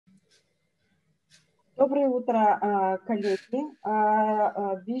Доброе утро, коллеги.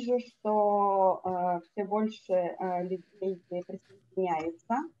 Вижу, что все больше людей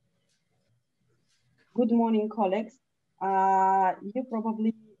присоединяются. Good morning, colleagues. You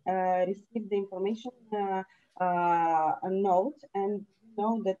probably received the information a note, and you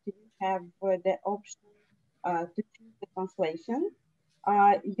know that you have the option to choose the translation.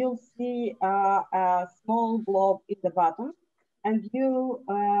 You'll see a small blob in the bottom, and you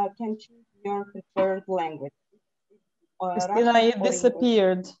can choose your preferred language. Christina, it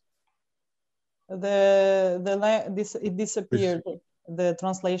disappeared. It disappeared, the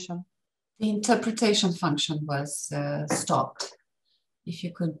translation. The interpretation function was stopped. If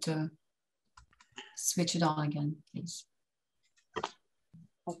you could switch it on again, please.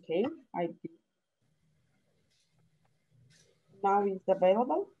 Okay, I did. Now it's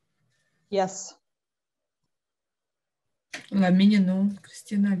available? Yes. La mine, nu.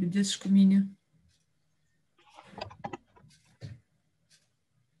 Cristina, vedeți cu mine.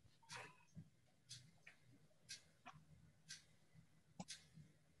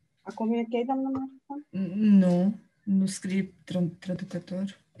 Acum e ok, doamna Marta? Nu, nu scrie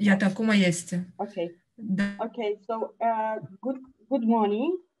traducător. Iată, acum este. Okay. Da. Okay, so good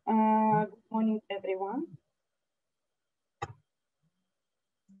morning. Good morning, everyone.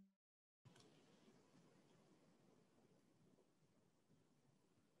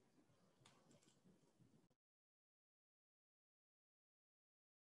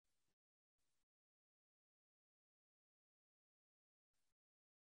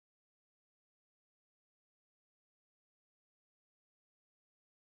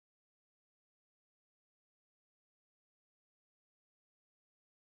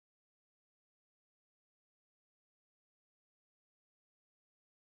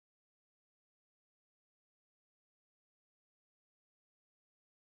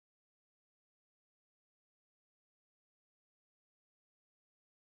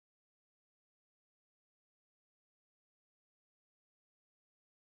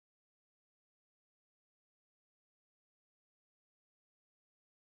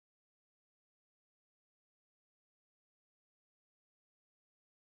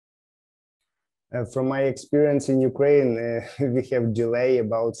 From my experience in Ukraine, we have delay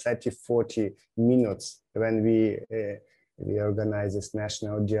about 30-40 minutes when we organize this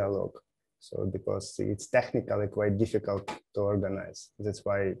national dialogue. So because it's technically quite difficult to organize. That's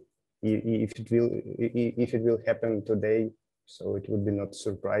why if it will happen today, so it would be not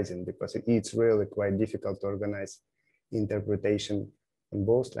surprising, because it's really quite difficult to organize interpretation in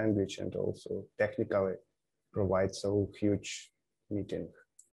both language and also technically provide so huge meeting.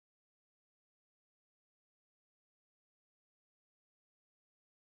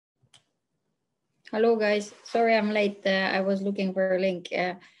 Hello, guys. Sorry I'm late. I was looking for a link.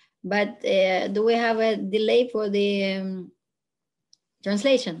 But do we have a delay for the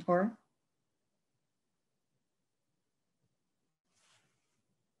translation, or?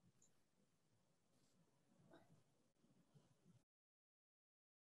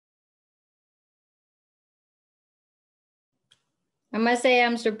 I must say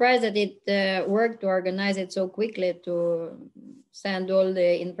I'm surprised that it worked to organize it so quickly, to send all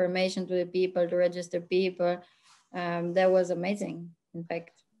the information to the people, to register people. That was amazing, in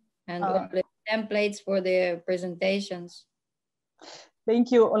fact. And all the templates for the presentations.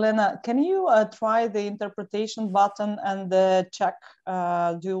 Thank you, Olena. Can you try the interpretation button and check,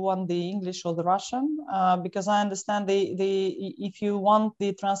 do you want the English or the Russian? Because I understand if you want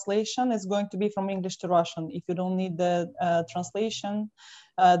the translation, it's going to be from English to Russian. If you don't need the translation,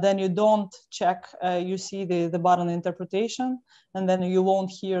 then you don't check, you see the button interpretation, and then you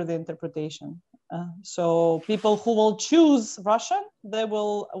won't hear the interpretation. So people who will choose Russian, they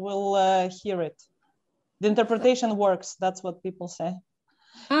will hear it. The interpretation works, that's what people say.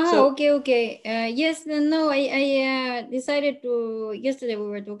 Okay. Yes, no, I decided to, yesterday we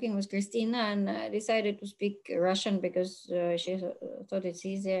were talking with Christina, and I decided to speak Russian because she thought it's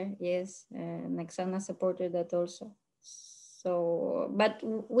easier. Yes, and Oksana supported that also. So, but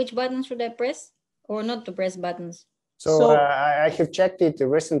which button should I press, or not to press buttons? So I have checked it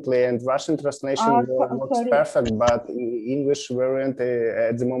recently, and Russian translation works perfect, but English variant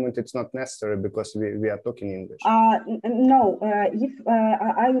at the moment it's not necessary because we are talking English. No, if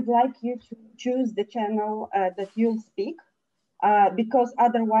I would like you to choose the channel that you'll speak, because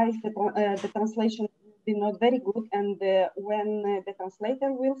otherwise the translation will be not very good, and when the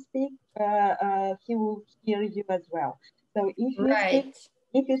translator will speak, he will hear you as well. So if you speak.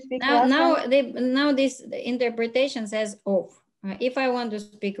 If you speak Russian, now this interpretation says off. If I want to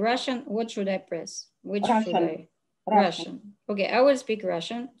speak Russian, what should I press? Which should I? Russian. Okay, I will speak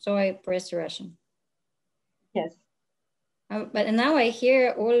Russian, so I press Russian. Yes. But now I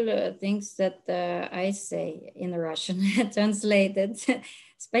hear all things that I say in Russian translated.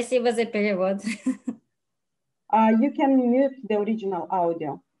 Спасибо за перевод. You can mute the original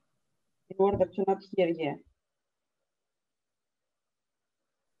audio in order to not hear you.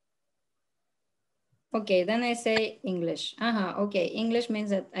 Okay, then I say English. Okay, English means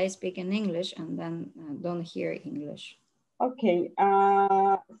that I speak in English and then don't hear English. Okay,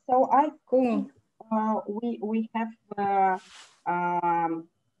 so I cool. We have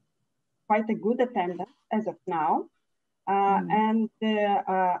quite a good attendance as of now, and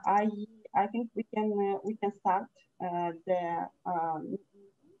I think we can start the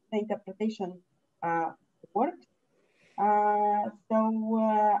interpretation work. So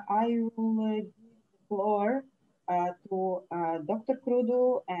I will give the floor to Dr.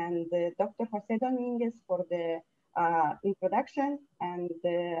 Crudu and Dr. Jose Dominguez for the introduction, and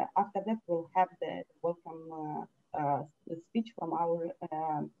after that we'll have the welcome speech from our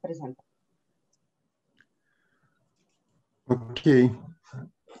presenter. Okay,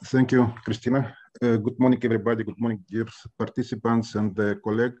 thank you, Christina. Good morning, everybody. Good morning, dear participants and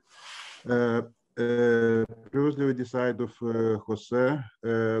colleagues. Previously, we decided of Jose,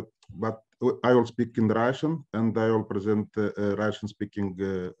 but I will speak in Russian, and I will present Russian-speaking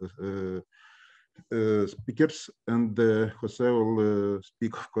speakers, and Jose will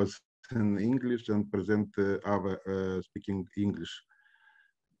speak, of course, in English and present our speaking English.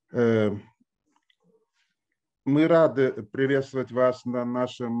 Мы рады приветствовать вас на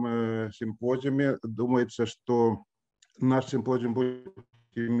нашем симпозиуме. Думается, что наш симпозиум будет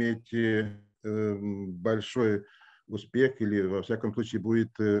иметь большой успех, или, во всяком случае,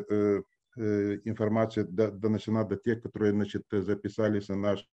 будет информация донесена до тех, которые, значит, записались на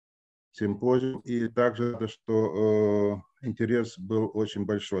наш симпозиум. И также, что интерес был очень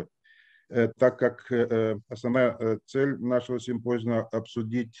большой. Так как основная цель нашего симпозиума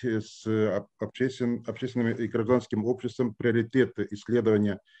обсудить с общественным и гражданским обществом приоритеты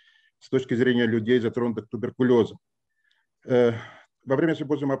исследования с точки зрения людей, затронутых туберкулезом. Во время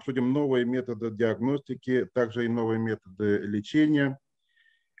симпозиума обсудим новые методы диагностики, также и новые методы лечения,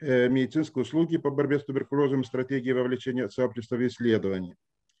 медицинские услуги по борьбе с туберкулезом, стратегии вовлечения сообщества в исследования.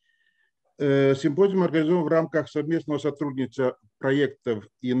 Симпозиум организован в рамках совместного сотрудничества проектов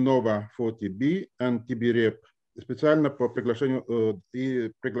INNOVA4TB and TB-REP. Специально по приглашению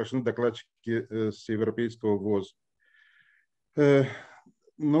и приглашены докладчики с Европейского ВОЗ.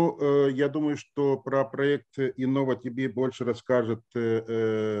 Ну, я думаю, что про проект INNOVA4TB больше расскажет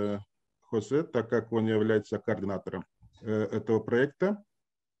Хосе, так как он является координатором этого проекта.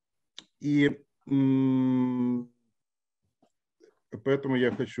 И поэтому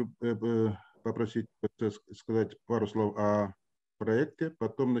я хочу попросить сказать пару слов о проекте.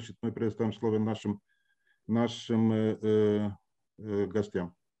 Потом, значит, мы предоставим слово нашим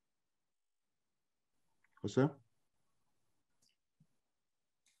гостям. Jose?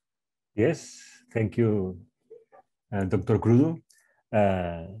 Yes, thank you, Dr. Crudu.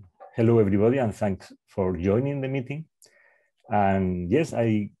 Hello, everybody, and thanks for joining the meeting. And yes,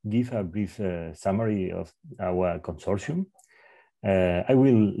 I give a brief summary of our consortium. I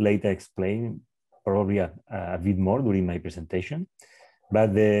will later explain probably a bit more during my presentation,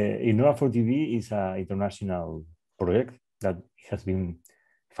 but the INNOVA4TB is an international project that has been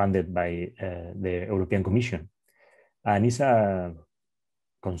funded by the European Commission, and it's a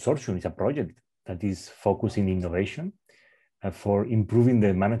consortium, it's a project that is focusing innovation for improving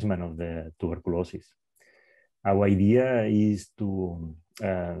the management of the tuberculosis. Our idea is to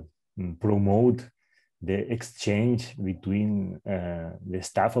promote the exchange between the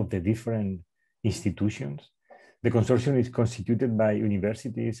staff of the different institutions. The consortium is constituted by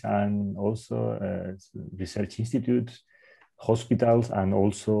universities and also research institutes, hospitals, and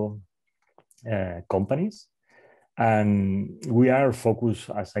also companies. And we are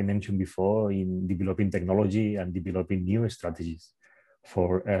focused, as I mentioned before, in developing technology and developing new strategies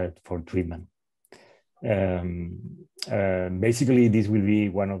for treatment. Basically, this will be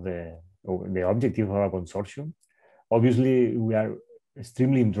one of the objective of our consortium. Obviously, we are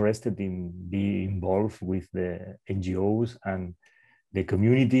extremely interested in being involved with the NGOs and the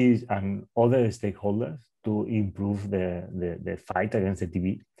communities and other stakeholders to improve the fight against the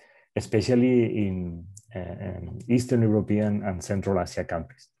TB, especially in Eastern European and Central Asia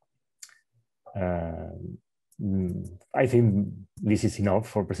countries. I think this is enough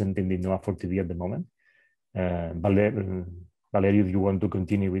for presenting the INNOVA4TB at the moment. Valerio, if you want to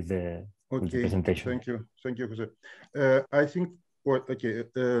continue with the presentation. Thank you, Jose. I think, okay,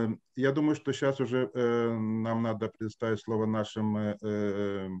 я думаю, что сейчас уже нам надо предоставить слово нашим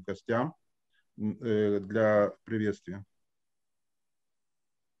гостям. для приветствия.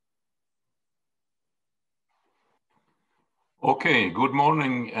 Okay, good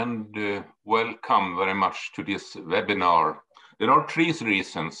morning and welcome very much to this webinar. There are three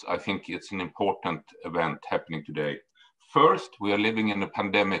reasons I think it's an important event happening today. First, we are living in a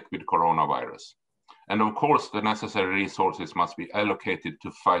pandemic with coronavirus. And of course, the necessary resources must be allocated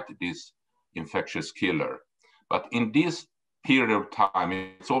to fight this infectious killer. But in this period of time,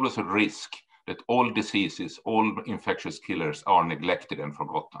 it's always a risk that all diseases, all infectious killers are neglected and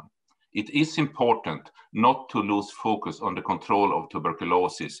forgotten. It is important not to lose focus on the control of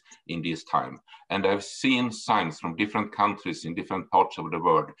tuberculosis in this time. And I've seen signs from different countries in different parts of the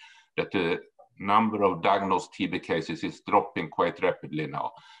world that the number of diagnosed TB cases is dropping quite rapidly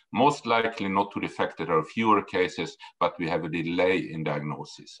now. Most likely not to the fact that there are fewer cases, but we have a delay in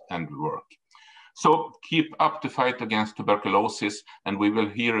diagnosis and work. So keep up the fight against tuberculosis, and we will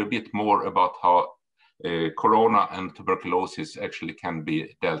hear a bit more about how corona and tuberculosis actually can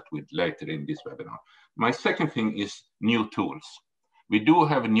be dealt with later in this webinar. My second thing is new tools. We do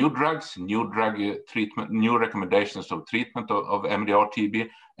have new drugs, new drug treatment, new recommendations of treatment of MDR-TB,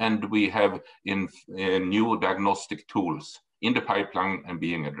 and we have new diagnostic tools in the pipeline and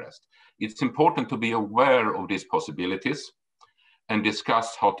being addressed. It's important to be aware of these possibilities and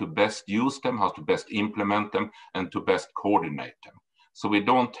discuss how to best use them, how to best implement them, and to best coordinate them. So we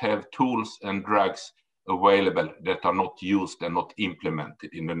don't have tools and drugs available that are not used and not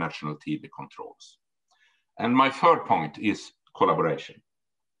implemented in the national TB controls. And my third point is collaboration.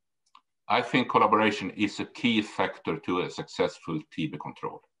 I think collaboration is a key factor to a successful TB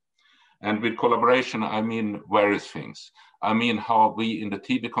control. And with collaboration, I mean various things. I mean how we in the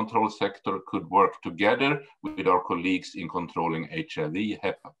TB control sector could work together with our colleagues in controlling HIV,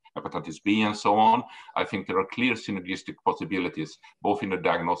 hepatitis B, and so on. I think there are clear synergistic possibilities, both in the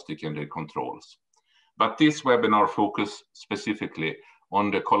diagnostic and the controls. But this webinar focuses specifically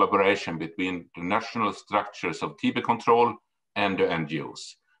on the collaboration between the national structures of TB control and the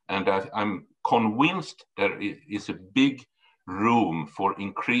NGOs. And I'm convinced there is a big room for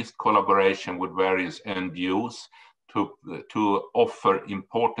increased collaboration with various NGOs to offer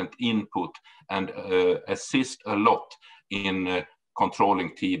important input and assist a lot in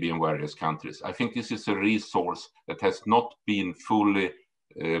controlling TB in various countries. I think this is a resource that has not been fully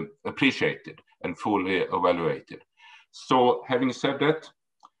appreciated and fully evaluated. So having said that,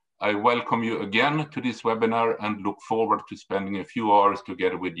 I welcome you again to this webinar and look forward to spending a few hours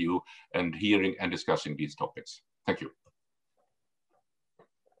together with you and hearing and discussing these topics. Thank you.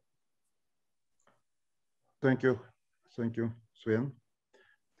 Thank you. Thank you, Sven.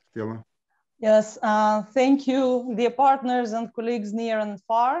 Stella. Yes, thank you, dear partners and colleagues near and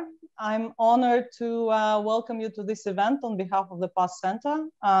far. I'm honored to welcome you to this event on behalf of the PASS Center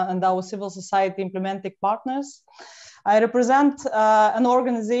and our civil society implementing partners. I represent an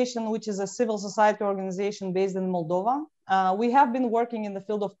organization which is a civil society organization based in Moldova. We have been working in the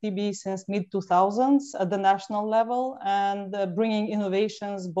field of TB since mid-2000s at the national level and bringing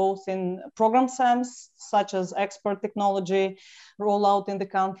innovations both in program sense, such as expert technology rollout in the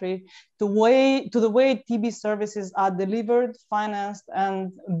country, to the way TB services are delivered, financed,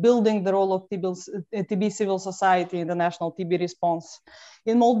 and building the role of TB civil society in the national TB response.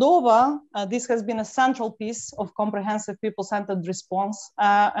 In Moldova, this has been a central piece of comprehensive people-centered response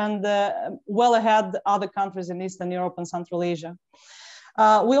and well ahead other countries in Eastern Europe and Central Asia.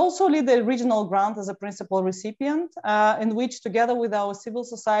 We also lead a regional grant as a principal recipient in which, together with our civil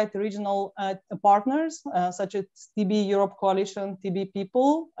society regional partners, such as TB Europe Coalition, TB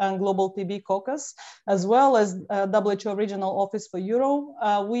People, and Global TB Caucus, as well as WHO Regional Office for Euro,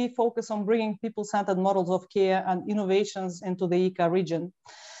 we focus on bringing people-centered models of care and innovations into the ICA region.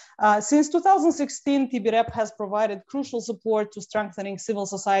 Since 2016, TB-REP has provided crucial support to strengthening civil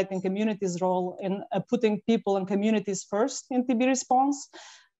society and communities' role in putting people and communities first in TB response.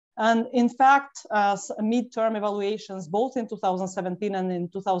 And in fact, midterm evaluations, both in 2017 and in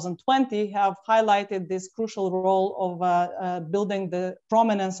 2020, have highlighted this crucial role of building the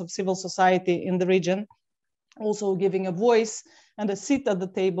prominence of civil society in the region, also giving a voice and a seat at the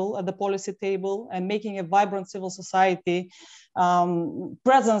table, at the policy table, and making a vibrant civil society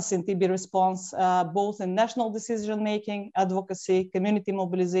presence in TB response, both in national decision-making, advocacy, community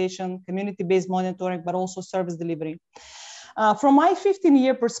mobilization, community-based monitoring, but also service delivery. From my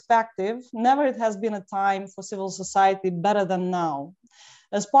 15-year perspective, never it has been a time for civil society better than now.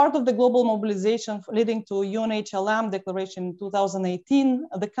 As part of the global mobilization leading to UNHLM declaration in 2018,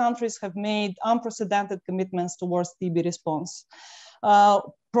 the countries have made unprecedented commitments towards TB response.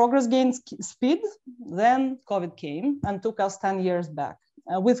 Progress gained speed, then COVID came and took us 10 years back.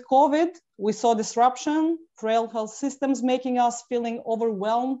 With COVID, we saw disruption, frail health systems making us feeling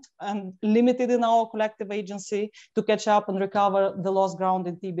overwhelmed and limited in our collective agency to catch up and recover the lost ground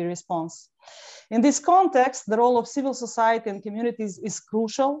in TB response. In this context, the role of civil society and communities is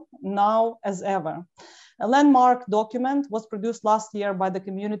crucial now as ever. A landmark document was produced last year by the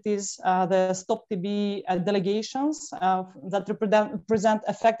communities, the Stop TB delegations that represent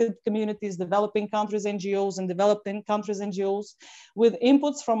affected communities, developing countries NGOs and developing countries NGOs, with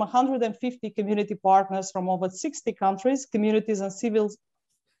inputs from 150 community partners from over 60 countries, communities and civil,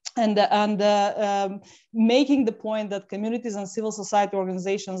 and making the point that communities and civil society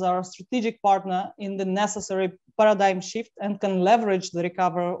organizations are a strategic partner in the necessary paradigm shift and can leverage the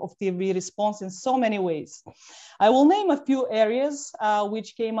recovery of TB response in so many ways. I will name a few areas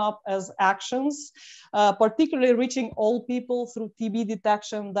which came up as actions, particularly reaching all people through TB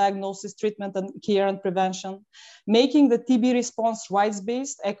detection, diagnosis, treatment, and care and prevention, making the TB response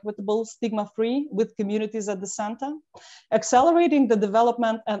rights-based, equitable, stigma-free with communities at the center, accelerating the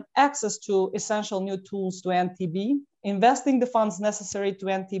development and access to essential new tools to end TB, investing the funds necessary to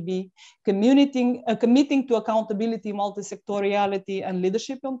end TB, committing to accountability, multi-sectoriality, and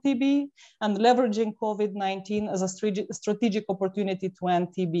leadership on TB, and leveraging COVID-19 as a strategic opportunity to end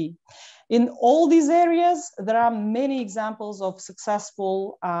TB. In all these areas, there are many examples of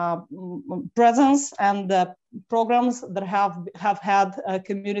successful presence and programs that have had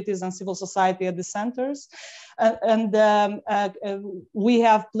communities and civil society at the centers. We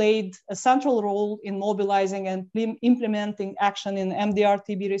have played a central role in mobilizing and implementing action in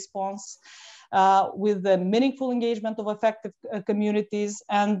MDR-TB response with the meaningful engagement of affected communities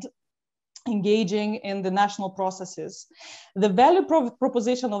and engaging in the national processes. The value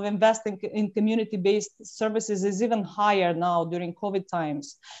proposition of investing in community-based services is even higher now during COVID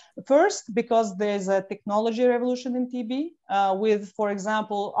times. First, because there's a technology revolution in TB with, for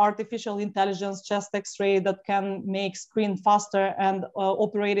example, artificial intelligence chest X-ray that can make screen faster and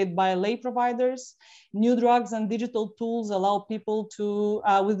operated by lay providers. New drugs and digital tools allow people to,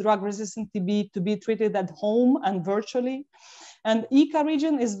 with drug-resistant TB to be treated at home and virtually. And ICA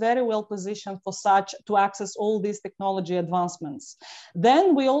region is very well positioned for to access all these technology advancements.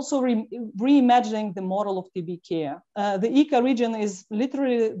 Then we also reimagining the model of TB care. The ICA region is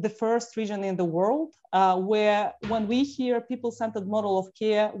literally the first region in the world where when we hear people-centered model of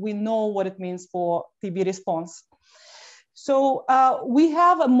care, we know what it means for TB response. So we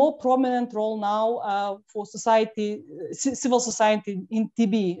have a more prominent role now for society, civil society in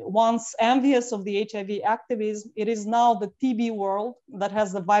TB. Once envious of the HIV activism, it is now the TB world that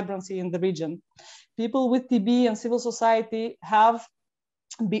has the vibrancy in the region. People with TB and civil society have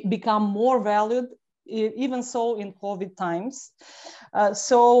become more valued, even so in COVID times.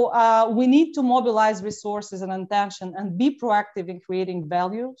 So we need to mobilize resources and attention and be proactive in creating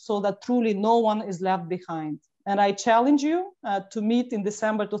value so that truly no one is left behind. And I challenge you to meet in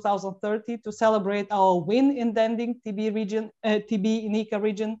December 2030 to celebrate our win in ending TB in ICA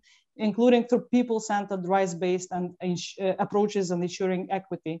region, including through people-centered, rights-based and approaches and ensuring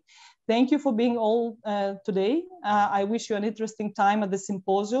equity. Thank you for being all today. I wish you an interesting time at the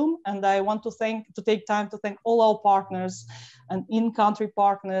symposium, and I want to take time to thank all our partners and in-country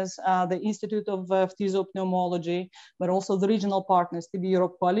partners, the Institute of Phtysopneumology, but also the regional partners,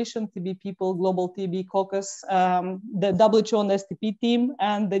 TB-REP Coalition, TB People, Global TB Caucus, the WHO and STP team,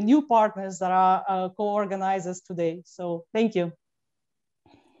 and the new partners that are co-organizers today. So thank you.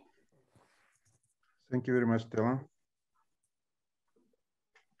 Thank you very much, Stella.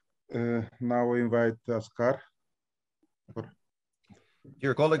 Now we invite Oscar.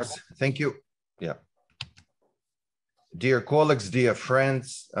 Dear colleagues, thank you. Yeah. Dear colleagues, dear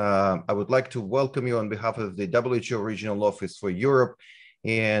friends, I would like to welcome you on behalf of the WHO Regional Office for Europe,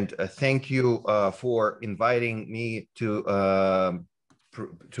 and thank you for inviting me to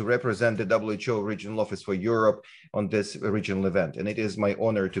represent the WHO Regional Office for Europe on this regional event. And it is my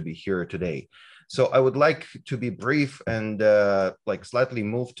honor to be here today. So I would like to be brief and slightly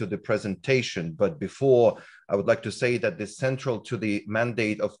move to the presentation. But before, I would like to say that the central to the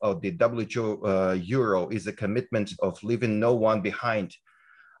mandate of the WHO Euro is a commitment of leaving no one behind.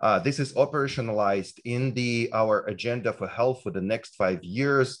 This is operationalized in our agenda for health for the next 5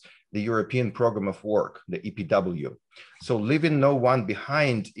 years, the European Program of Work, the EPW. So leaving no one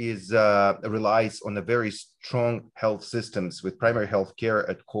behind relies on a very strong health systems with primary health care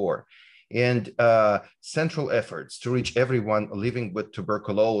at core. And central efforts to reach everyone living with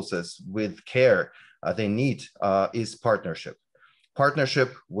tuberculosis with care they need is partnership.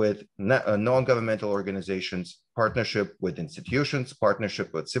 Partnership with non-governmental organizations, partnership with institutions,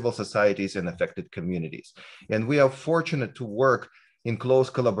 partnership with civil societies and affected communities. And we are fortunate to work in close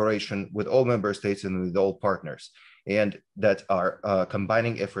collaboration with all member states and with all partners, and that are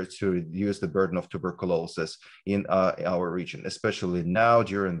combining efforts to reduce the burden of tuberculosis in our region, especially now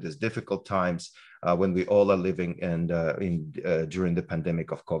during these difficult times when we all are living during the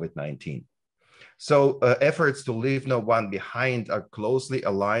pandemic of COVID-19. So efforts to leave no one behind are closely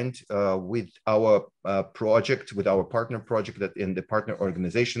aligned with our project, with our partner project that in the partner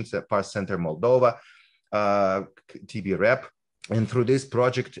organizations at PASS Center Moldova, TB-REP. And through this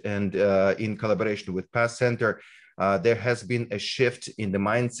project and in collaboration with PASS Center, there has been a shift in the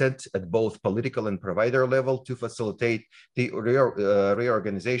mindset at both political and provider level to facilitate the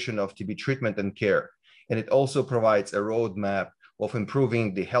reorganization of TB treatment and care. And it also provides a roadmap of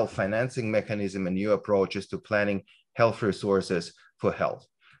improving the health financing mechanism and new approaches to planning health resources for health.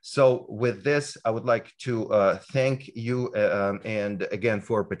 So with this, I would like to thank you and again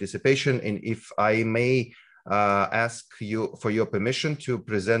for participation. And if I may ask you for your permission to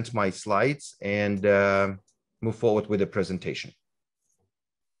present my slides and move forward with the presentation.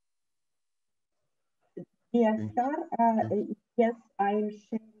 Yes, sir. Yes, I'm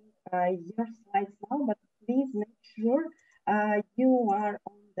sharing your slides now, but please make sure you are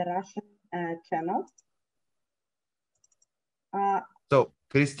on the Russian channel. So,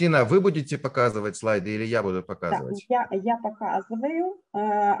 Кристина, вы будете показывать слайды или я буду показывать? Да, я показываю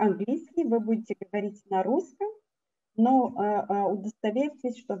английский, вы будете говорить на русском, но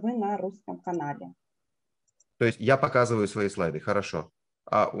удостоверьтесь, что вы на русском канале. То есть я показываю свои слайды, хорошо.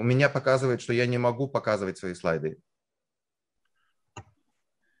 А у меня показывает, что я не могу показывать свои слайды.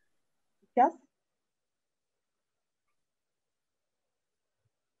 Сейчас?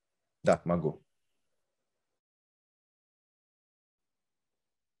 Да, могу.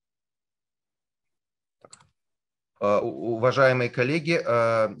 Уважаемые коллеги,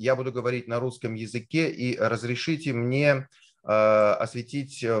 я буду говорить на русском языке, и разрешите мне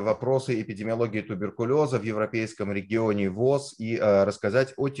осветить вопросы эпидемиологии туберкулеза в европейском регионе ВОС и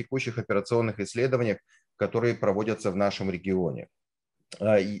рассказать о текущих операционных исследованиях, которые проводятся в нашем регионе.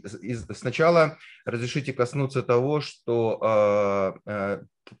 Сначала разрешите коснуться того, что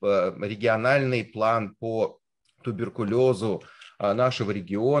региональный план по туберкулезу нашего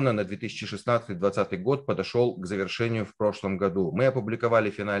региона на 2016-2020 год подошел к завершению в прошлом году. Мы опубликовали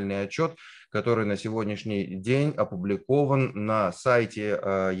финальный отчет, который на сегодняшний день опубликован на сайте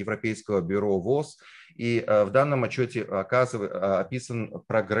Европейского бюро ВОС. И в данном отчете описан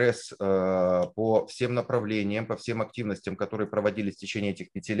прогресс по всем направлениям, по всем активностям, которые проводились в течение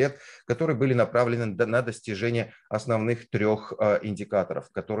этих 5 лет, которые были направлены на достижение основных 3 индикаторов,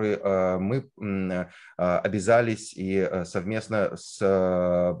 которые мы обязались и совместно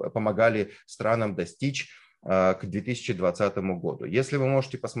помогали странам достичь к 2020 году. Если вы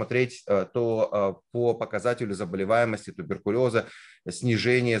можете посмотреть, то по показателю заболеваемости туберкулеза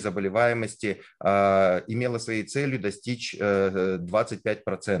снижение заболеваемости имело своей целью достичь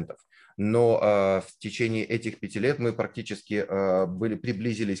 25%. Но в течение этих 5 лет мы практически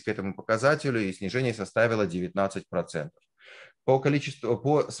приблизились к этому показателю, и снижение составило 19%.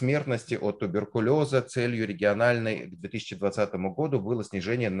 По смертности от туберкулеза целью региональной к 2020 году было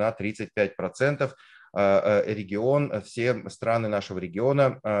снижение на 35%. Все страны нашего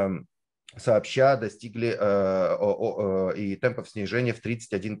региона сообща достигли и темпов снижения в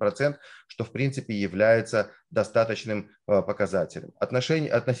 31%, что в принципе является достаточным показателем.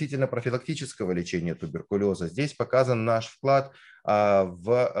 Относительно профилактического лечения туберкулеза здесь показан наш вклад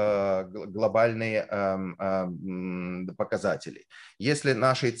в глобальные показатели. Если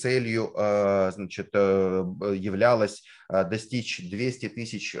нашей целью являлось достичь 200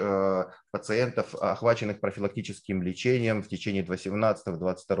 тысяч пациентов, охваченных профилактическим лечением в течение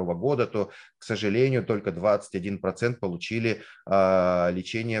 2018-2022 года, то, к сожалению, только 21% получили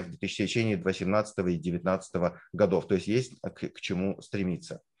лечение в течение 2018 и 2019 годов. То есть к чему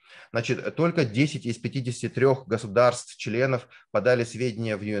стремиться. Значит, только 10 из 53 государств-членов подали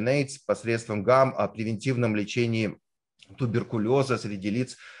сведения в UNAIDS посредством ГАМ о превентивном лечении туберкулеза среди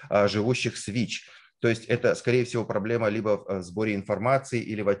лиц, живущих с ВИЧ. То есть это, скорее всего, проблема либо в сборе информации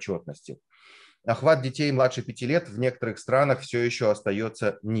или в отчетности. Охват детей младше 5 лет в некоторых странах все еще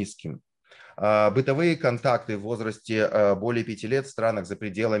остается низким. Бытовые контакты в возрасте более 5 лет в странах за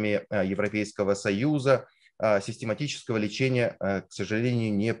пределами Европейского Союза систематического лечения, к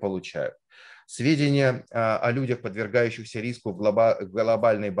сожалению, не получают. Сведения о людях, подвергающихся риску в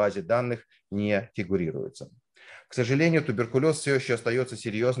глобальной базе данных, не фигурируются. К сожалению, туберкулез все еще остается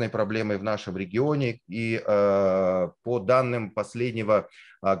серьезной проблемой в нашем регионе, и по данным последнего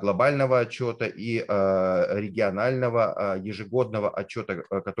глобального отчета и регионального ежегодного отчета,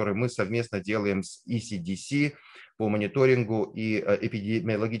 который мы совместно делаем с ECDC по мониторингу и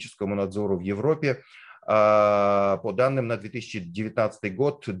эпидемиологическому надзору в Европе, по данным на 2019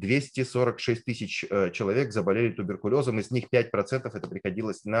 год 246 тысяч человек заболели туберкулезом, из них 5% это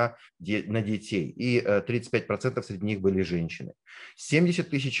приходилось на детей, и 35% среди них были женщины. 70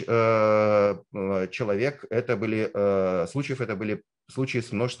 тысяч человек это были случаи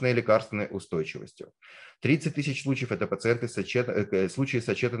с множественной лекарственной устойчивостью. 30 тысяч случаев это пациенты случаи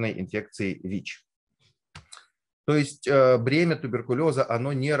сочетанной инфекцией ВИЧ. То есть бремя туберкулеза,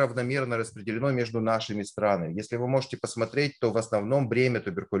 оно неравномерно распределено между нашими странами. Если вы можете посмотреть, то в основном бремя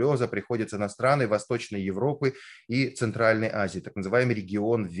туберкулеза приходится на страны Восточной Европы и Центральной Азии, так называемый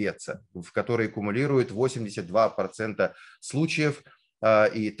регион ВЕЦа, в который кумулирует 82% случаев.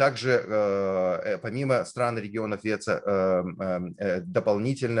 И также помимо стран регионов ВЕЦа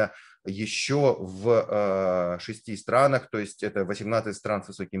дополнительно еще в 6 странах, то есть это 18 стран с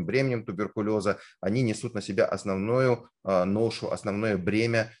высоким бременем туберкулеза, они несут на себя основную ношу, основное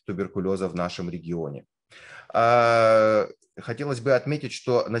бремя туберкулеза в нашем регионе. Хотелось бы отметить,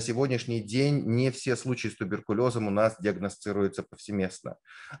 что на сегодняшний день не все случаи с туберкулезом у нас диагностируются повсеместно.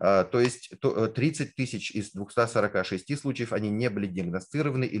 То есть 30 тысяч из 246 случаев они не были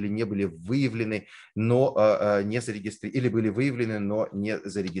диагностированы или не были выявлены, но не зарегистрированы, или были выявлены, но не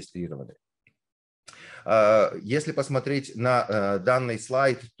зарегистрированы. Если посмотреть на данный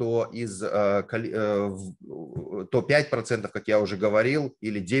слайд, то 5%, как я уже говорил,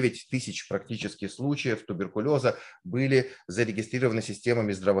 или 9 тысяч практически случаев туберкулеза были зарегистрированы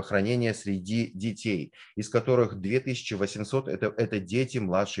системами здравоохранения среди детей, из которых 2800 это дети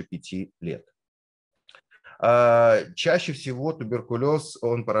младше 5 лет. Чаще всего туберкулез,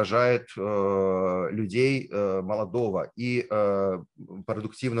 он поражает людей молодого и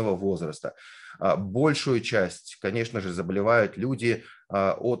продуктивного возраста. Большую часть, конечно же, заболевают люди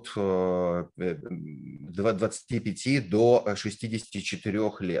от 25 до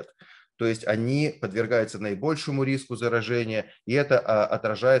 64 лет. То есть они подвергаются наибольшему риску заражения, и это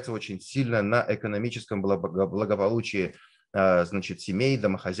отражается очень сильно на экономическом благополучии, значит, семей,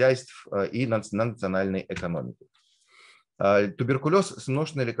 домохозяйств и на национальной экономике. Туберкулез с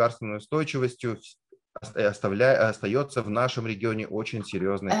множественной лекарственной устойчивостью остается в нашем регионе очень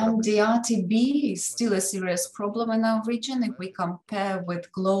серьезной проблемой. MDR-TB is still a serious problem in our region. If we compare with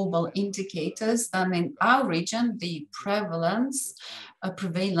global indicators, then in our region, the prevalence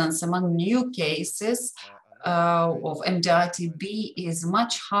among new cases of MDR-TB is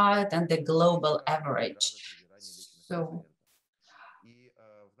much higher than the global average. So,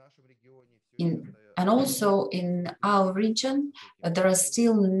 and also in our region, there are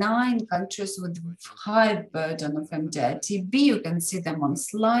still 9 countries with high burden of MDR-TB. You can see them on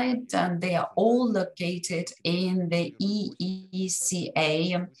slide, and they are all located in the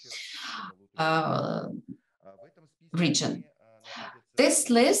EECA region. This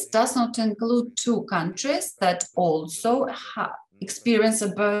list does not include 2 countries that also experience a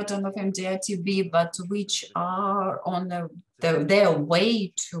burden of MDR-TB, but which are on their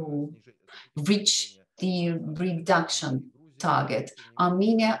way to reach the reduction target,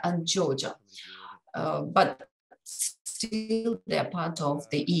 Armenia and Georgia. But still they're part of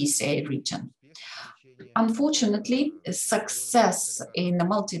the EECA region. Unfortunately, success in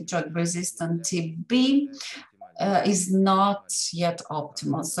multi-drug resistant TB is not yet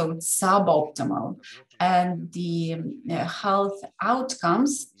optimal, so it's suboptimal. And the health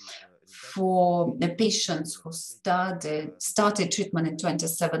outcomes for the patients who started treatment in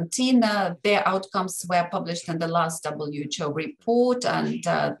 2017, their outcomes were published in the last WHO report, and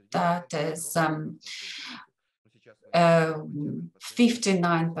that is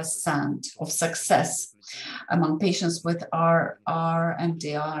 59% of success among patients with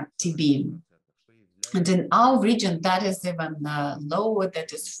MDR-TB. And in our region, that is even lower,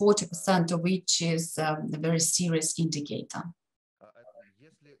 that is 40%, which is a very serious indicator.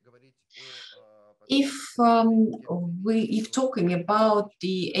 If talking about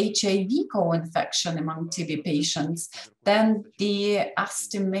the HIV co-infection among TB patients, then the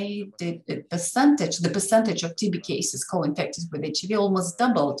estimated percentage of TB cases co-infected with HIV almost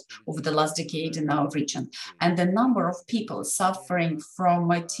doubled over the last decade in our region. And the number of people suffering from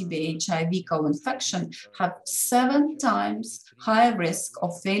TB-HIV co-infection have 7 times higher risk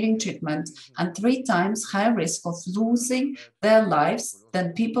of failing treatment and 3 times higher risk of losing their lives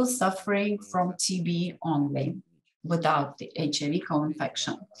than people suffering from TB only. without the HIV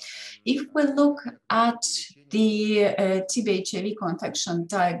co-infection. If we look at the TB-HIV co-infection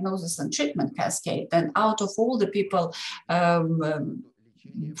diagnosis and treatment cascade, then out of all the people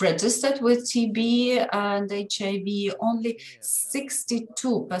registered with TB and HIV, only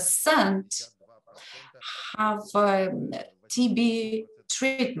 62% have TB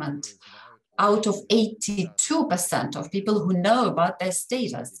treatment out of 82% of people who know about their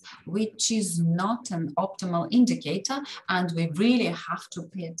status, which is not an optimal indicator, and we really have to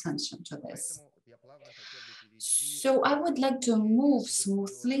pay attention to this. So I would like to move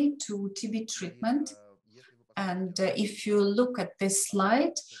smoothly to TB treatment. And if you look at this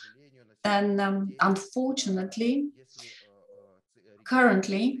slide, then unfortunately,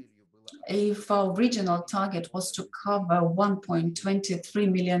 currently, if our regional target was to cover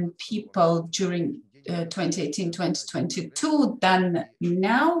 1.23 million people during 2018-2022, then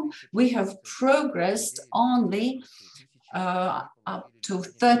now we have progressed only up to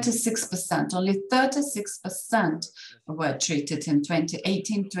 36%. Only 36% were treated in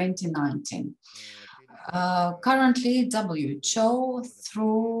 2018-2019. Currently, WHO,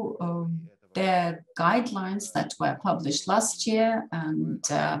 through their guidelines that were published last year and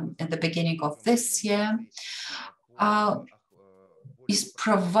at the beginning of this year, is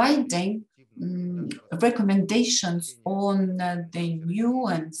providing recommendations on the new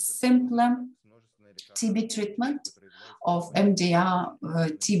and simpler TB treatment of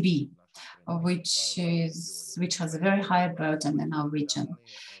MDR-TB, which has a very high burden in our region.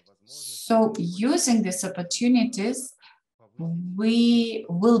 So using these opportunities, we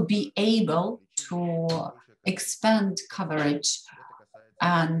will be able to expand coverage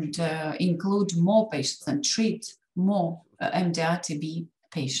and include more patients and treat more MDR-TB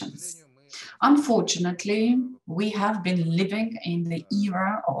patients. Unfortunately, we have been living in the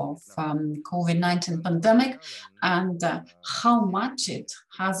era of COVID-19 pandemic, and how much it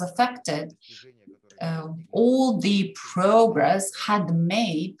has affected all the progress had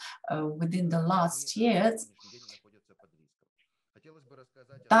made within the last years.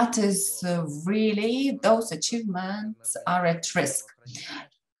 That is really, those achievements are at risk.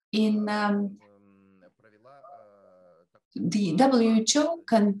 In the WHO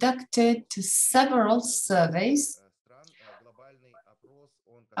conducted several surveys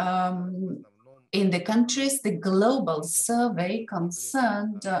in the countries. The global survey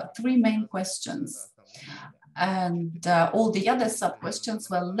concerned three main questions, and all the other sub-questions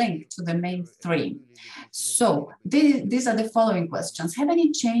were linked to the main three. So these are the following questions. Have any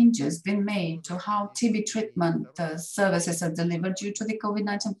changes been made to how TB treatment services are delivered due to the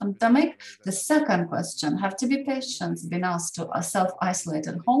COVID-19 pandemic? The second question, have TB patients been asked to self-isolate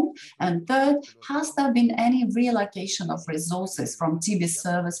at home? And third, has there been any reallocation of resources from TB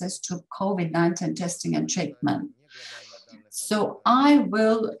services to COVID-19 testing and treatment? So I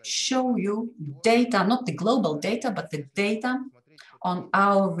will show you data, not the global data, but the data on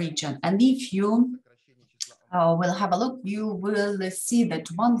our region. And if you will have a look, you will see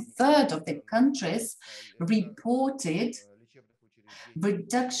that 1/3 of the countries reported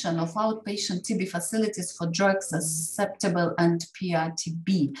reduction of outpatient TB facilities for drugs susceptible and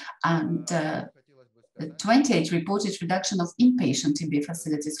PR-TB, and 28 reported reduction of inpatient TB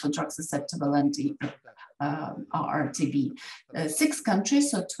facilities for drugs susceptible and RTB. 6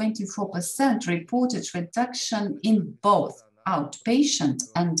 countries, so 24%, reported reduction in both outpatient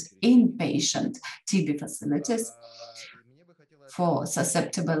and inpatient TB facilities for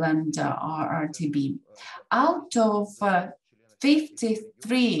susceptible and RTB. Out of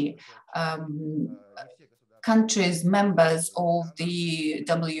 53 countries members of the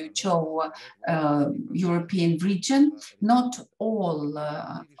WHO European region, not all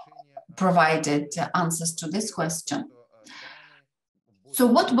provided answers to this question. So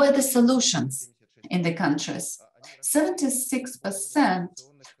what were the solutions in the countries? 76%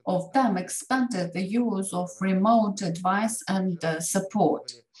 of them expanded the use of remote advice and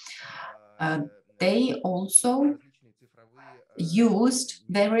support. They also used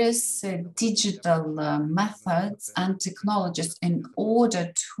various digital methods and technologies in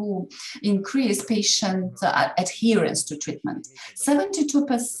order to increase patient adherence to treatment.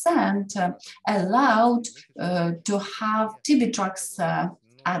 72% allowed to have TB drugs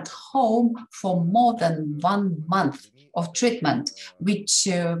at home for more than 1 month of treatment, which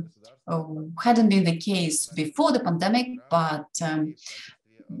hadn't been the case before the pandemic, but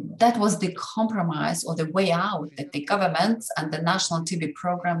that was the compromise or the way out that the governments and the national TB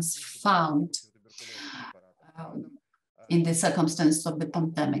programs found. in the circumstances of the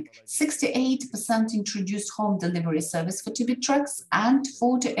pandemic. 68% introduced home delivery service for TB drugs, and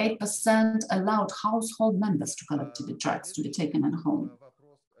 48% allowed household members to collect TB drugs to be taken at home.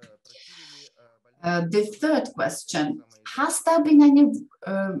 The third question, has there been any,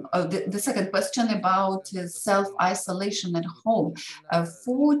 the second question about self-isolation at home,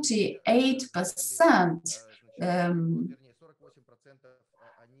 48%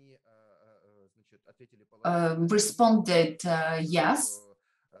 responded yes,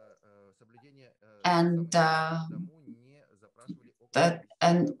 and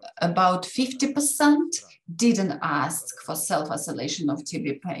about 50% didn't ask for self-isolation of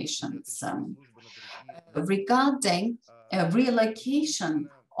TB patients. Regarding reallocation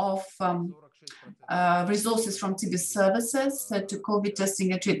of resources from TB services to COVID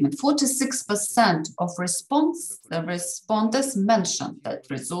testing and treatment, 46% of responders mentioned that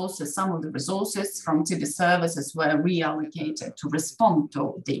some of the resources from TB services were reallocated to respond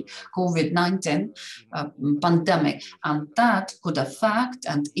to the COVID-19 pandemic, and that could affect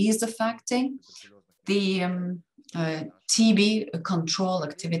and is affecting the TB control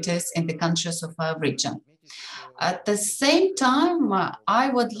activities in the countries of our region. At the same time, I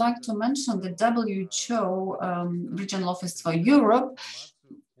would like to mention the WHO Regional Office for Europe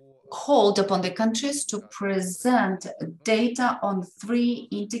called upon the countries to present data on 3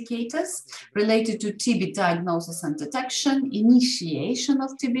 indicators related to TB diagnosis and detection, initiation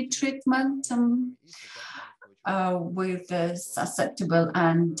of TB treatment with susceptible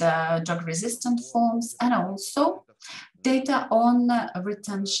and drug-resistant forms, and also data on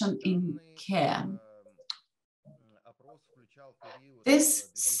retention in care. This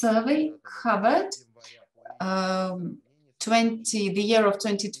survey covered the year of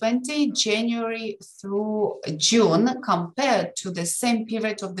 2020, January through June, compared to the same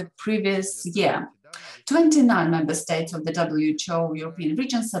period of the previous year. 29 member states of the WHO European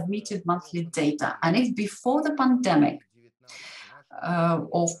region submitted monthly data, and if before the pandemic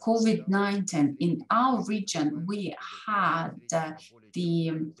of COVID-19 in our region we had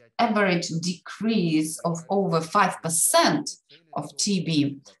the average decrease of over 5% of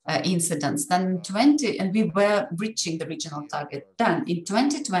TB incidents, then and we were reaching the regional target. Then in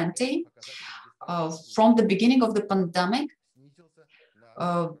 2020, from the beginning of the pandemic,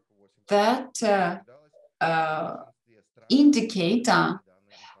 that indicator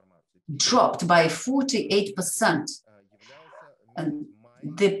dropped by 48%. And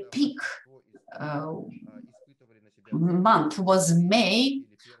the peak month was May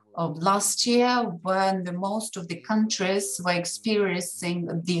of last year, when most of the countries were experiencing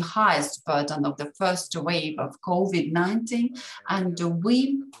the highest burden of the first wave of COVID-19. And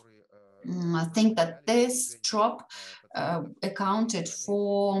we think that this drop accounted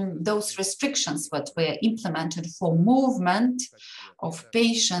for those restrictions that were implemented for movement of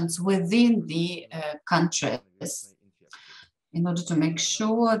patients within the countries, in order to make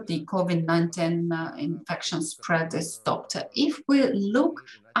sure the COVID-19 infection spread is stopped. If we look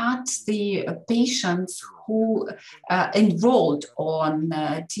at the patients who enrolled on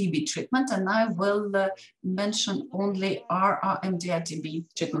TB treatment, and I will mention only RR-MDR-TB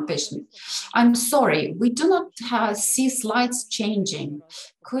treatment patients. I'm sorry, we do not see slides changing.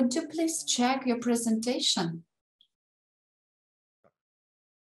 Could you please check your presentation?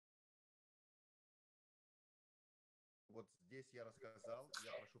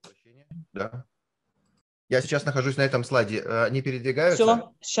 Да. Я сейчас нахожусь на этом слайде. Они передвигаются?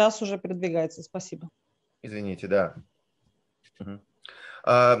 Все, сейчас уже передвигается. Спасибо. Извините, да.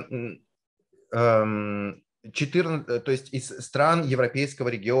 14, то есть из стран европейского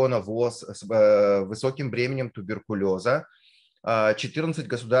региона ВОЗ с высоким бременем туберкулеза 14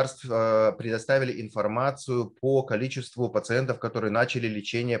 государств предоставили информацию по количеству пациентов, которые начали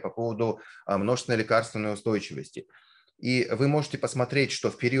лечение по поводу множественной лекарственной устойчивости. И вы можете посмотреть,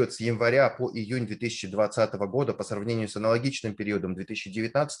 что в период с января по июнь 2020 года по сравнению с аналогичным периодом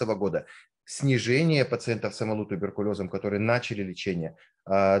 2019 года снижение пациентов с МЛУ-туберкулезом, которые начали лечение,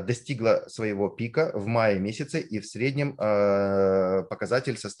 достигло своего пика в мае месяце, и в среднем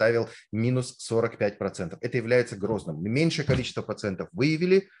показатель составил минус 45%. Это является грозным. Меньшее количество пациентов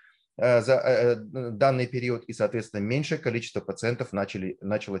выявили за данный период, и, соответственно, меньшее количество пациентов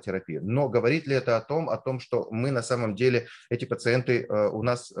начало терапию. Но говорит ли это о том, что мы на самом деле, эти пациенты у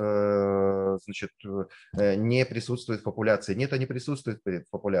нас, значит, не присутствуют в популяции? Нет, они присутствуют в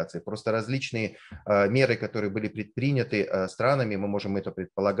популяции. Просто различные меры, которые были предприняты странами, мы можем это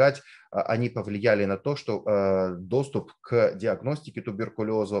предполагать, они повлияли на то, что доступ к диагностике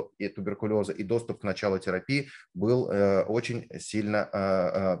туберкулеза и доступ к началу терапии был очень сильно,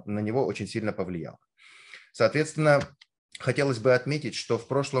 на него очень сильно повлиял. Соответственно, хотелось бы отметить, что в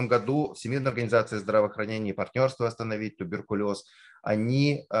прошлом году Всемирная организация здравоохранения и партнерство «Остановить туберкулез»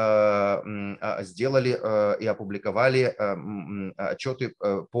 они сделали и опубликовали отчеты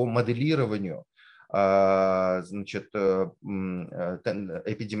по моделированию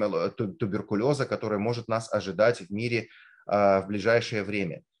туберкулеза, который может нас ожидать в мире в ближайшее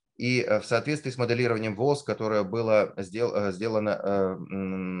время. И в соответствии с моделированием ВОЗ, которое было сделано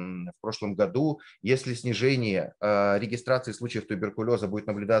в прошлом году, если снижение регистрации случаев туберкулеза будет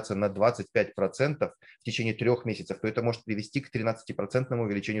наблюдаться на 25% в течение 3 месяцев, то это может привести к 13%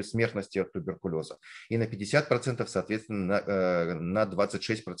 увеличению смертности от туберкулеза. И на 50%, соответственно, на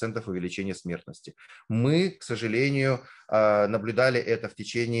 26% увеличения смертности. Мы, к сожалению, наблюдали это в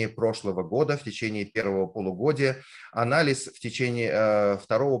течение прошлого года, в течение первого полугодия. Анализ в течение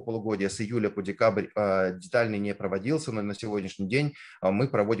второго полугодия с июля по декабрь детальный не проводился, но на сегодняшний день мы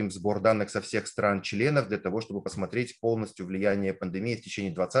проводим сбор данных со всех стран-членов для того, чтобы посмотреть полностью влияние пандемии в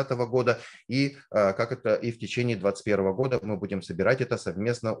течение 2020 года и как это и в течение 2021 года мы будем собирать это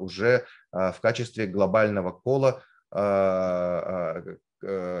совместно уже в качестве глобального колла,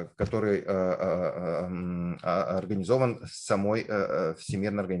 который организован самой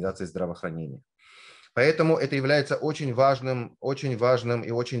Всемирной организацией здравоохранения. Поэтому это является очень важным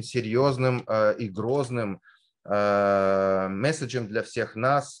и очень серьезным и грозным месседжем для всех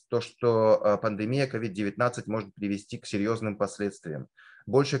нас, то, что пандемия COVID-19 может привести к серьезным последствиям.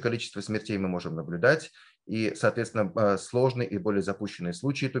 Большее количество смертей мы можем наблюдать, и, соответственно, сложные и более запущенные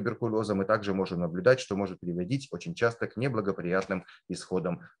случаи туберкулеза мы также можем наблюдать, что может приводить очень часто к неблагоприятным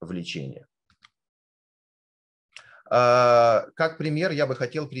исходам в лечении. Как пример я бы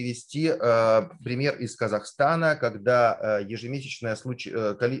хотел привести пример из Казахстана, когда ежемесячное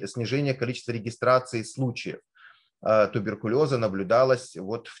снижение количества регистрации случаев туберкулеза наблюдалось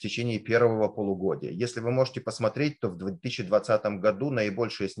вот в течение первого полугодия. Если вы можете посмотреть, то в 2020 году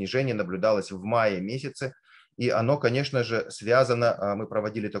наибольшее снижение наблюдалось в мае месяце, и оно, конечно же, связано, мы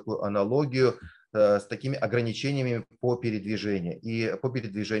проводили такую аналогию с такими ограничениями по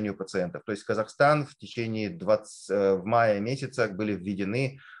передвижению пациентов. То есть Казахстан в течение в мае месяца были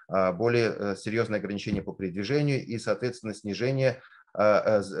введены более серьезные ограничения по передвижению и, соответственно, снижение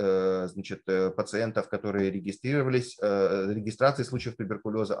пациентов, которые регистрировались, регистрации случаев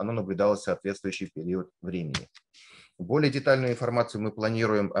туберкулеза, оно наблюдалось в соответствующий период времени. Более детальную информацию мы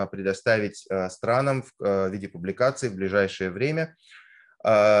планируем предоставить странам в виде публикаций в ближайшее время.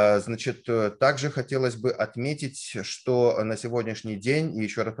 Также хотелось бы отметить, что на сегодняшний день, и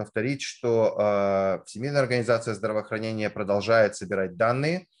еще раз повторить, что Всемирная организация здравоохранения продолжает собирать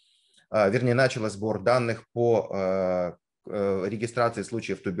данные, вернее, начала сбор данных по регистрации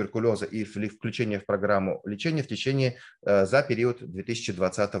случаев туберкулеза и включения в программу лечения за период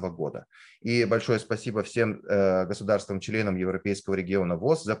 2020 года. И большое спасибо всем государствам-членам Европейского региона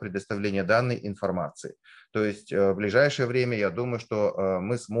ВОЗ за предоставление данной информации. То есть в ближайшее время, я думаю, что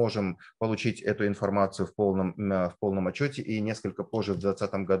мы сможем получить эту информацию в полном отчете, и несколько позже, в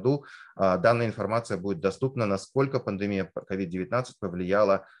 2020 году, данная информация будет доступна, насколько пандемия COVID-19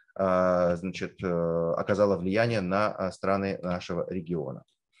 повлияла, оказала влияние на страны нашего региона.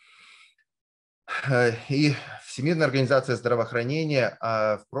 И Всемирная организация здравоохранения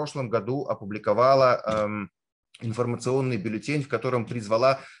в прошлом году опубликовала информационный бюллетень, в котором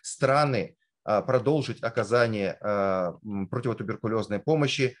призвала страны продолжить оказание противотуберкулезной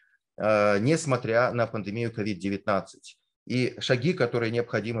помощи, несмотря на пандемию COVID-19. И шаги, которые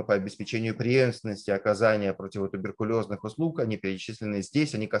необходимы по обеспечению преемственности оказания противотуберкулезных услуг, они перечислены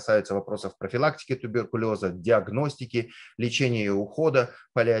здесь. Они касаются вопросов профилактики туберкулеза, диагностики, лечения и ухода,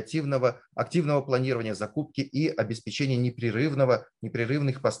 паллиативного, активного планирования закупки и обеспечения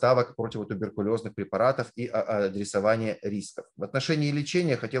непрерывных поставок противотуберкулезных препаратов и адресования рисков. В отношении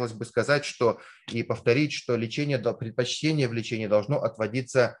лечения хотелось бы сказать, что и повторить, что предпочтение в лечении должно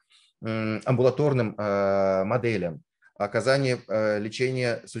отводиться амбулаторным моделям. Оказание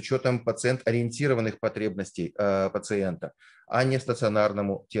лечения с учетом пациент-ориентированных потребностей пациента, а не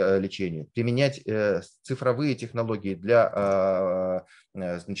стационарному лечению. Применять цифровые технологии для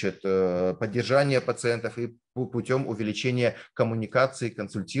поддержания пациентов и путем увеличения коммуникации,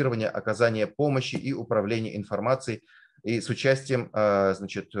 консультирования, оказания помощи и управления информацией и с участием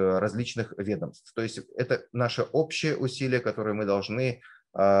различных ведомств. То есть это наше общее усилие, которое мы должны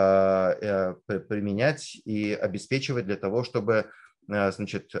применять и обеспечивать для того, чтобы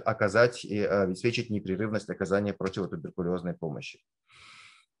оказать и обеспечить непрерывность оказания противотуберкулезной помощи.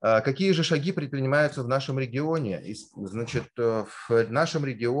 Какие же шаги предпринимаются в нашем регионе? В нашем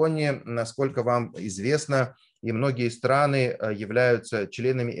регионе, насколько вам известно, и многие страны являются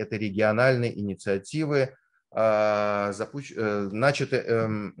членами этой региональной инициативы, начато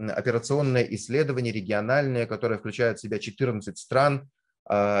операционное исследование региональное, которое включает в себя 14 стран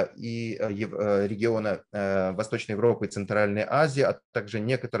и региона Восточной Европы и Центральной Азии, а также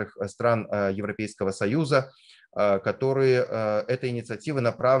некоторых стран Европейского Союза, эта инициатива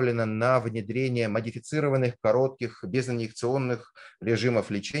направлена на внедрение модифицированных, коротких, безинъекционных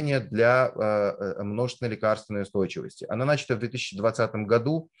режимов лечения для множественной лекарственной устойчивости. Она начата в 2020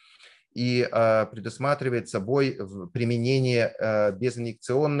 году и предусматривает собой применение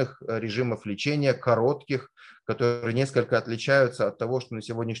безинъекционных режимов лечения, коротких, которые несколько отличаются от того, что на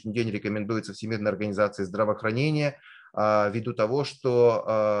сегодняшний день рекомендуется Всемирной организацией здравоохранения, ввиду того,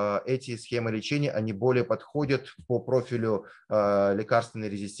 что эти схемы лечения, они более подходят по профилю лекарственной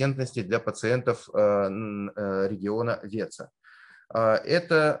резистентности для пациентов региона ВЕЦа.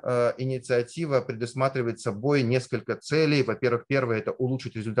 Эта инициатива предусматривает собой несколько целей. Во-первых, первое – это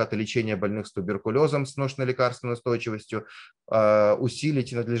улучшить результаты лечения больных с туберкулезом с множественной лекарственной устойчивостью,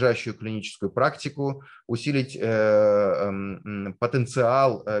 усилить надлежащую клиническую практику, усилить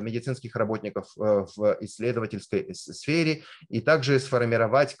потенциал медицинских работников в исследовательской сфере и также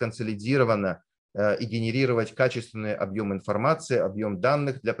сформировать консолидированно и генерировать качественный объем информации, объем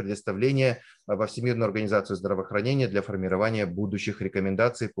данных для предоставления во Всемирную организацию здравоохранения для формирования будущих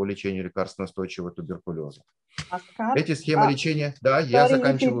рекомендаций по лечению лекарственно-устойчивого туберкулеза. Эти схемы лечения... Да, я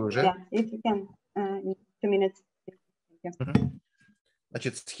заканчиваю уже.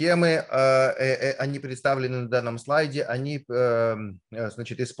 Значит, схемы, они представлены на данном слайде, они,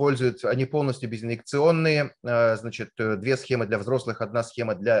 значит, они полностью безинъекционные, значит, 2 схемы для взрослых, 1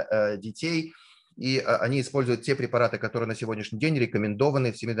 схема для детей. И они используют те препараты, которые на сегодняшний день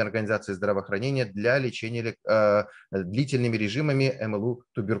рекомендованы Всемирной организацией здравоохранения для лечения длительными режимами МЛУ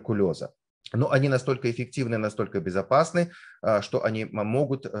туберкулеза. Но они настолько эффективны, настолько безопасны, что они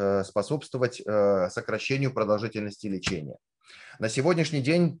могут способствовать сокращению продолжительности лечения. На сегодняшний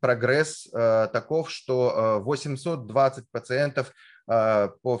день прогресс таков, что 820 пациентов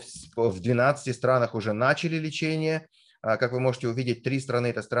в 12 странах уже начали лечение. Как вы можете увидеть, 3 страны –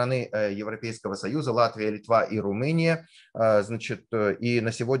 это страны Европейского Союза, Латвия, Литва и Румыния. Значит, и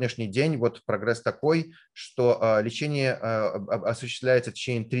на сегодняшний день вот прогресс такой, что лечение осуществляется в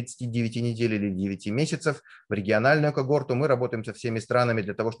течение 39 недель или 9 месяцев. В региональную когорту мы работаем со всеми странами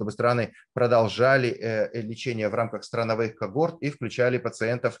для того, чтобы страны продолжали лечение в рамках страновых когорт и включали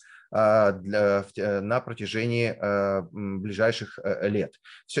пациентов на протяжении ближайших лет.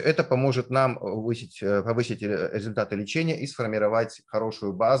 Все это поможет нам повысить результаты лечения и сформировать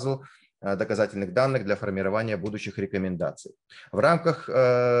хорошую базу доказательных данных для формирования будущих рекомендаций. В рамках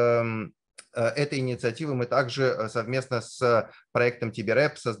этой инициативы мы также совместно с проектом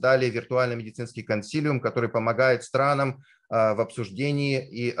TB-REP создали виртуальный медицинский консилиум, который помогает странам в обсуждении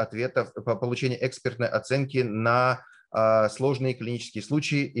и ответов по получению экспертной оценки на сложные клинические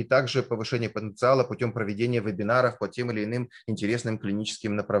случаи и также повышение потенциала путем проведения вебинаров по тем или иным интересным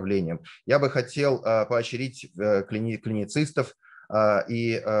клиническим направлениям. Я бы хотел поощрить клиницистов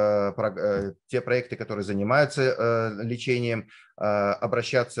и те проекты, которые занимаются лечением,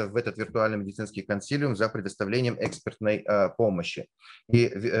 обращаться в этот виртуальный медицинский консилиум за предоставлением экспертной помощи. И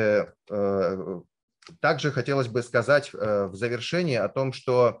также хотелось бы сказать в завершении о том,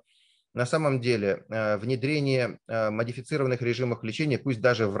 что на самом деле внедрение модифицированных режимов лечения, пусть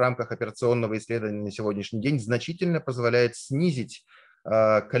даже в рамках операционного исследования на сегодняшний день, значительно позволяет снизить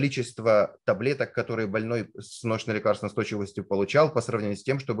количество таблеток, которые больной с множественной лекарственной устойчивостью получал по сравнению с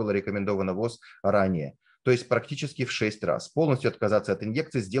тем, что было рекомендовано ВОЗ ранее. То есть практически в 6 раз. Полностью отказаться от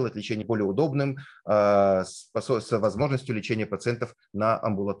инъекций, сделать лечение более удобным, с возможностью лечения пациентов на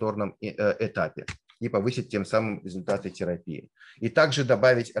амбулаторном этапе и повысить тем самым результаты терапии. И также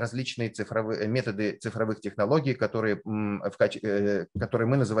добавить различные методы цифровых технологий, которые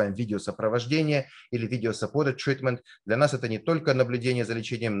мы называем видеосопровождение или video-supported treatment. Для нас это не только наблюдение за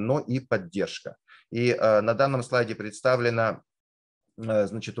лечением, но и поддержка. И на данном слайде представлено,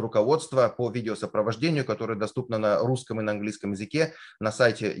 значит, руководство по видеосопровождению, которое доступно на русском и на английском языке на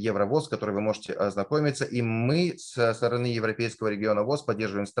сайте Евровоз, с которым вы можете ознакомиться. И мы со стороны Европейского региона ВОЗ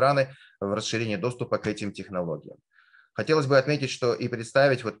поддерживаем страны в расширении доступа к этим технологиям. Хотелось бы отметить, что и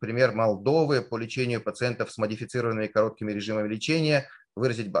представить вот пример Молдовы по лечению пациентов с модифицированными короткими режимами лечения,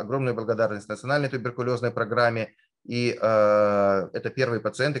 выразить огромную благодарность национальной туберкулезной программе. И это первые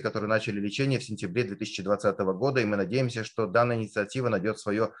пациенты, которые начали лечение в сентябре 2020 года, и мы надеемся, что данная инициатива найдет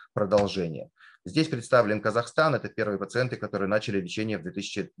свое продолжение. Здесь представлен Казахстан, это первые пациенты, которые начали лечение в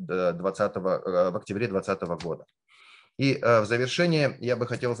октябре 2020 года. И в завершение я бы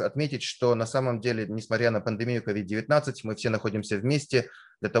хотел отметить, что на самом деле, несмотря на пандемию COVID-19, мы все находимся вместе,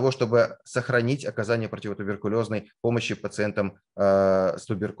 для того, чтобы сохранить оказание противотуберкулезной помощи пациентам с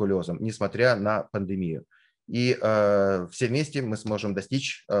туберкулезом, несмотря на пандемию. И все вместе мы сможем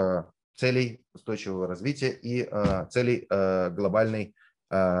достичь целей устойчивого развития и целей глобальной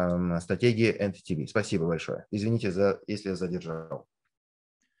стратегии NTTB. Спасибо большое. Извините, если я задержал.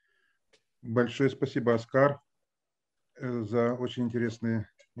 Большое спасибо, Оскар, за очень интересную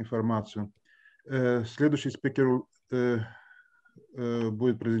информацию. Следующий спикер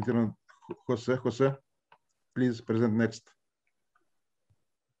будет презентирован Хосе. Хосе, please present next.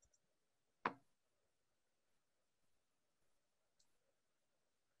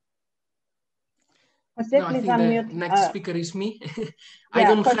 Jose, No, please I think unmute. the next speaker is me. I Yeah,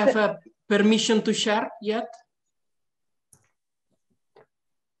 don't Jose. have a permission to share yet.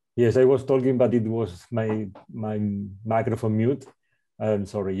 Yes, I was talking, but it was my microphone mute. I'm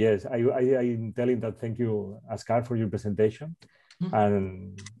sorry. Yes, I'm telling that thank you, Oskar, for your presentation.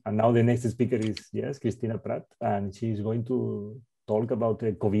 And now the next speaker is, yes, Cristina Prat, and she's going to talk about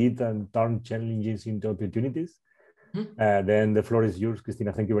COVID and turn challenges into opportunities. Then the floor is yours,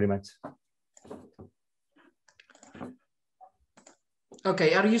 Cristina. Thank you very much.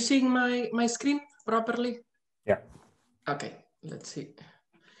 Okay, are you seeing my screen properly? Yeah. Okay, let's see.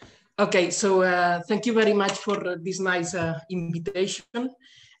 Okay, so thank you very much for this nice invitation.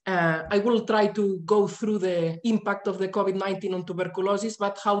 I will try to go through the impact of the COVID-19 on tuberculosis,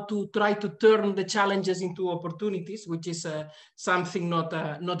 but how to try to turn the challenges into opportunities, which is something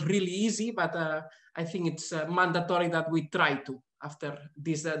not really easy, but I think it's mandatory that we try to after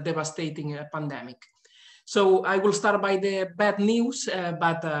this devastating pandemic. So I will start by the bad news,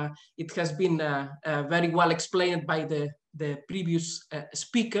 but it has been very well explained by the previous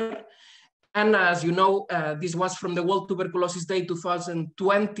speaker. And as you know, this was from the World Tuberculosis Day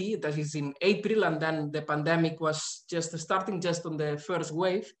 2020, that is in April, and then the pandemic was just starting just on the first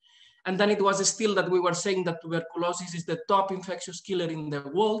wave. And then it was still that we were saying that tuberculosis is the top infectious killer in the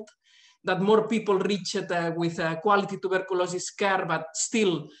world, that more people reach it with quality tuberculosis care, but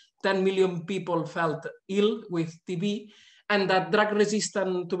still 10 million people felt ill with TB, and that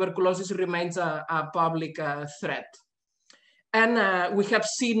drug-resistant tuberculosis remains a public threat. And we have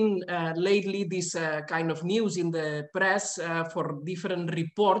seen lately this kind of news in the press for different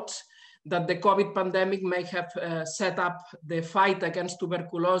reports that the COVID pandemic may have set up the fight against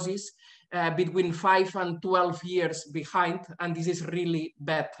tuberculosis between 5 and 12 years behind, and this is really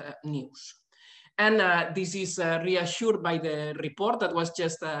bad news. And this is reassured by the report that was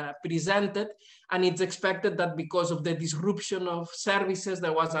just presented, and it's expected that because of the disruption of services,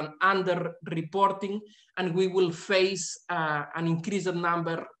 there was an under-reporting, and we will face an increased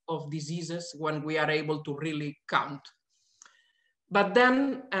number of diseases when we are able to really count. But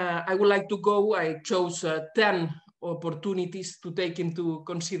then I would like to go, I chose 10 opportunities to take into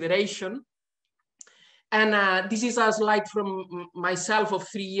consideration. And this is a slide from myself of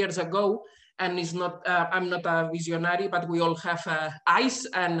 3 years ago. And it's not, I'm not a visionary, but we all have eyes,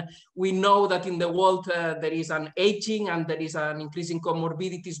 and we know that in the world there is an aging and there is an increasing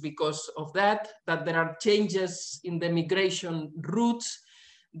comorbidities because of that there are changes in the migration routes,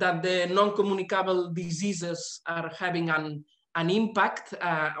 that the non-communicable diseases are having an impact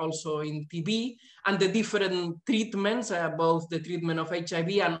also in TB, and the different treatments, both the treatment of HIV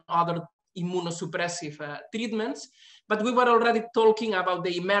and other immunosuppressive treatments. But we were already talking about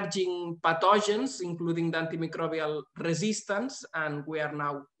the emerging pathogens, including the antimicrobial resistance, and we are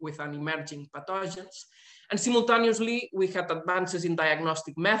now with an emerging pathogens. And simultaneously, we had advances in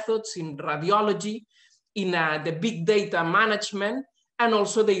diagnostic methods, in radiology, in the big data management, and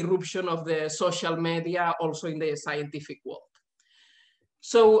also the irruption of the social media, also in the scientific world.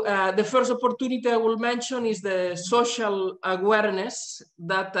 So the first opportunity I will mention is the social awareness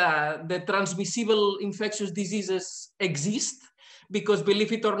that the transmissible infectious diseases exist, because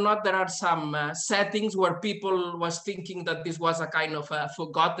believe it or not, there are some settings where people was thinking that this was a kind of a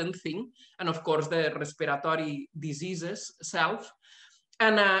forgotten thing. And of course, the respiratory diseases self.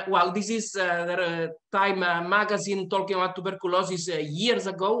 And well, this is the Time magazine talking about tuberculosis years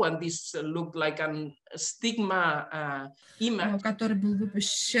ago, and this looked like a stigma image. Который был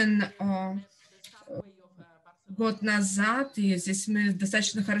выпущен год назад, и здесь мы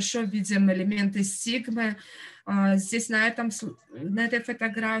достаточно хорошо видим элементы стигмы. Здесь на этой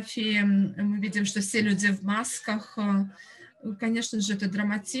фотографии мы видим, что все люди в масках. Конечно же, это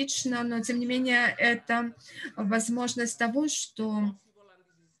драматично, но тем не менее это возможность того, что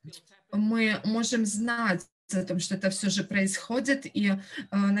мы можем знать о том, что это все же происходит, и,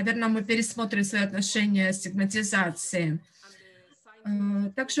 наверное, мы пересмотрим свои отношения с стигматизацией.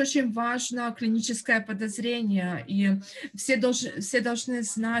 Также очень важно клиническое подозрение, и все должны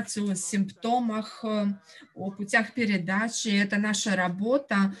знать о симптомах, о путях передачи. Это наша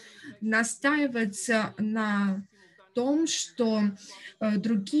работа, настаивать на том, что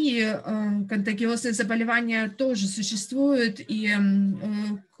другие контагиозные заболевания тоже существуют, и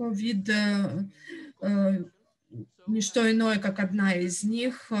ковид не что иное, как одна из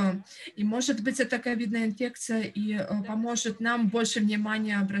них. И, может быть, эта ковидная инфекция и поможет нам больше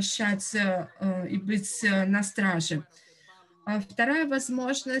внимания обращать и быть на страже. Вторая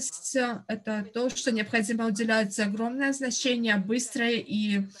возможность – это то, что необходимо уделять огромное значение быстрой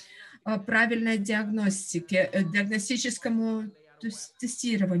и правильной диагностике, диагностическому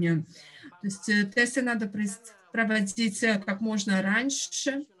тестированию. То есть тесты надо проводить как можно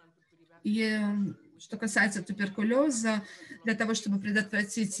раньше. И что касается туберкулеза, для того, чтобы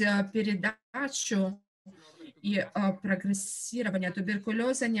предотвратить передачу и прогрессирование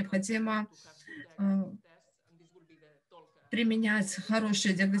туберкулеза, необходимо применять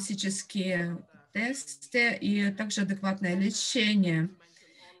хорошие диагностические тесты и также адекватное лечение.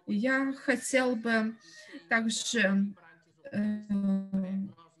 Я хотел бы также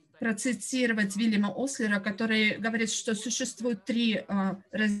процитировать Вильяма Ослера, который говорит, что существует 3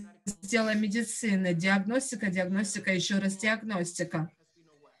 раздела медицины: диагностика, диагностика, еще раз диагностика.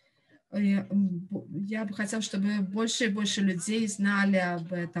 Я бы хотела, чтобы больше и больше людей знали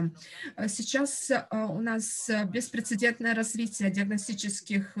об этом. Сейчас у нас беспрецедентное развитие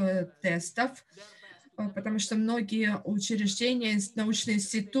диагностических тестов, потому что многие учреждения, научные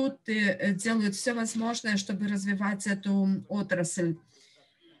институты делают все возможное, чтобы развивать эту отрасль.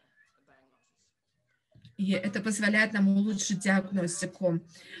 И это позволяет нам улучшить диагностику.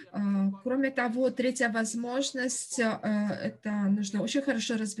 Кроме того, третья возможность – это нужно очень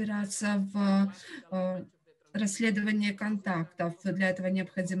хорошо разбираться в расследовании контактов. Для этого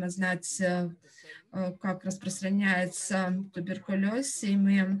необходимо знать, как распространяется туберкулез, и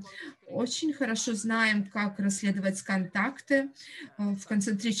мы очень хорошо знаем, как расследовать контакты в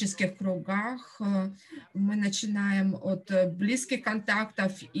концентрических кругах. Мы начинаем от близких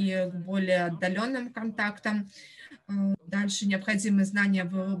контактов и к более отдаленным контактам. Дальше необходимы знания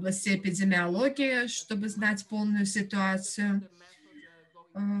в области эпидемиологии, чтобы знать полную ситуацию.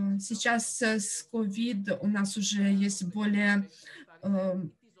 Сейчас с COVID у нас уже есть более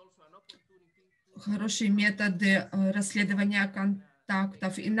хорошие методы расследования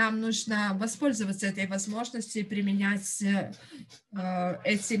контактов, и нам нужно воспользоваться этой возможностью и применять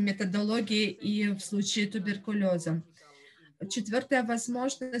эти методологии и в случае туберкулеза. Четвертая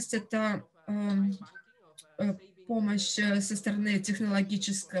возможность – это помощь со стороны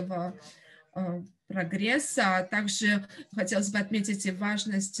технологического прогресса. А также хотелось бы отметить и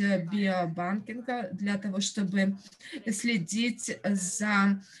важность биобанкинга для того, чтобы следить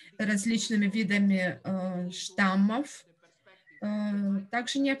за различными видами штаммов.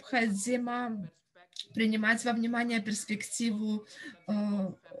 Также необходимо принимать во внимание перспективу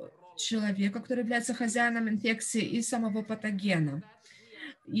человека, который является хозяином инфекции, и самого патогена.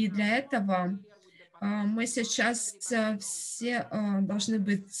 И для этого мы сейчас все должны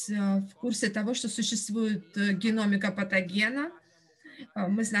быть в курсе того, что существует геномика патогена.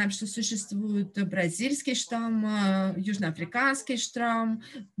 Мы знаем, что существует бразильский штамм, южноафриканский штамм.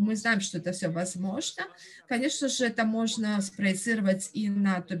 Мы знаем, что это все возможно. Конечно же, это можно спроецировать и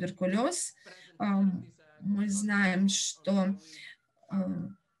на туберкулез. Мы знаем, что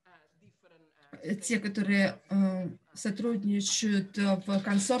те, которые сотрудничают в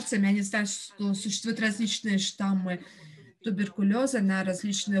консорциуме, они знают, что существуют различные штаммы туберкулеза на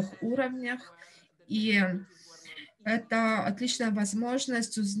различных уровнях. И это отличная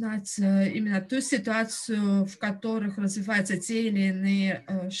возможность узнать именно ту ситуацию, в которых развиваются те или иные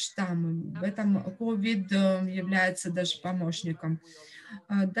штаммы. В этом COVID является даже помощником.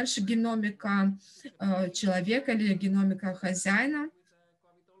 Дальше геномика человека или геномика хозяина.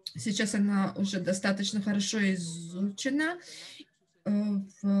 Сейчас она уже достаточно хорошо изучена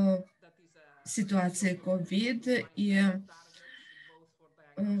в ситуации COVID, и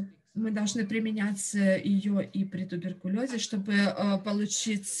мы должны применять ее и при туберкулезе, чтобы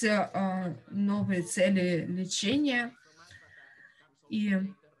получить новые цели лечения. И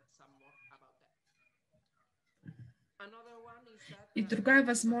другая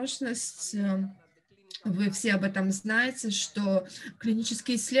возможность, вы все об этом знаете, что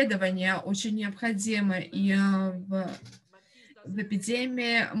клинические исследования очень необходимы, и в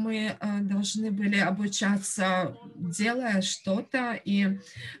эпидемии мы должны были обучаться, делая что-то. И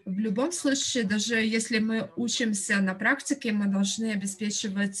в любом случае, даже если мы учимся на практике, мы должны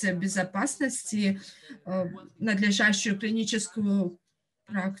обеспечивать безопасность и надлежащую клиническую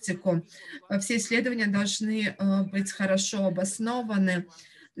практику. Все исследования должны быть хорошо обоснованы.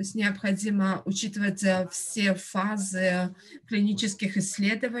 То есть необходимо учитывать все фазы клинических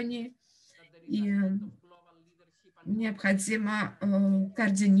исследований. И необходимо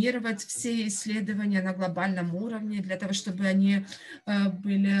координировать все исследования на глобальном уровне для того, чтобы они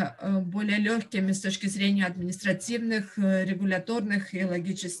были более легкими с точки зрения административных, регуляторных и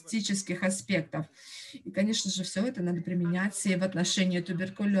логистических аспектов. И, конечно же, все это надо применять и в отношении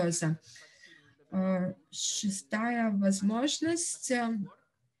туберкулеза. Шестая возможность.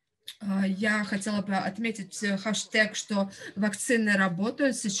 Я хотела бы отметить хэштег, что вакцины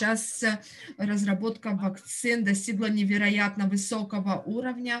работают. Сейчас разработка вакцин достигла невероятно высокого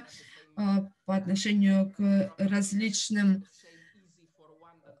уровня по отношению к различным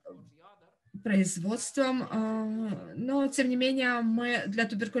производством. Но, тем не менее, мы для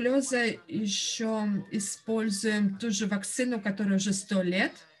туберкулеза еще используем ту же вакцину, которая уже 100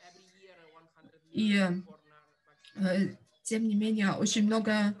 лет. И тем не менее, очень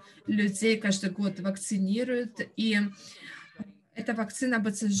много людей каждый год вакцинируют, и эта вакцина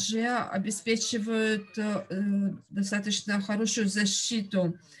БЦЖ обеспечивает достаточно хорошую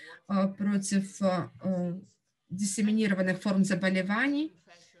защиту против диссеминированных форм заболеваний.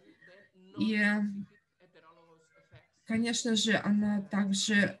 И, конечно же, она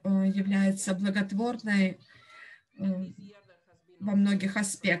также является благотворной во многих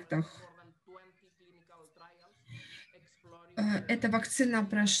аспектах. Эта вакцина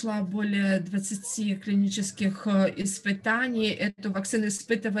прошла более 20 клинических испытаний. Эту вакцину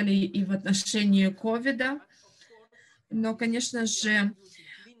испытывали и в отношении ковида. Но, конечно же,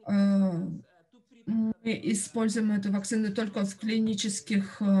 мы используем эту вакцину только в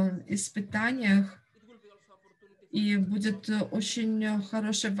клинических испытаниях. И будет очень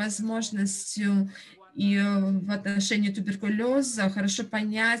хорошей возможностью и в отношении туберкулеза хорошо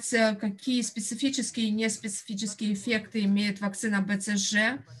понять, какие специфические и неспецифические эффекты имеет вакцина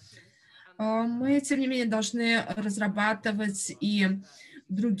БЦЖ. Мы, тем не менее, должны разрабатывать и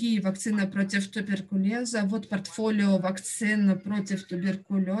другие вакцины против туберкулеза. Вот портфолио вакцин против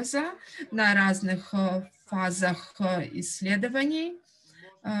туберкулеза на разных фазах исследований.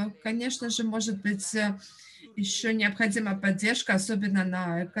 Конечно же, может быть, еще необходима поддержка, особенно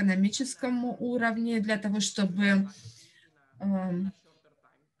на экономическом уровне, для того, чтобы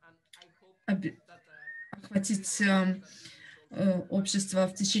охватить общество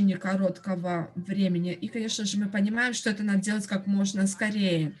в течение короткого времени. И, конечно же, мы понимаем, что это надо делать как можно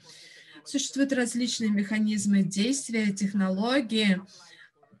скорее. Существуют различные механизмы действия, технологии,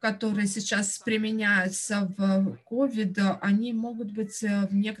 которые сейчас применяются в COVID, они могут быть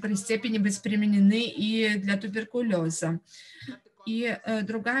в некоторой степени быть применены и для туберкулеза. И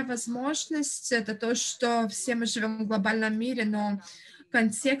другая возможность – это то, что все мы живем в глобальном мире, но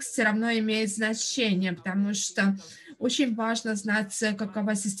контекст все равно имеет значение, потому что очень важно знать,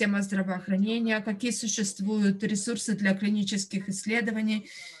 какова система здравоохранения, какие существуют ресурсы для клинических исследований,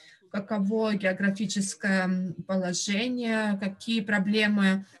 каково географическое положение, какие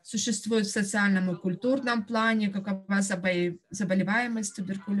проблемы существуют в социальном и культурном плане, какова заболеваемость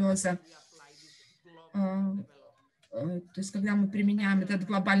туберкулеза. То есть, когда мы применяем этот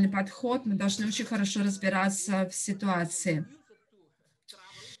глобальный подход, мы должны очень хорошо разбираться в ситуации.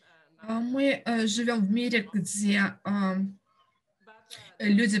 Мы живем в мире, где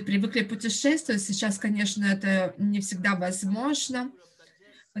люди привыкли путешествовать. Сейчас, конечно, это не всегда возможно.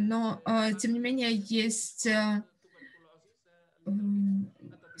 Но, тем не менее,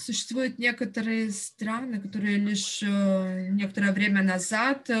 существуют некоторые страны, которые лишь некоторое время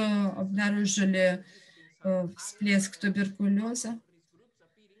назад обнаружили всплеск туберкулеза.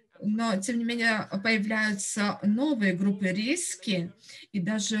 Но, тем не менее, появляются новые группы риски, и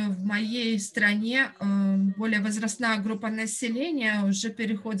даже в моей стране более возрастная группа населения уже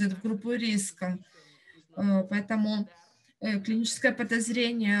переходит в группу риска. Поэтому клиническое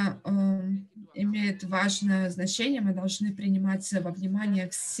подозрение имеет важное значение. Мы должны принимать во внимание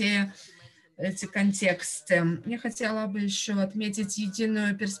все эти контексты. Я хотела бы еще отметить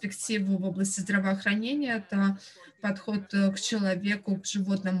единую перспективу в области здравоохранения. Это подход к человеку, к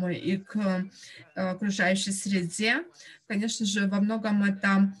животному и к окружающей среде. Конечно же, во многом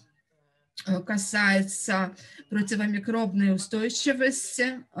это касается противомикробной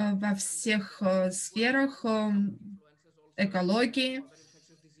устойчивости во всех сферах экологии.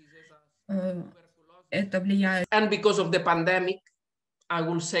 And because of the pandemic, I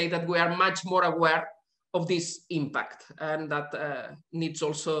will say that we are much more aware of this impact, and that needs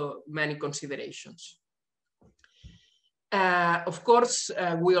also many considerations. Of course,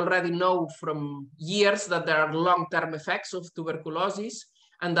 we already know from years that there are long-term effects of tuberculosis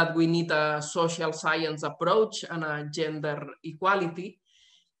and that we need a social science approach and a gender equality.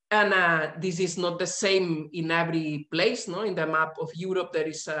 And this is not the same in every place. No? In the map of Europe, there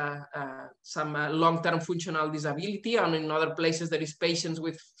is some long-term functional disability, and in other places there is patients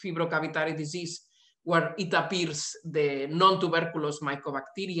with fibrocavitary disease where it appears the non-tuberculous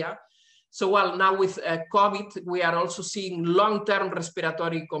mycobacteria. So while now with COVID, we are also seeing long-term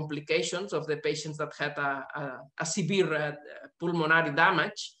respiratory complications of the patients that had a severe pulmonary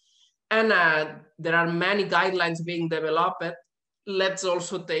damage. And there are many guidelines being developed. Let's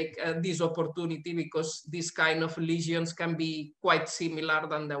also take this opportunity because these kind of lesions can be quite similar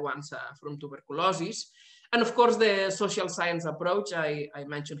than the ones from tuberculosis. And of course, the social science approach, I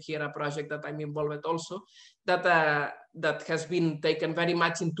mentioned here a project that I'm involved with also, that has been taken very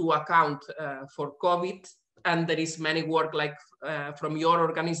much into account for COVID. And there is many work like from your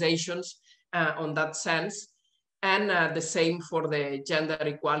organizations on that sense. And the same for the gender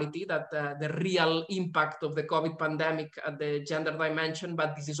equality, that the real impact of the COVID pandemic at the gender dimension,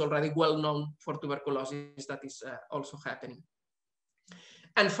 but this is already well known for tuberculosis, that is also happening.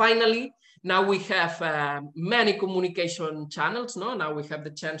 And finally, now we have many communication channels. No? Now we have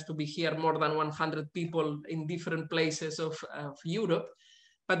the chance to be here, more than 100 people in different places of Europe,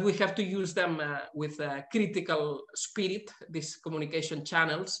 but we have to use them with a critical spirit, these communication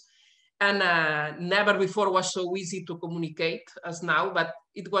channels. And never before was so easy to communicate as now, but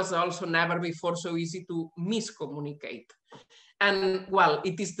it was also never before so easy to miscommunicate. And well,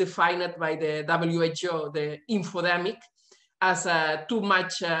 it is defined by the WHO, the infodemic, as too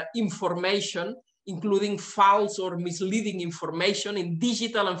much information, including false or misleading information in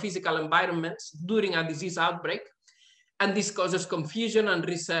digital and physical environments during a disease outbreak. And this causes confusion and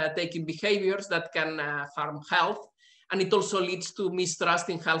risk-taking behaviors that can harm health. And it also leads to mistrust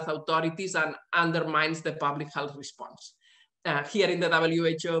in health authorities and undermines the public health response. Here in the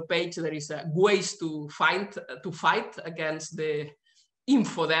WHO page, there is ways to fight against the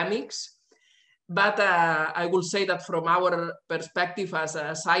infodemics. But I will say that from our perspective as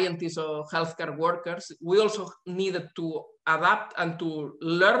scientists or healthcare workers, we also needed to adapt and to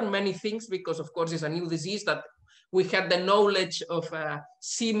learn many things because, of course, it's a new disease that we had the knowledge of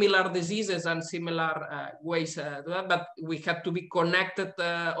similar diseases and similar ways, but we had to be connected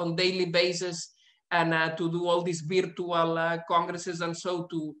on daily basis and to do all these virtual congresses and so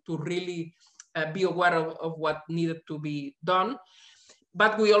to really be aware of what needed to be done.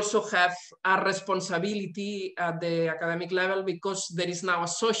 But we also have a responsibility at the academic level because there is now a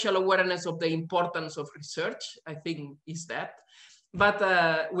social awareness of the importance of research, I think is that.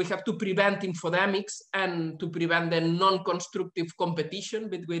 But we have to prevent infodemics and to prevent the non-constructive competition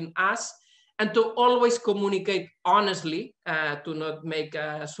between us and to always communicate honestly, to not make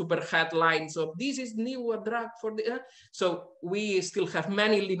super headlines of this is new, a drug for the... So we still have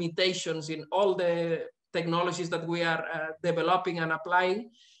many limitations in all the technologies that we are developing and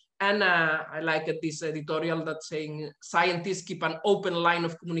applying. And I like this editorial that's saying scientists keep an open line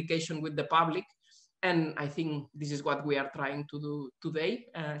of communication with the public. And I think this is what we are trying to do today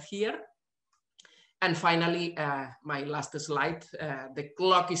here. And finally, my last slide, the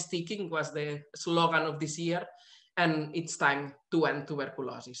clock is ticking was the slogan of this year, and it's time to end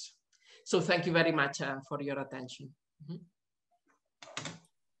tuberculosis. So thank you very much for your attention.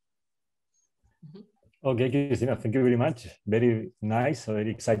 Okay, Cristina, thank you very much. Very nice,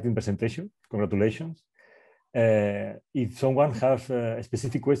 very exciting presentation. Congratulations. If someone has a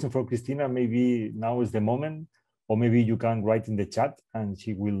specific question for Cristina, maybe now is the moment, or maybe you can write in the chat and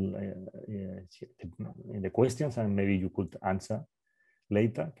she will in the questions, and maybe you could answer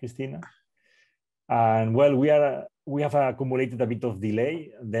later, Cristina. And well, we have accumulated a bit of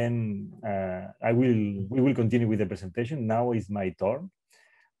delay. Then we will continue with the presentation. Now is my turn.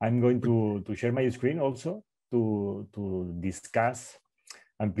 I'm going to share my screen also to discuss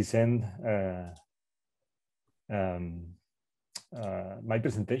and present my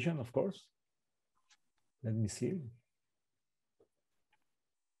presentation, of course. Let me see.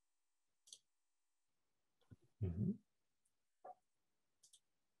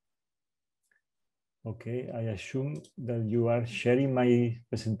 Okay, I assume that you are sharing my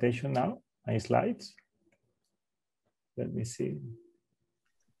presentation now, my slides. Let me see.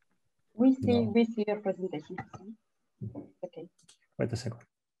 We see your presentation. Okay. Wait a second.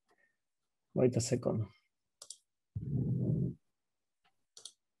 Wait a second.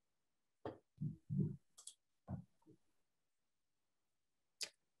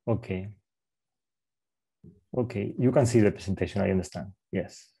 Okay. Okay, you can see the presentation, I understand.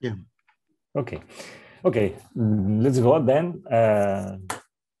 Yes. Yeah. Okay. Okay, let's go then.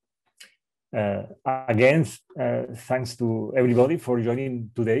 Again, thanks to everybody for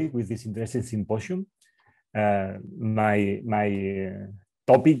joining today with this interesting symposium. My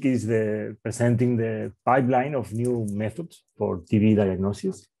topic is presenting the pipeline of new methods for TB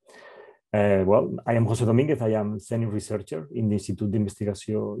diagnosis. Well, I am José Domínguez. I am senior researcher in the Institut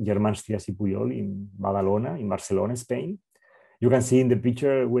d'Investigació Germans Trias i Pujol in Badalona, in Barcelona, Spain. You can see in the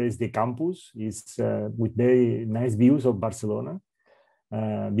picture where is the campus. It's with very nice views of Barcelona,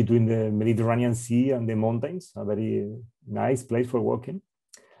 between the Mediterranean Sea and the mountains, a very nice place for walking.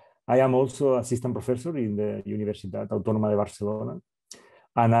 I am also assistant professor in the Universitat Autònoma de Barcelona,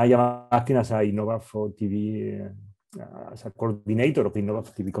 and I am acting as a INNOVA4TB, as a coordinator of the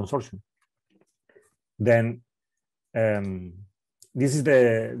INNOVA4TB consortium. Then this is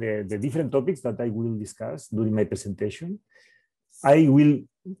the different topics that I will discuss during my presentation. I will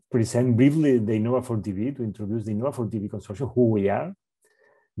present briefly the INNOVA4TB to introduce the INNOVA4TB consortium, who we are.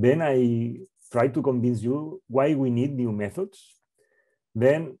 Then I try to convince you why we need new methods.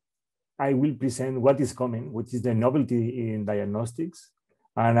 Then I will present what is coming, which is the novelty in diagnostics,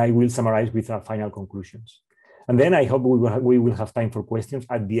 and I will summarize with our final conclusions. And then I hope we will have time for questions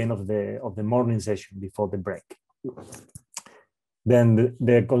at the end of the morning session before the break. Then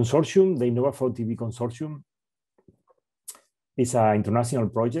the consortium, the INNOVA4TB consortium, is an international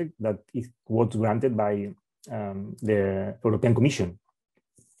project that was granted by the European Commission.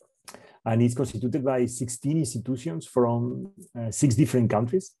 And it's constituted by 16 institutions from 6 different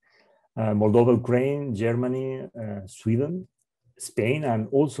countries: Moldova, Ukraine, Germany, Sweden, Spain, and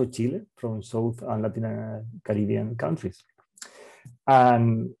also Chile, from South and Latin Caribbean countries.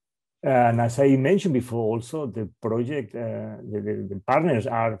 And as I mentioned before, also the project, the partners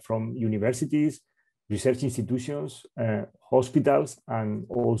are from universities, research institutions, hospitals, and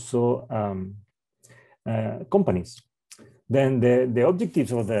also companies. Then the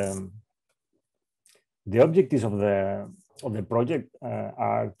objectives of the project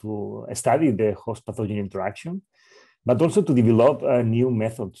are to study the host pathogen interaction, but also to develop new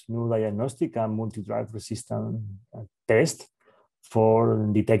methods, new diagnostic and multi-drug resistant tests for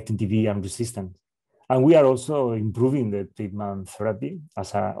detecting TB and resistance. And we are also improving the treatment therapy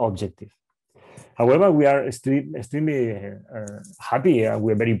as an objective. However, we are extremely happy and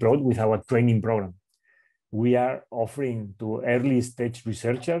we're very proud with our training program. We are offering to early stage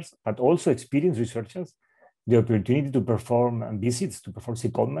researchers, but also experienced researchers, the opportunity to perform visits, to perform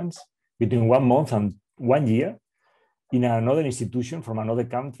secondments between 1 month and 1 year in another institution from another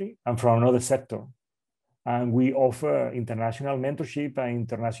country and from another sector. And we offer international mentorship and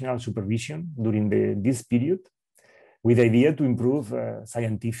international supervision during this period, with the idea to improve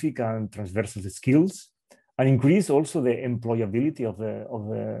scientific and transversal skills and increase also the employability of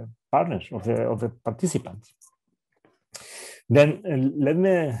the partners, of the participants. Then let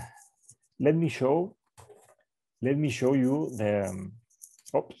me show you the,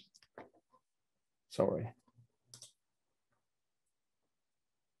 oops, sorry.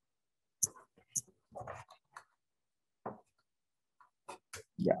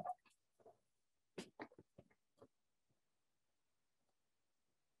 Yeah.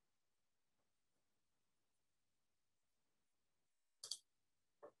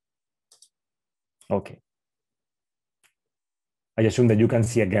 Okay. I assume that you can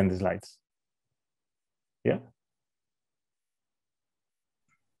see again the slides. Yeah?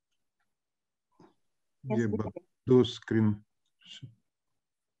 Yeah, but do screen.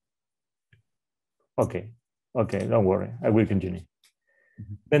 Okay. Okay, don't worry. I will continue.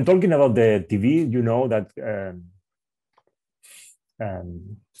 Then talking about the TB, you know that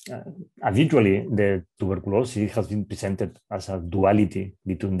habitually the tuberculosis has been presented as a duality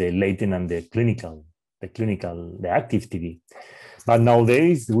between the latent and the active TB. But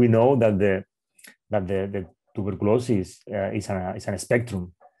nowadays we know that the tuberculosis is a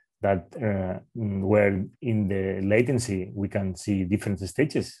spectrum that where in the latency we can see different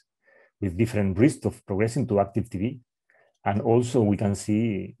stages with different risks of progressing to active TB. And also we can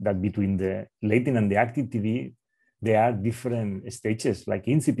see that between the latent and the active TB, there are different stages like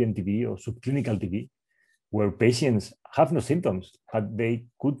incipient TB or subclinical TB, where patients have no symptoms, but they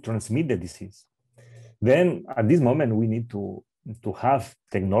could transmit the disease. Then at this moment, we need to have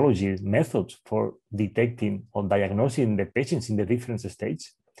technology methods for detecting or diagnosing the patients in the different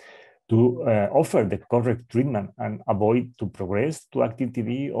stages to offer the correct treatment and avoid to progress to active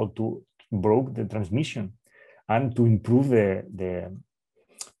TB or to break the transmission, and to improve the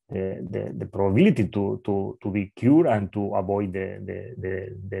the probability to be cured and to avoid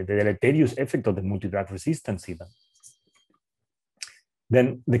the deleterious effect of the multi-drug resistance even.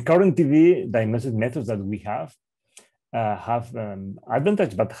 Then the current TB diagnostic methods that we have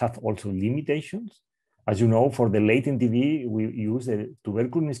advantage, but have also limitations. As you know, for the latent TB, we use the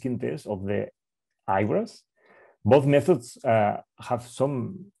tuberculosis skin test of the eyebrows. Both methods have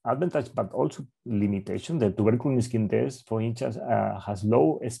some advantage, but also limitation. The tuberculosis skin test, for instance, has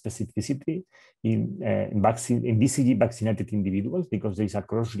low specificity in BCG vaccinated individuals because there is a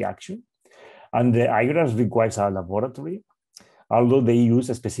cross-reaction. And the eyebrows requires a laboratory, although they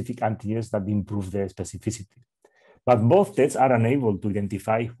use specific antigens that improve the specificity. But both tests are unable to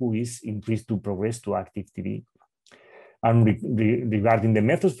identify who is in risk to progress to active TB. And regarding the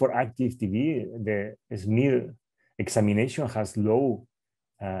methods for active TB, the smear examination has low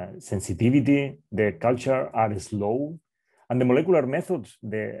sensitivity, the culture are slow, and the molecular methods,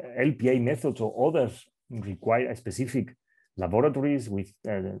 the LPA methods or others require specific laboratories with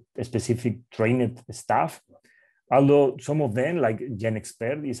specific trained staff. Although some of them, like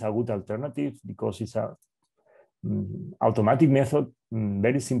GenExpert, is a good alternative because it's a automatic method,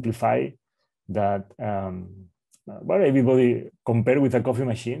 very simplified, that well, everybody compare with a coffee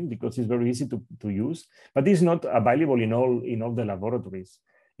machine because it's very easy to use, but it's not available in all the laboratories.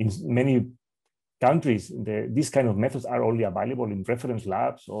 In many countries, these kind of methods are only available in reference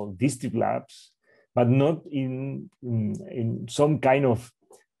labs or district labs, but not in some kind of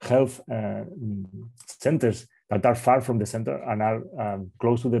health centers that are far from the center and are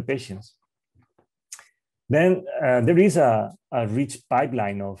close to the patients. Then there is a rich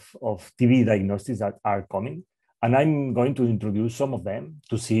pipeline of TB diagnostics that are coming, and I'm going to introduce some of them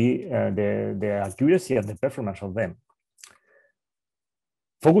to see the accuracy and the performance of them.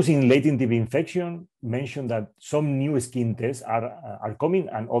 Focusing latent TB infection, mentioned that some new skin tests are coming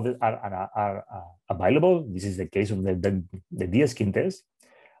and others are available. This is the case of the D-skin test,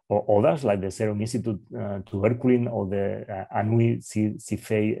 or others like the Serum Institute tuberculin or the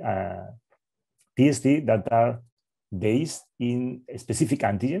Anui-CFA TST that are based in specific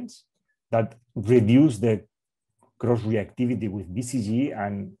antigens that reduce the cross-reactivity with BCG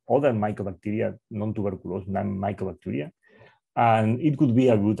and other mycobacteria, non-tuberculous mycobacteria. And it could be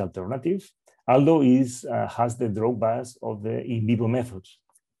a good alternative, although it has the drawbacks of the in vivo methods.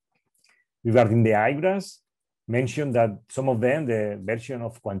 Regarding the eyebrows, mentioned that some of them, the version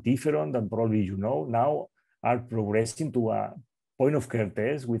of quantiferon that probably you know now, are progressing to a point-of-care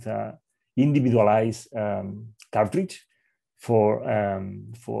test with a individualized cartridge for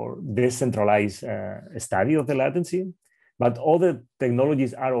decentralized study of the latency. But other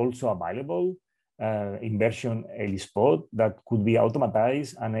technologies are also available in version ELISpot that could be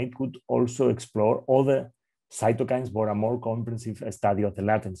automatized, and it could also explore other cytokines for a more comprehensive study of the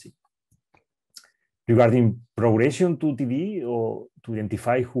latency. Regarding progression to TB or to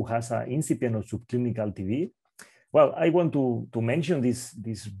identify who has an incipient or subclinical TB, well, I want to mention this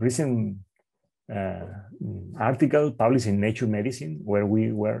recent article published in Nature Medicine where we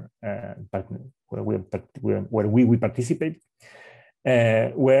participate,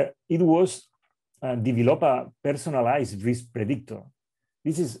 where it was develop a personalized risk predictor.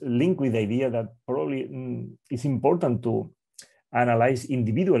 This is linked with the idea that probably it's important to analyze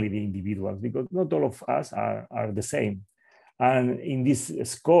individually the individuals because not all of us are the same. And in this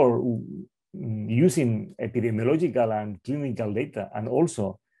score, using epidemiological and clinical data and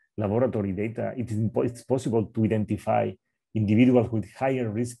also laboratory data, it's possible to identify individuals with higher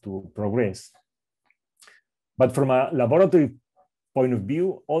risk to progress. But from a laboratory point of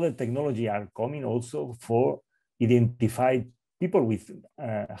view, other technology are coming also for identify people with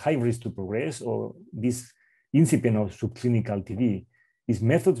high risk to progress or this incipient or subclinical TB. Is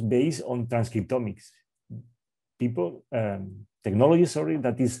methods based on transcriptomics. Technology,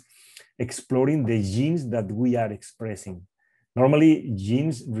 that is exploring the genes that we are expressing. Normally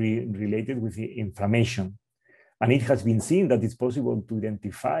genes related with the inflammation. And it has been seen that it's possible to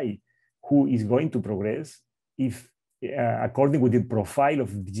identify who is going to progress if according with the profile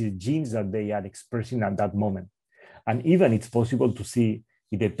of the genes that they are expressing at that moment. And even it's possible to see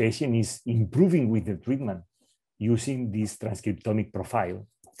if the patient is improving with the treatment using this transcriptomic profile.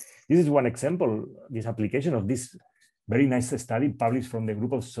 This is one example, this application of this very nice study published from the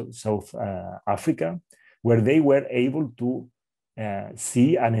group of South Africa, where they were able to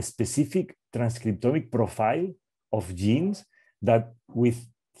see a specific transcriptomic profile of genes that with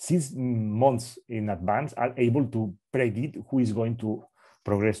 6 months in advance are able to predict who is going to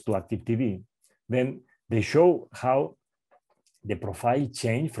progress to active TB. Then they show how the profile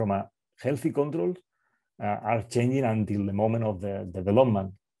changed from a healthy control are changing until the moment of the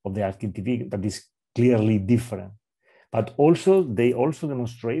development. of the active TB that is clearly different. But also, they also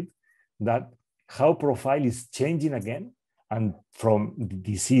demonstrate that how profile is changing again and from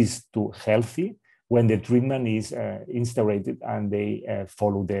disease to healthy when the treatment is instaurated and they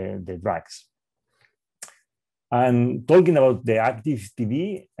follow the drugs. And talking about the active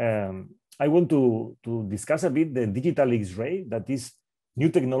TB, I want to discuss a bit the digital X-ray, that is new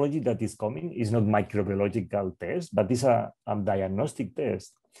technology that is coming. It's not microbiological test, but it's a diagnostic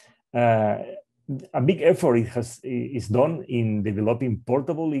test. A big effort is done in developing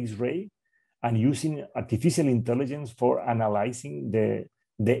portable X-ray and using artificial intelligence for analyzing the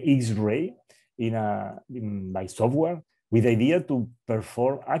X-ray by software with the idea to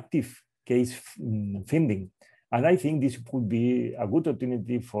perform active case finding. And I think this could be a good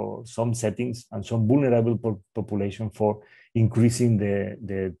opportunity for some settings and some vulnerable population for increasing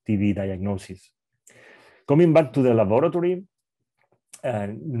the TB diagnosis. Coming back to the laboratory,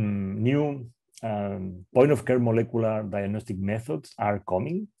 new point-of-care molecular diagnostic methods are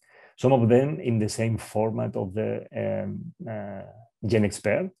coming. Some of them in the same format of the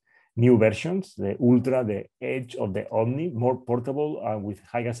GenExpert, new versions, the Ultra, the Edge, or the Omni, more portable and with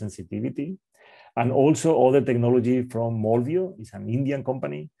higher sensitivity. And also other technology from Molvio, is an Indian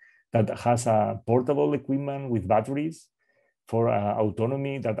company that has a portable equipment with batteries for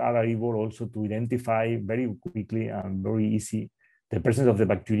autonomy that are able also to identify very quickly and very easy the presence of the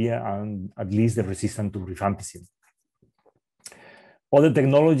bacteria and at least the resistance to rifampicin. Other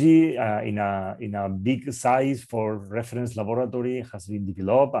technology in a big size for reference laboratory has been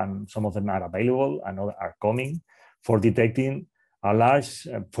developed, and some of them are available and others are coming for detecting a large,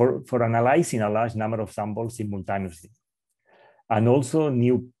 for analyzing a large number of samples simultaneously. And also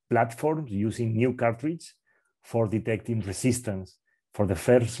new platforms using new cartridge for detecting resistance for the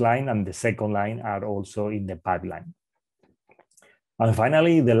first line, and the second line are also in the pipeline. And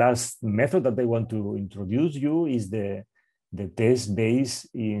finally, the last method that I want to introduce you is the test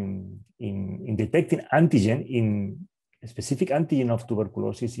based in detecting antigen, in a specific antigen of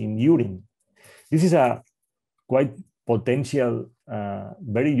tuberculosis in urine. This is a quite potential,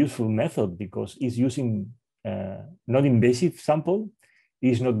 very useful method because it's using non-invasive sample,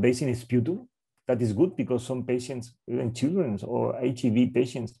 it's not based in sputum. That is good because some patients, even children or HIV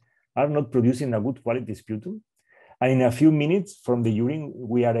patients, are not producing a good quality sputum. And in a few minutes from the urine,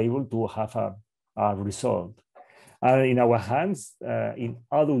 we are able to have a result. And in our hands, in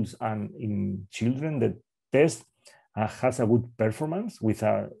adults and in children, the test has a good performance with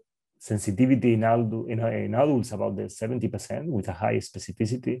a sensitivity in adults about the 70% with a high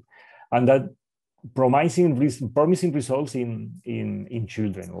specificity, and that promising results in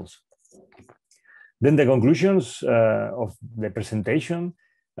children also. Then the conclusions of the presentation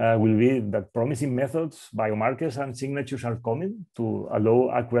will be that promising methods, biomarkers, and signatures are coming to allow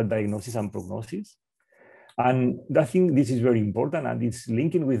accurate diagnosis and prognosis. And I think this is very important, and it's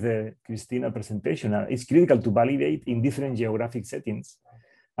linking with the Christina presentation. It's critical to validate in different geographic settings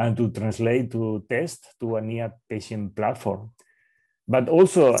and to translate to test to a near patient platform. But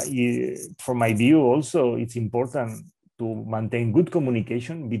also, from my view, also it's important to maintain good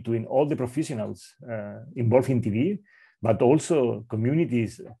communication between all the professionals involved in TB, but also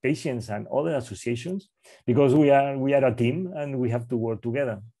communities, patients, and other associations, because we are a team and we have to work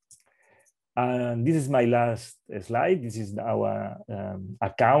together. And this is my last slide. This is our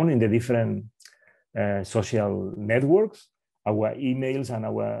account in the different social networks, our emails and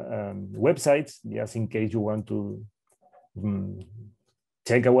our websites, just in case you want to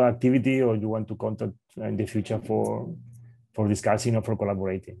check our activity or you want to contact in the future for discussing or for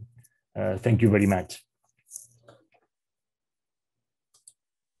collaborating. Thank you very much.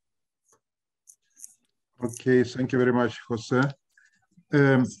 Okay, thank you very much, Jose.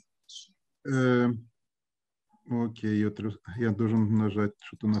 Окей, я должен нажать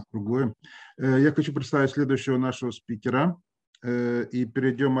что-то на другое. Я хочу представить следующего нашего спикера. И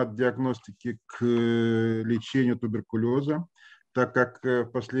перейдем от диагностики к лечению туберкулеза, так как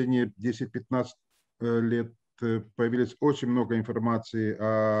в последние 10-15 лет появилось очень много информации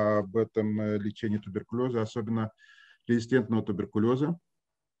об этом лечении туберкулеза, особенно резистентного туберкулеза.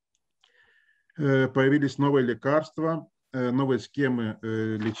 Появились новые лекарства, новые схемы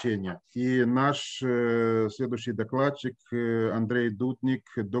лечения. И наш следующий докладчик Андрей Дудник,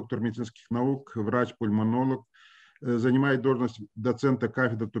 доктор медицинских наук, врач-пульмонолог, занимает должность доцента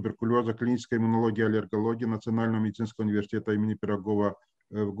кафедры туберкулеза, клинической иммунологии и аллергологии Национального медицинского университета имени Пирогова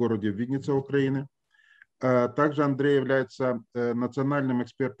в городе Винница, Украины. Также Андрей является национальным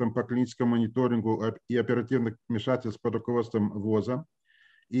экспертом по клиническому мониторингу и оперативных вмешательств под руководством ВОЗа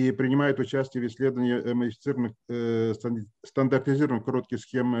и принимают участие в исследовании стандартизированных коротких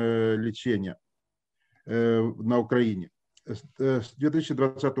схем лечения на Украине. С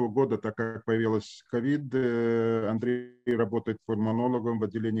 2020 года, так как появилась ковид, Андрей работает пульмонологом в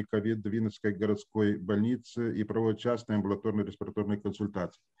отделении ковид Винницкой городской больницы и проводит частные амбулаторные респираторные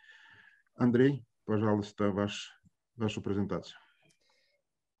консультации. Андрей, пожалуйста, вашу презентацию.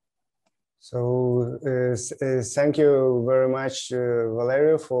 So thank you very much,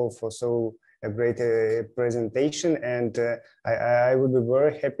 Valerio, for so a great presentation, and I would be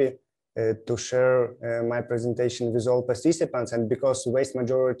very happy to share my presentation with all participants. And because the vast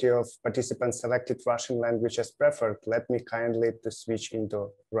majority of participants selected Russian language as preferred, let me kindly to switch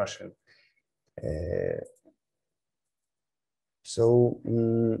into Russian.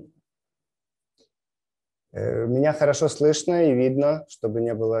 Меня хорошо слышно и видно, чтобы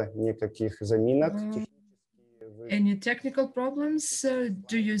не было никаких заминок. Any technical problems?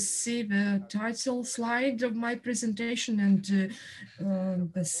 Do you see the title slide of my presentation and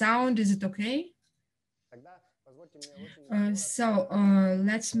the sound? Is it okay?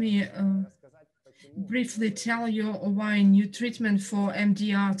 Let me briefly tell you why new treatment for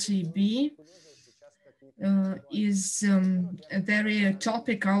MDR-TB is very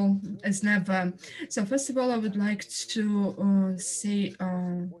topical as never. So first of all, I would like to say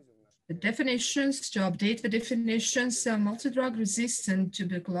the definitions, to update the definitions. Multi-drug resistant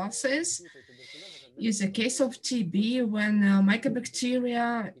tuberculosis is a case of TB when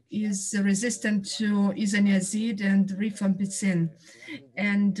mycobacteria is resistant to isoniazid and rifampicin.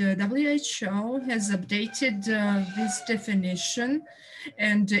 And WHO has updated this definition,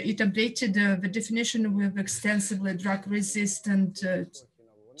 and it updated the definition with extensively drug-resistant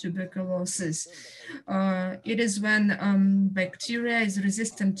tuberculosis. It is when bacteria is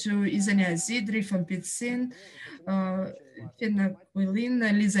resistant to isoniazid, rifampicin, phenaquilin,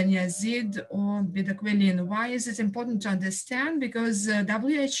 lisoniazid, or bedaquiline. Why is it important to understand? Because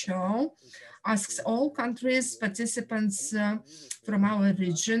WHO asks all countries, participants from our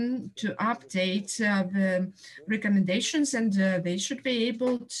region to update the recommendations, and they should be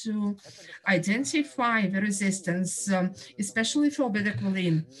able to identify the resistance, especially for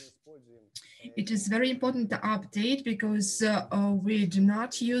bedaquiline. It is very important to update because we do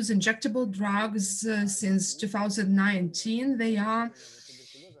not use injectable drugs since 2019. They are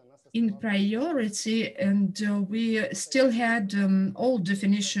in priority, and we still had old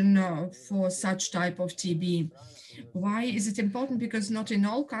definition for such type of TB. Why is it important? Because not in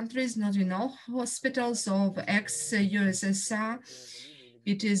all countries, not in all hospitals of ex-USSR,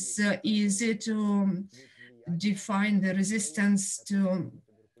 it is easy to define the resistance to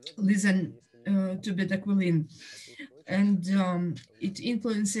bedaquiline. And it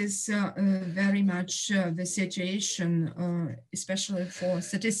influences very much the situation, especially for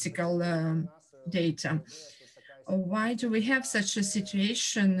statistical data. Why do we have such a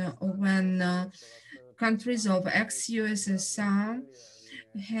situation when countries of ex-USSR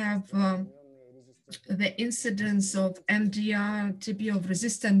have the incidence of MDR-TB, of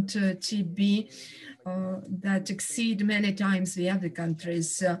resistant TB, that exceed many times the other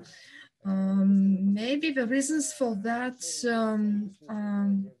countries? Maybe the reasons for that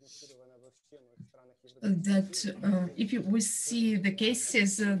if we see the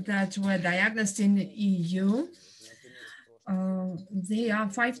cases that were diagnosed in EU, they are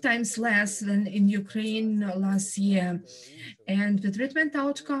 5 times less than in Ukraine last year. And the treatment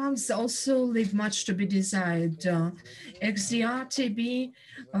outcomes also leave much to be desired. XDR-TB,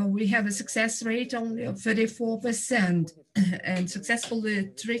 we have a success rate only of 34%. And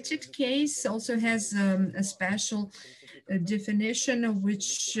successfully treated case also has a special definition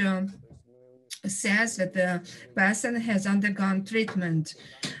which says that the person has undergone treatment.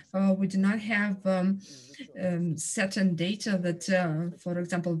 We do not have certain data that, for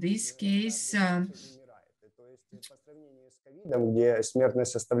example, this case,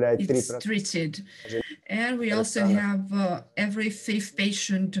 it's treated. And we also have every 5th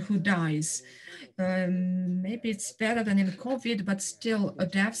patient who dies. Maybe it's better than in COVID, but still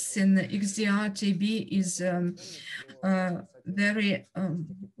deaths in XDR-TB is very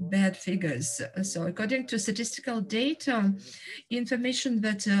bad figures. So according to statistical data, information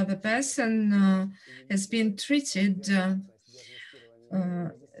that the person has been treated,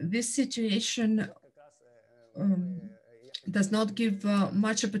 this situation does not give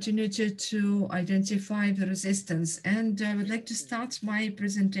much opportunity to identify the resistance. And I would like to start my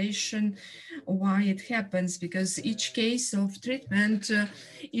presentation why it happens, because each case of treatment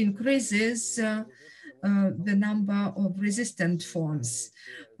increases the number of resistant forms.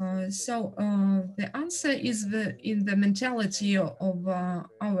 So the answer is in the mentality of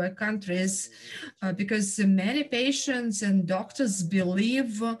our countries, because many patients and doctors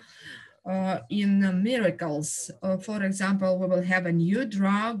believe in miracles. For example, we will have a new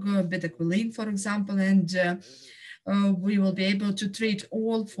drug, bedaquiline, for example, and we will be able to treat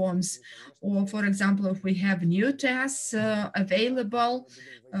all forms. Or, for example, if we have new tests available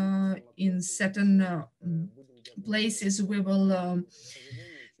in certain places, we will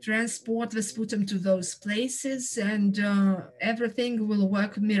transport the sputum to those places, and everything will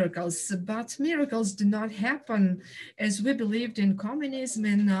work miracles. But miracles do not happen. As we believed in communism,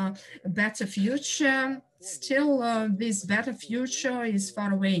 in a better future, still this better future is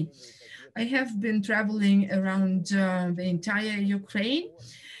far away. I have been traveling around the entire Ukraine,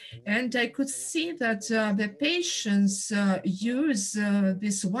 and I could see that the patients use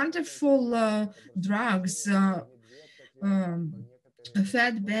these wonderful drugs,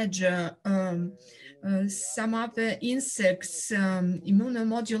 fat badger, some other insects,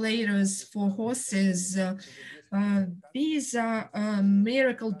 immunomodulators for horses. These are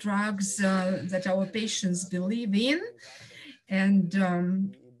miracle drugs that our patients believe in,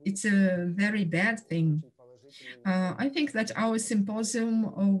 and it's a very bad thing. I think that our symposium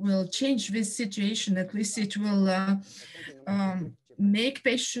will change this situation. At least it will make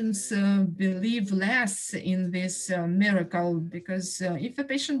patients believe less in this miracle, because if a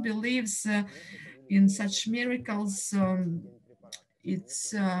patient believes in such miracles,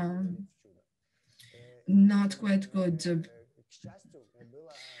 it's not quite good.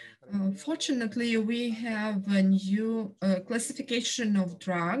 Fortunately, we have a new classification of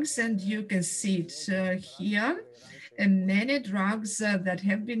drugs, and you can see it here. And many drugs that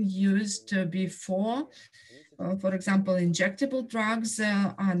have been used before, for example, injectable drugs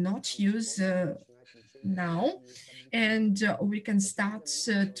are not used now, and we can start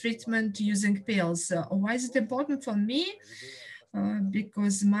treatment using pills. Why is it important for me?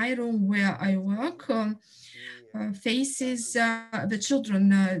 Because my room where I work faces the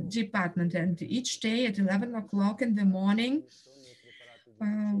children department, and each day at 11 o'clock in the morning,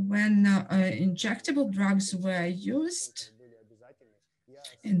 when injectable drugs were used,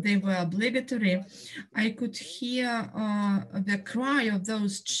 and they were obligatory, I could hear the cry of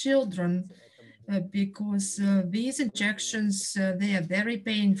those children because these injections, they are very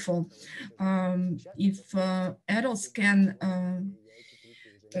painful. If adults can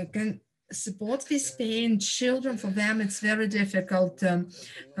support this pain, children, for them, it's very difficult.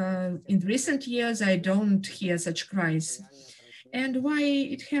 In recent years, I don't hear such cries. And why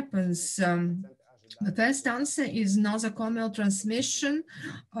it happens? The first answer is nosocomial transmission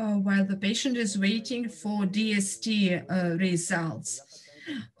while the patient is waiting for DST results.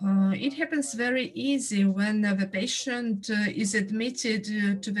 It happens very easy when the patient is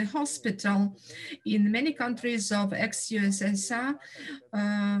admitted to the hospital. In many countries of ex-USSR,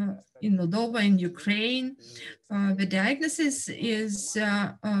 in Moldova, in Ukraine, the diagnosis is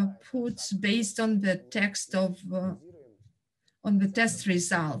put based on the text of on the test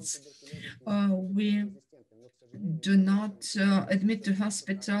results. We do not admit to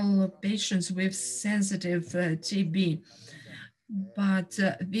hospital patients with sensitive TB, but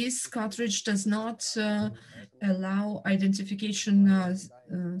this cartridge does not allow identification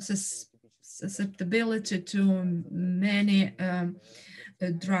susceptibility to many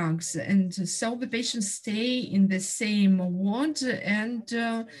drugs, and so the patients stay in the same ward, and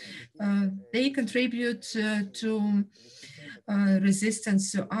they contribute to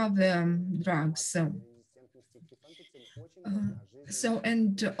resistance to other drugs.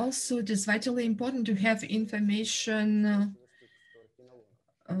 And also it is vitally important to have information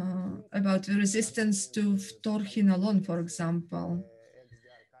about the resistance to ftorhinolone, for example.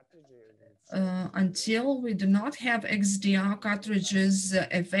 Until we do not have XDR cartridges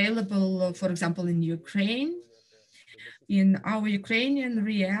available, for example, in Ukraine, in our Ukrainian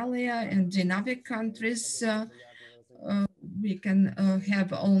realia and in other countries, we can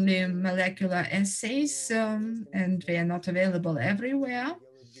have only molecular assays, and they are not available everywhere.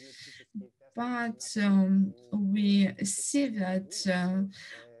 But we see that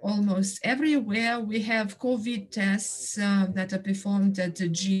almost everywhere we have COVID tests that are performed at the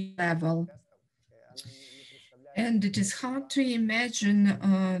G level. And it is hard to imagine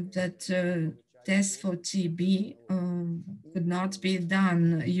that tests for TB could not be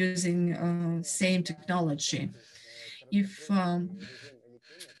done using same technology. If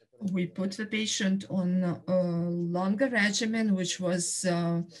we put the patient on a longer regimen, which was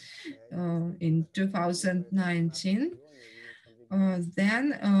in 2019,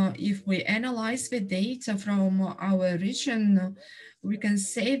 Then if we analyze the data from our region, we can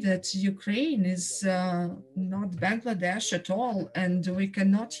say that Ukraine is not Bangladesh at all, and we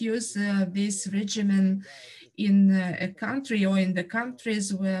cannot use this regimen in a country or in the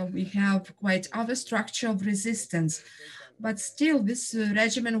countries where we have quite other structure of resistance. But still, this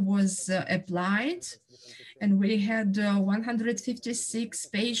regimen was applied, and we had 156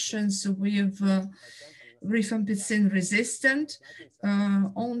 patients with rifampicin resistant.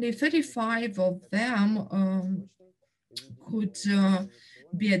 Only 35 of them could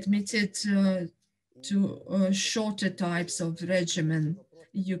be admitted to shorter types of regimen.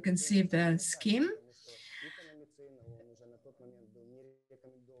 You can see the scheme.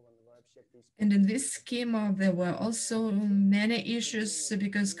 And in this scheme, there were also many issues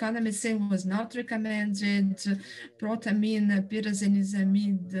because kanamycin was not recommended, protamine,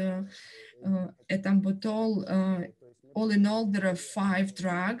 pyrazinamide, ethambutol. All in all, there are 5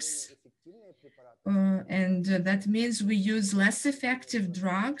 drugs. And that means we use less effective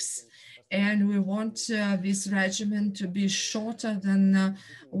drugs, and we want this regimen to be shorter than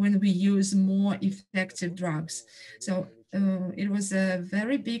when we use more effective drugs. So it was a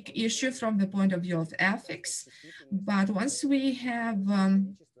very big issue from the point of view of ethics. But once we have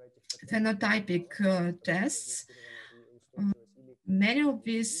phenotypic tests, many of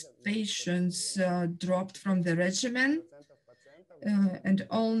these patients dropped from the regimen, and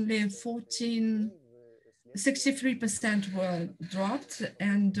only 63% were dropped,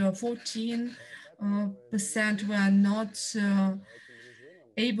 and 14% were not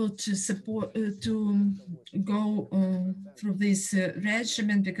able to support to go through this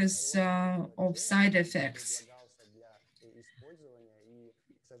regimen because of side effects.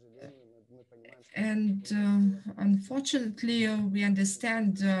 And unfortunately, we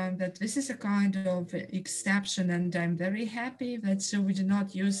understand that this is a kind of exception, and I'm very happy that we do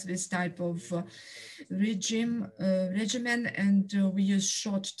not use this type of regimen, and we use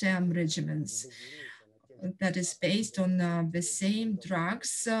short-term regimens that is based on the same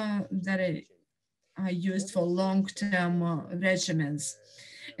drugs that are used for long-term regimens.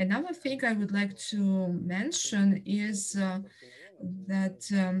 Another thing I would like to mention is that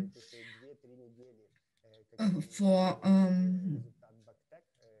for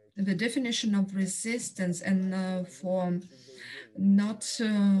the definition of resistance and for not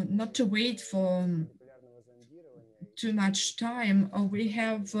to wait for too much time, we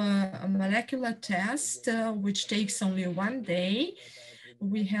have a molecular test which takes only 1 day.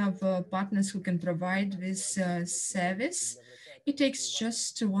 We have partners who can provide this service. It takes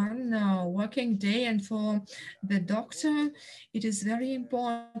just 1 working day, and for the doctor, it is very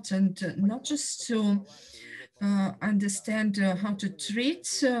important not just to understand how to treat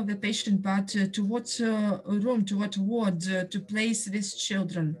the patient, but to what room, to what ward to place these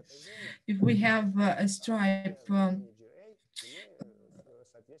children. If we have a stripe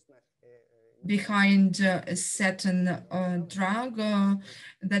behind a certain drug,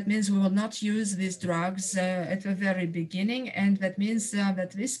 that means we will not use these drugs at the very beginning, and that means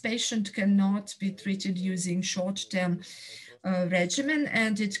that this patient cannot be treated using short-term regimen,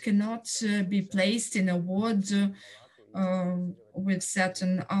 and it cannot be placed in a ward with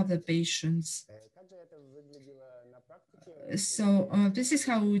certain other patients. So this is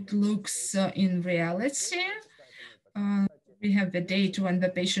how it looks in reality. We have the date when the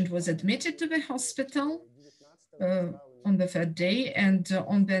patient was admitted to the hospital on the 3rd day, and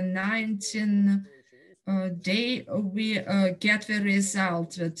on the 19th day, we get the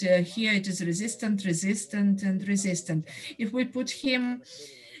result that here it is resistant, resistant, and resistant. If we put him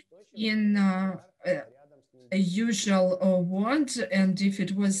in a usual ward, and if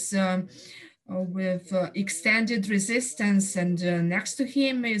it was with extended resistance, and next to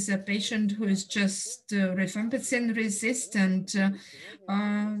him is a patient who is just rifampicin resistant,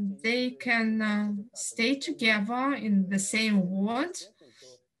 they can stay together in the same ward,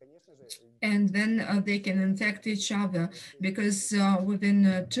 and then they can infect each other, because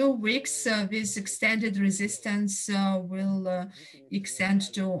within 2 weeks, this extended resistance will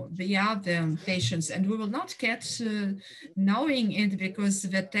extend to the other patients, and we will not get knowing it because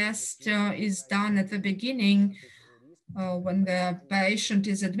the test is done at the beginning when the patient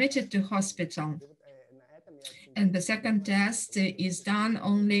is admitted to hospital. And the second test is done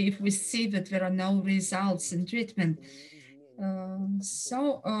only if we see that there are no results in treatment.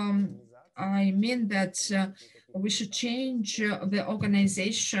 I mean that we should change the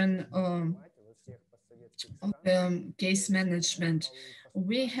organization of case management.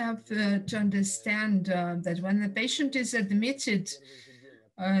 We have to understand that when the patient is admitted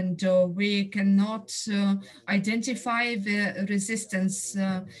and we cannot identify the resistance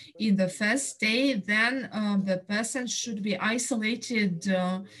in the first day, then the person should be isolated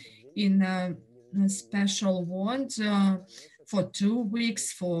in a special ward for 2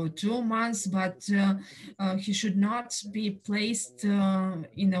 weeks, for 2 months, but he should not be placed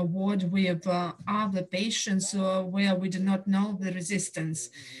in a ward with other patients where we do not know the resistance.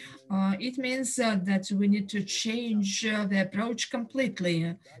 It means that we need to change the approach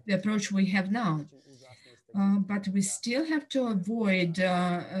completely, the approach we have now. But we still have to avoid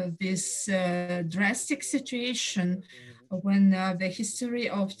this drastic situation when the history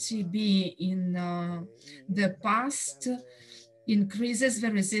of TB in the past increases the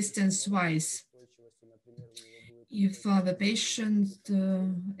resistance wise. If the patient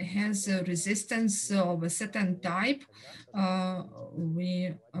has a resistance of a certain type,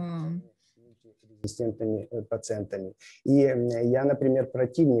 we резистентными пациентами. И я, например,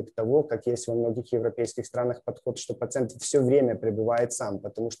 противник того, как есть во многих европейских странах подход, что пациент все время пребывает сам,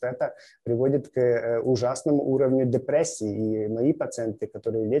 потому что это приводит к ужасному уровню депрессии. И мои пациенты,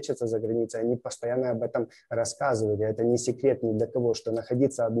 которые лечатся за границей, они постоянно об этом рассказывают. И это не секрет ни для кого, что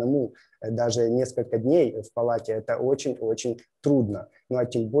находиться одному даже несколько дней в палате, это очень-очень трудно. Ну а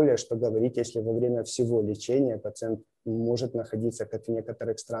тем более, что говорить, если во время всего лечения пациент может находиться, как в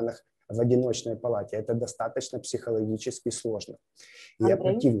некоторых странах, в одиночной палате. Это достаточно психологически сложно. И я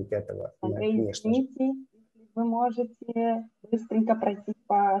противник этого, конечно же. Вы можете быстренько пройти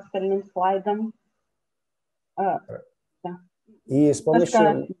по остальным слайдам. И с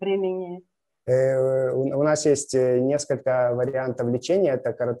помощью времени. У нас есть несколько вариантов лечения.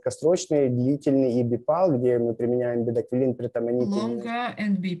 Это краткосрочный, длительный и бипал, где мы применяем бедоквилин, притаманит. Longer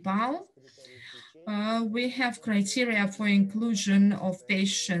and bipal. We have criteria for inclusion of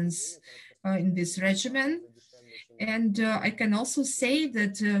patients in this regimen. And I can also say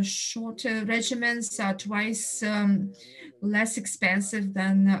that shorter regimens are twice less expensive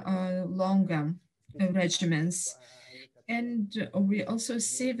than longer regimens. And we also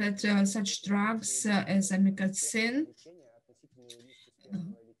see that such drugs as amikacin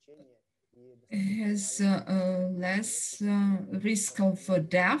has less risk of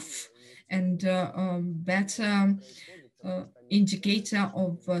death and better indicator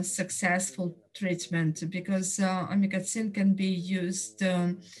of successful treatment, because amikacin can be used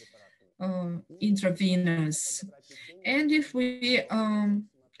intravenous. And if we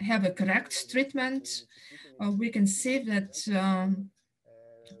have a correct treatment, we can see that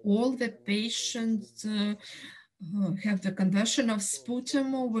all the patients have the conversion of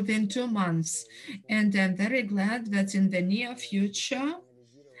sputum within 2 months. And I'm very glad that in the near future,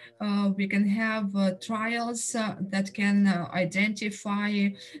 we can have trials that can identify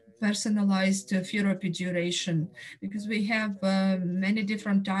personalized therapy duration, because we have many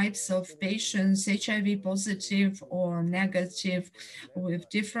different types of patients, HIV positive or negative, with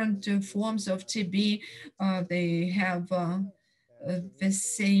different forms of TB. They have the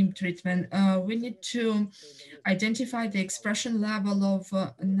same treatment. We need to identify the expression level of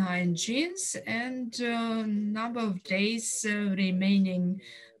 9 genes and number of days remaining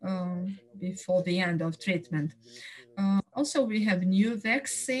before the end of treatment. Also, we have new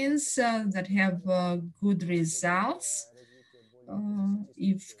vaccines that have good results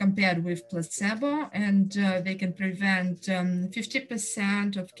if compared with placebo, and they can prevent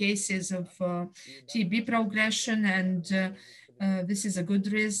 50% of cases of TB progression, and this is a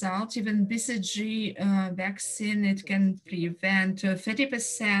good result. Even BCG vaccine, it can prevent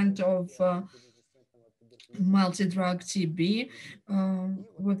 30% of multi-drug TB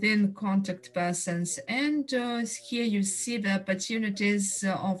within contact persons. And here you see the opportunities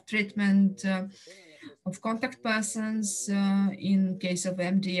of treatment of contact persons in case of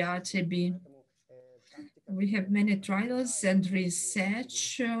MDR-TB. We have many trials and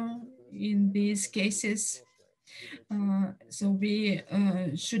research in these cases. So we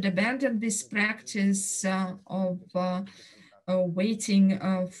should abandon this practice of waiting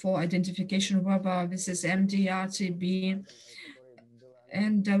for identification whether this is MDR-TB.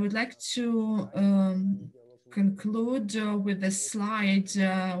 And I would like to conclude with a slide.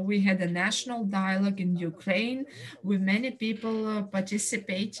 We had a national dialogue in Ukraine with many people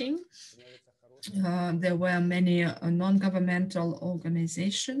participating. There were many non-governmental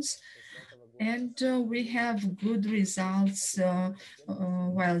organizations. And we have good results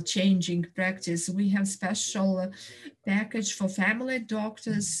while changing practice. We have special package for family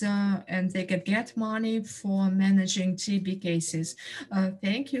doctors and they can get money for managing TB cases.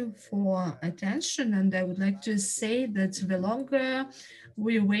 Thank you for attention. And I would like to say that the longer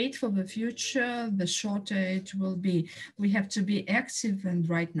we wait for the future, the shorter it will be. We have to be active and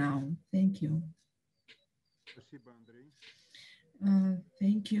right now. Thank you.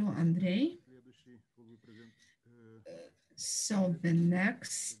 Thank you, Andrei. So the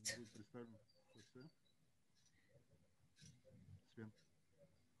next.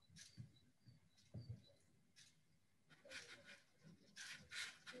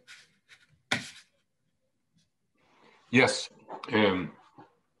 Yes.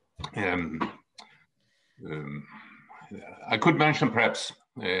 I could mention perhaps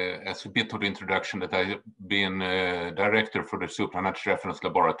as a bit of the introduction that I've been director for the Supranet Reference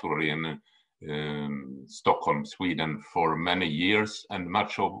Laboratory in Stockholm, Sweden for many years, and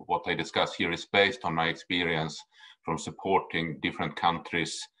much of what I discuss here is based on my experience from supporting different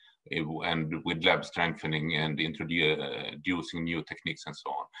countries and with lab strengthening and introducing new techniques and so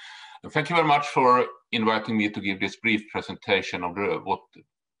on. And thank you very much for inviting me to give this brief presentation of what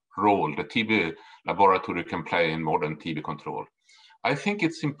role the TB laboratory can play in modern TB control. I think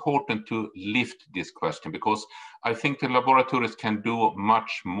it's important to lift this question because I think the laboratories can do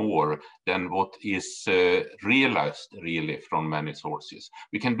much more than what is realized really from many sources.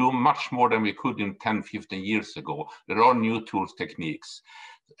 We can do much more than we could in 10, 15 years ago. There are new tools, techniques.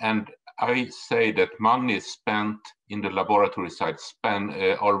 And I say that money spent in the laboratory side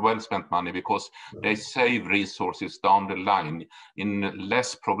are well spent money because they save resources down the line in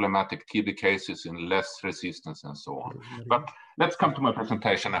less problematic TB cases, in less resistance and so on. But let's come to my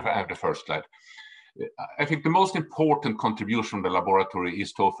presentation. I have the first slide. I think the most important contribution from the laboratory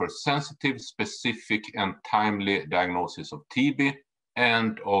is to offer sensitive, specific and timely diagnosis of TB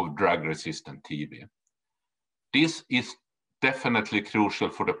and of drug-resistant TB. This is definitely crucial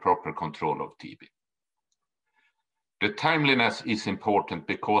for the proper control of TB. The timeliness is important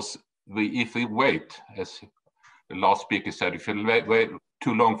because if we wait, as the last speaker said, if we wait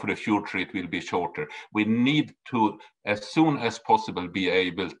too long for the future, it will be shorter. We need to, as soon as possible, be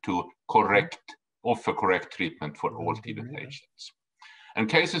able to offer correct treatment for all TB patients. And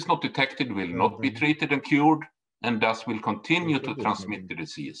cases not detected will not be treated and cured, and thus will continue to transmit the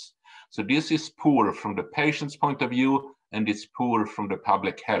disease. So this is poor from the patient's point of view, and it's poor from the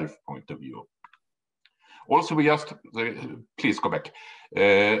public health point of view. Also, please go back.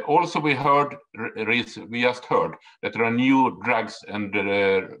 Also, we just heard that there are new drugs and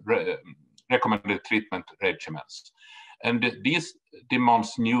recommended treatment regimens. And this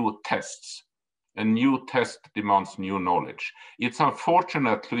demands new tests. A new test demands new knowledge. It's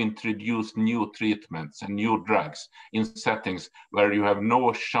unfortunate to introduce new treatments and new drugs in settings where you have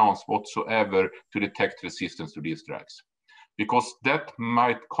no chance whatsoever to detect resistance to these drugs, because that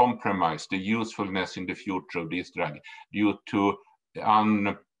might compromise the usefulness in the future of this drug due to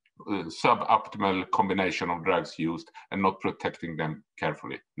suboptimal combination of drugs used and not protecting them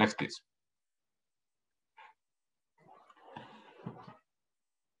carefully. Next, please.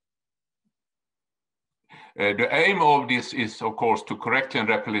 The aim of this is, of course, to correctly and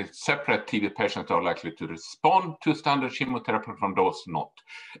rapidly separate TB patients that are likely to respond to standard chemotherapy from those not.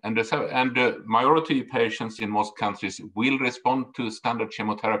 And the majority of patients in most countries will respond to standard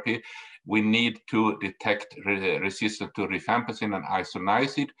chemotherapy. We need to detect resistance to rifampicin and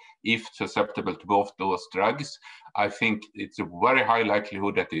isoniazid if susceptible to both those drugs. I think it's a very high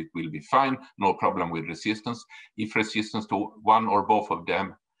likelihood that it will be fine, no problem with resistance. If resistance to one or both of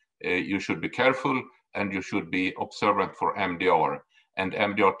them, you should be careful. And you should be observant for MDR, and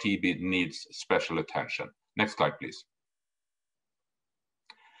MDR TB needs special attention. Next slide, please.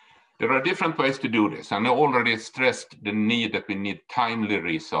 There are different ways to do this, and I already stressed the need that we need timely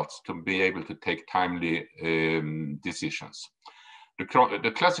results to be able to take timely decisions.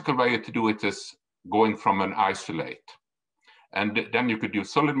 The classical way to do it is going from an isolate. And then you could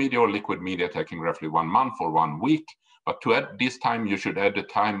use solid media or liquid media taking roughly 1 month or 1 week, but to add this time, you should add the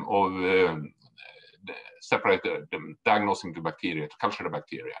time of separate diagnosing the bacteria, to culture the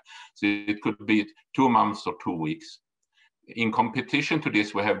bacteria. So it could be 2 months or 2 weeks. In competition to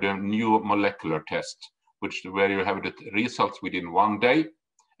this, we have the new molecular test, where you have the results within 1 day,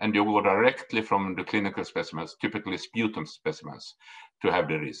 and you go directly from the clinical specimens, typically sputum specimens, to have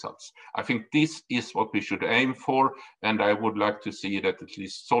the results. I think this is what we should aim for, and I would like to see that at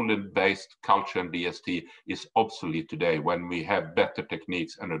least solid-based culture and DST is obsolete today when we have better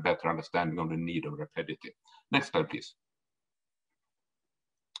techniques and a better understanding of the need of rapidity. Next slide, please.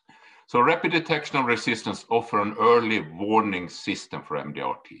 So rapid detection of resistance offer an early warning system for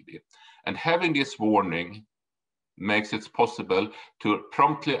MDR-TB. And having this warning makes it possible to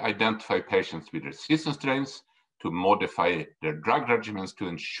promptly identify patients with resistant strains, to modify their drug regimens to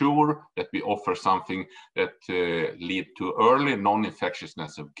ensure that we offer something that lead to early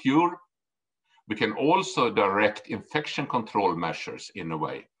non-infectiousness of cure. We can also direct infection control measures in a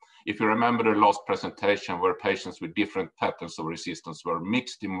way. If you remember the last presentation where patients with different patterns of resistance were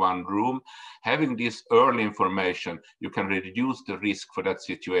mixed in one room, having this early information, you can reduce the risk for that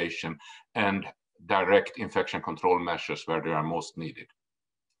situation and direct infection control measures where they are most needed.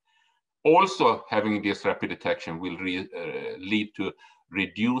 Also, having this rapid detection will lead to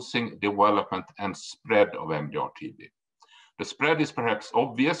reducing development and spread of MDR-TB. The spread is perhaps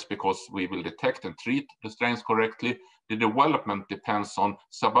obvious because we will detect and treat the strains correctly. The development depends on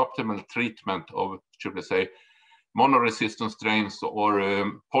suboptimal treatment of, should we say, monoresistant strains or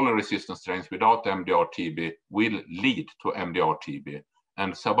polyresistant strains without MDR-TB will lead to MDR-TB,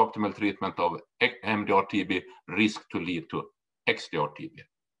 and suboptimal treatment of MDR-TB risk to lead to XDR-TB.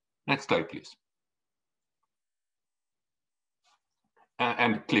 Next slide, please.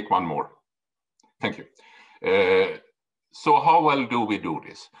 And click one more. Thank you. So how well do we do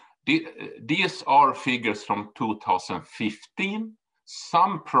this? These are figures from 2015.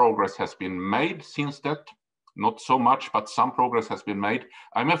 Some progress has been made since that. Not so much, but some progress has been made.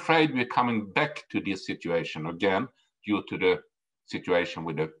 I'm afraid we're coming back to this situation again due to the situation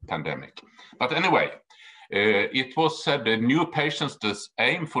with the pandemic. But anyway, it was said the new patients, this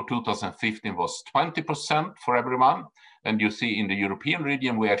aim for 2015 was 20% for everyone. And you see in the European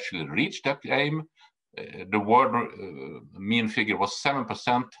region, we actually reached that aim. The world mean figure was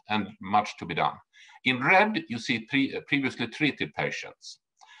 7% and much to be done. In red, you see previously treated patients.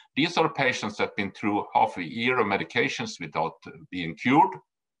 These are patients that have been through half a year of medications without being cured,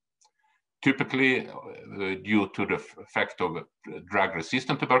 typically due to the effect of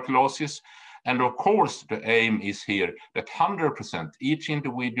drug-resistant tuberculosis. And of course, the aim is here that 100%, each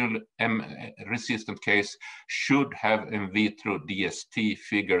individual resistant case should have in vitro DST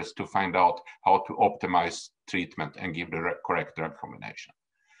figures to find out how to optimize treatment and give the correct drug combination.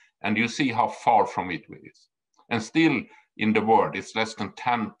 And you see how far from it is. And still in the world, it's less than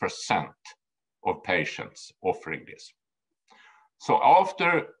 10% of patients offering this. So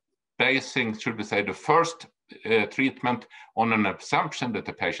after basing, should we say, the first treatment on an assumption that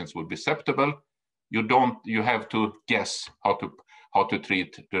the patients will be acceptable, you have to guess how to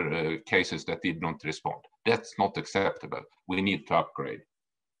treat the cases that did not respond. That's not acceptable. We need to upgrade.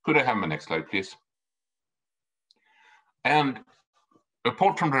 Could I have my next slide, please? And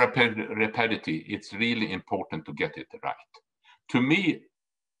apart from the rapidity, it's really important to get it right. To me,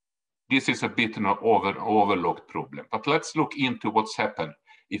 this is a bit of an overlooked problem, but let's look into what's happened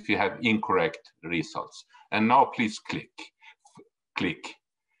if you have incorrect results. And now please click.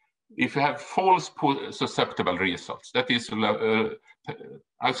 If you have false susceptible results, that is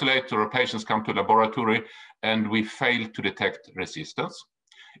isolated or patients come to laboratory and we fail to detect resistance,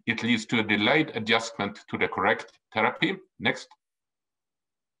 it leads to a delayed adjustment to the correct therapy. Next.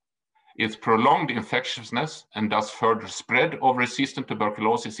 It's prolonged infectiousness and thus further spread of resistant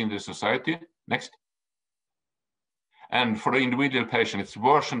tuberculosis in the society. Next. And for the individual patient, it's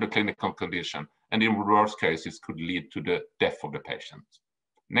worsened the clinical condition, and in worst case, it could lead to the death of the patient.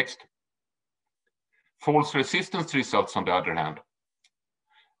 Next. False resistance results, on the other hand,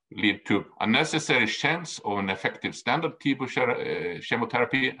 lead to unnecessary chance of an effective standard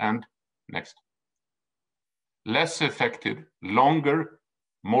chemotherapy, and next. Less effective, longer,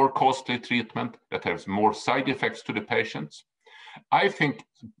 more costly treatment that has more side effects to the patients. I think,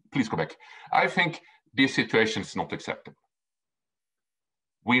 please go back. I think this situation is not acceptable.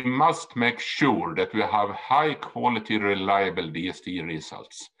 We must make sure that we have high quality, reliable DST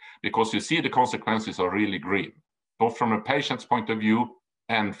results, because you see the consequences are really grim, both from a patient's point of view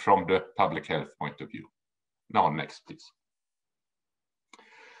and from the public health point of view. Now, next, please.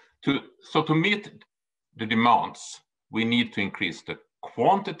 So to meet the demands, we need to increase the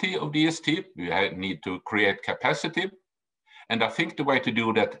quantity of DST, we need to create capacity. And I think the way to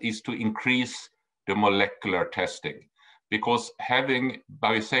do that is to increase the molecular testing, because having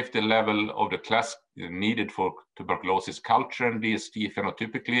biosafety level of the class needed for tuberculosis culture and DST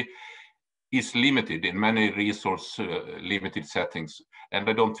phenotypically is limited in many resource limited settings. And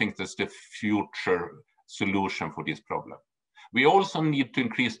I don't think that's the future solution for this problem. We also need to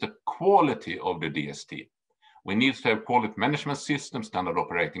increase the quality of the DST. We need to have quality management systems, standard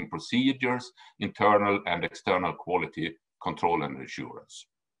operating procedures, internal and external quality control and assurance.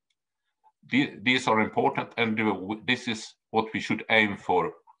 These are important, and this is what we should aim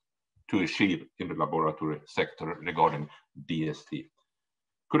for to achieve in the laboratory sector regarding DST.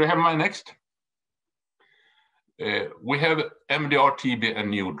 Could I have my next? We have MDR, TB, and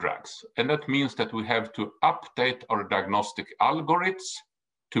new drugs. And that means that we have to update our diagnostic algorithms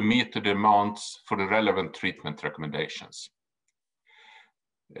to meet the demands for the relevant treatment recommendations.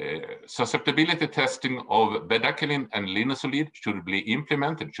 Susceptibility testing of bedaquiline and linezolid should be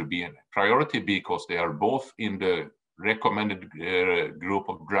implemented, should be a priority because they are both in the recommended group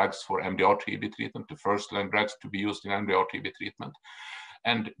of drugs for MDR-TB treatment, the first-line drugs to be used in MDR-TB treatment.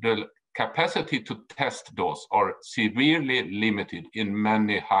 And the capacity to test those are severely limited in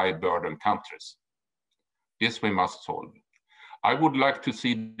many high-burden countries. This we must solve. I would like to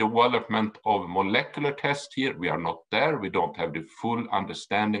see development of molecular tests here. We are not there. We don't have the full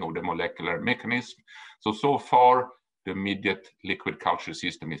understanding of the molecular mechanism. So far, the immediate liquid culture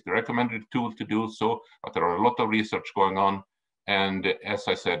system is the recommended tool to do so, but there are a lot of research going on. And as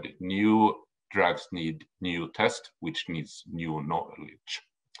I said, new drugs need new tests, which needs new knowledge.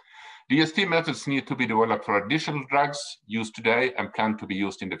 DST methods need to be developed for additional drugs used today and planned to be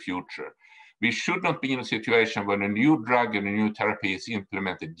used in the future. We should not be in a situation when a new drug and a new therapy is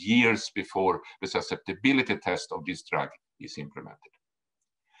implemented years before the susceptibility test of this drug is implemented.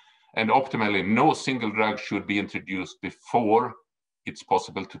 And optimally, no single drug should be introduced before it's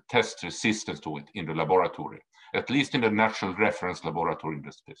possible to test resistance to it in the laboratory, at least in the national reference laboratory in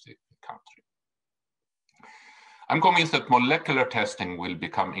the specific country. I'm convinced that molecular testing will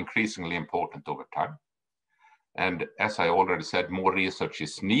become increasingly important over time. And as I already said, more research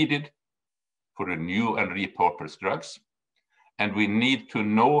is needed for the new and repurposed drugs. And we need to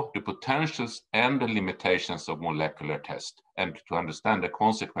know the potentials and the limitations of molecular tests and to understand the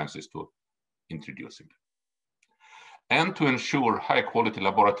consequences to introducing them. And to ensure high quality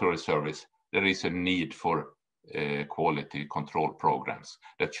laboratory service, there is a need for quality control programs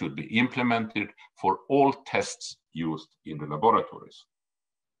that should be implemented for all tests used in the laboratories.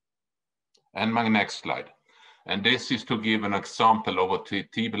 And my next slide. And this is to give an example of what the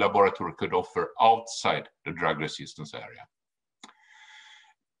TB laboratory could offer outside the drug resistance area.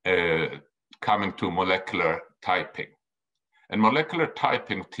 Coming to molecular typing. And molecular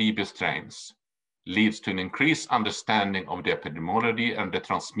typing of TB strains leads to an increased understanding of the epidemiology and the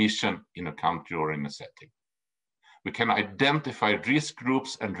transmission in a country or in a setting. We can identify risk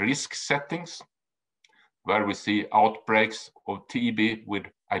groups and risk settings where we see outbreaks of TB with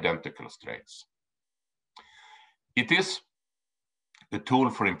identical strains. It is a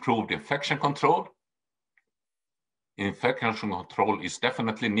tool for improved infection control. Infection control is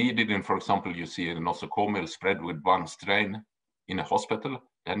definitely needed. And for example, you see a nosocomial spread with one strain in a hospital,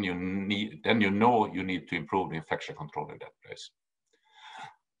 then you know you need to improve the infection control in that place.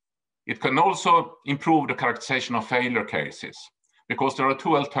 It can also improve the characterization of failure cases because there are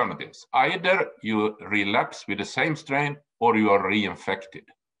two alternatives. Either you relapse with the same strain or you are reinfected.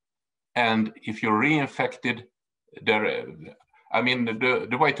 And if you're reinfected,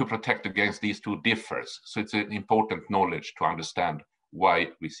 the way to protect against these two differs. So it's an important knowledge to understand why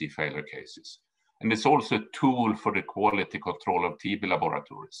we see failure cases. And it's also a tool for the quality control of TB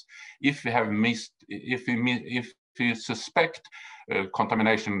laboratories. If we suspect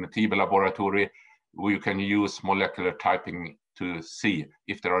contamination in the TB laboratory, we can use molecular typing to see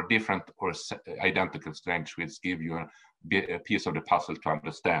if there are different or identical strains, which give you a piece of the puzzle to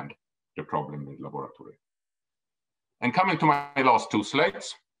understand the problem in the laboratory. And coming to my last two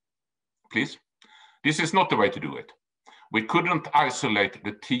slides, please. This is not the way to do it. We couldn't isolate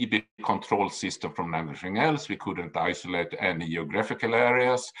the TB control system from anything else. We couldn't isolate any geographical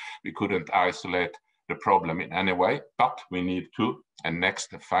areas. We couldn't isolate the problem in any way, but we need to, and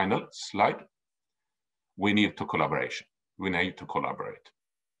next, the final slide, we need to collaboration. We need to collaborate.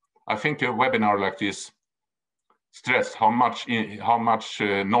 I think a webinar like this stress how much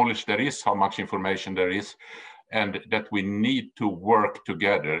knowledge there is, how much information there is, and that we need to work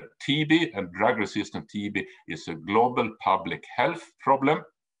together. TB and drug-resistant TB is a global public health problem,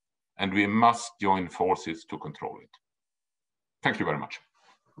 and we must join forces to control it. Thank you very much.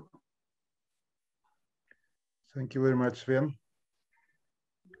 Thank you very much, Sven.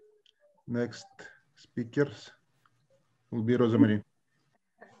 Next speakers will be Rosemary.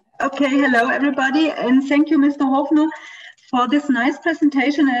 Okay, hello everybody, and thank you, Mr. Hofner, for this nice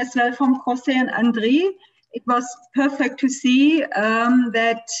presentation, as well from Jose and André. It was perfect to see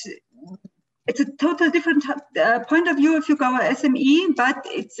that it's a total different point of view if you go SME, but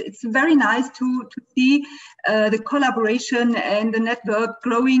it's very nice to see the collaboration and the network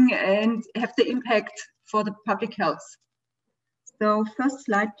growing and have the impact for the public health. So first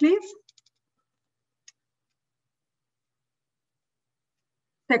slide, please.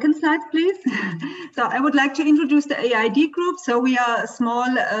 Second slide, please. So I would like to introduce the AID group. So we are a small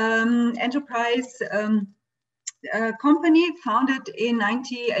enterprise company founded in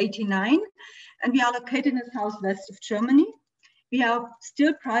 1989, and we are located in the southwest of Germany. We are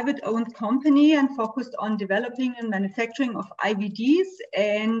still private-owned company and focused on developing and manufacturing of IVDs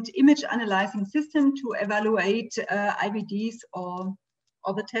and image analyzing system to evaluate IVDs or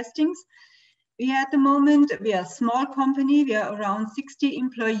other testings. We at the moment, we are a small company, we are around 60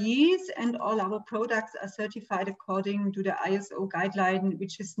 employees, and all our products are certified according to the ISO guideline,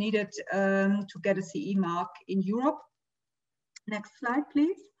 which is needed to get a CE mark in Europe. Next slide,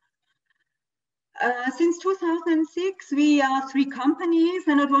 please. Since 2006, we are 3 companies,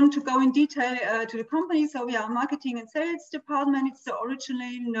 and I don't want to go in detail to the company. So we are a marketing and sales department. It's the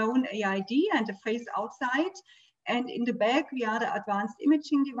originally known AID and the face outside. And in the back, we are the advanced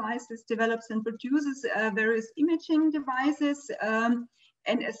imaging devices, develops and produces various imaging devices, and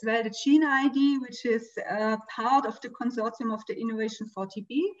as well the Gene ID, which is part of the consortium of the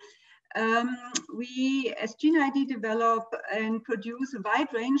INNOVA4TB. We, as Gene ID, develop and produce a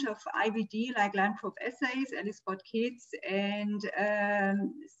wide range of IVD, like line probe assays, ELISpot kits, and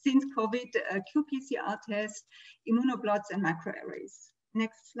since COVID, qPCR tests, immunoblots, and microarrays.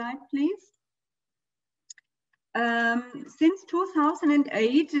 Next slide, please. Since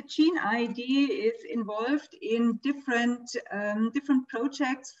 2008, Gene ID is involved in different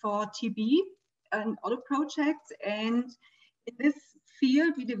projects for TB and other projects. And in this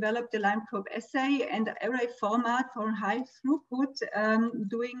field, we developed the line probe assay and the array format for high throughput,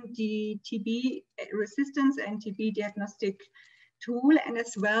 doing the TB resistance and TB diagnostic tool. And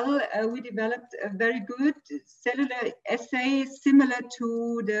as well, we developed a very good cellular assay similar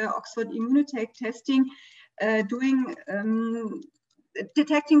to the Oxford Immunotech testing,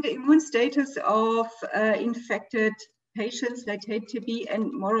 detecting the immune status of infected patients, like TB,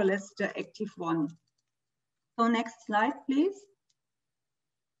 and more or less the active one. So next slide, please.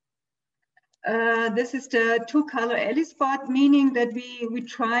 This is the 2-color ELISpot, meaning that we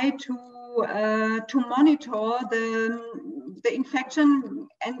try to monitor the infection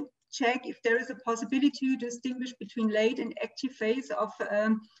and check if there is a possibility to distinguish between late and active phase of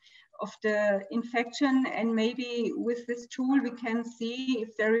the infection. And maybe with this tool we can see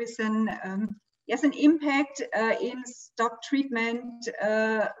if there is an impact in stop treatment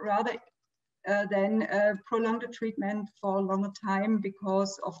rather than prolong the treatment for a longer time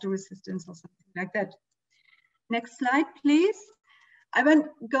because of the resistance or something like that. Next slide, please. I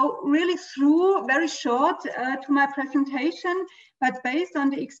won't go really through very short to my presentation, but based on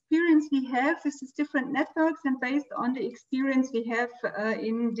the experience we have with these different networks and based on the experience we have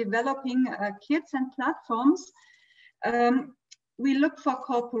in developing kits and platforms, we look for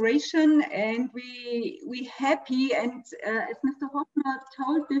cooperation, and we happy, and as Mr. Hoffner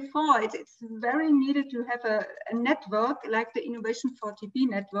told before, it's very needed to have a network like the INNOVA4TB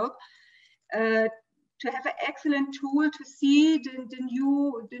network, to have an excellent tool to see the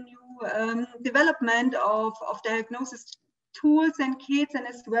new development of diagnosis tools and kits, and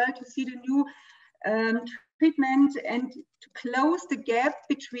as well to see the new treatment and to close the gap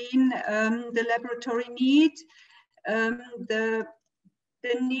between the laboratory need, the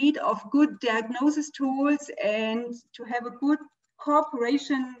need of good diagnosis tools, and to have a good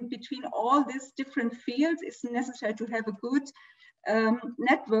cooperation between all these different fields. It's necessary to have a good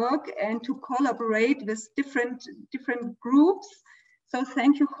network and to collaborate with different groups. So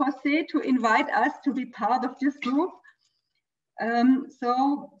thank you, Jose, to invite us to be part of this group.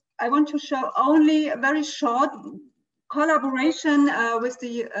 So I want to show only a very short collaboration with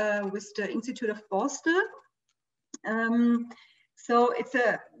the Institute of Boston. So it's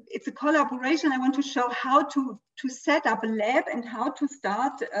a collaboration. I want to show how to set up a lab and how to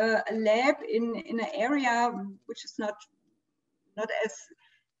start a lab in an area which is not as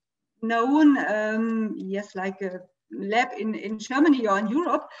known, like a lab in Germany or in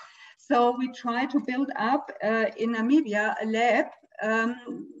Europe. So we try to build up in Namibia a lab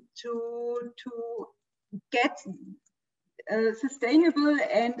to get a sustainable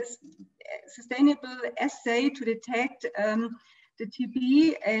assay to detect the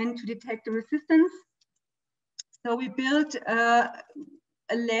TB and to detect the resistance. So we built a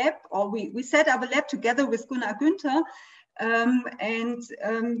lab, or we set up a lab together with Gunnar Günther, and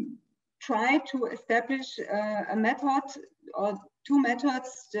try to establish a method or 2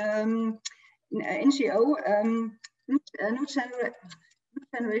 methods, NGO, new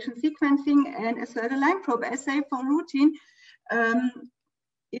generation sequencing, and as well the line probe assay for routine,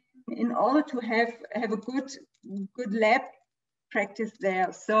 in order to have a good lab practice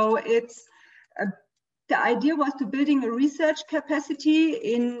there. So it's the idea was to building a research capacity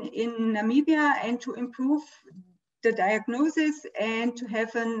in Namibia and to improve the diagnosis and to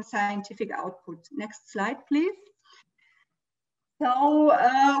have a scientific output. Next slide, please. So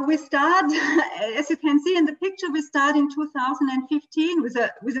we start, as you can see in the picture, we start in 2015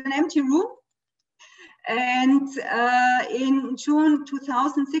 with an empty room. And in June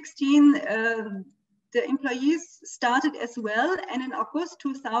 2016, the employees started as well. And in August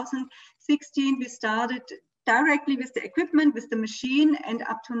 2016, we started directly with the equipment, with the machine. And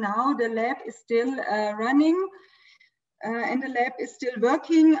up to now, the lab is still running. And the lab is still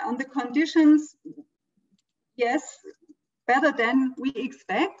working on the conditions, yes, better than we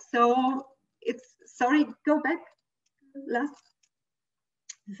expect. So it's, sorry, go back, last.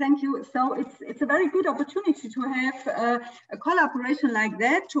 Thank you. So it's a very good opportunity to have a collaboration like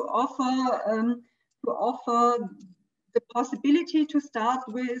that to offer the possibility to start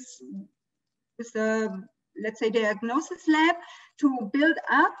with a, let's say, diagnosis lab, to build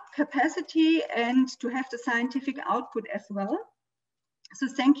up capacity and to have the scientific output as well. So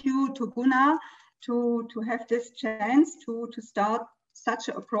thank you to Gunnar to have this chance to start such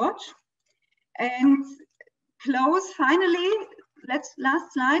an approach. And close, finally,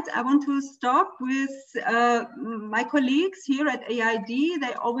 last slide, I want to stop with my colleagues here at AID.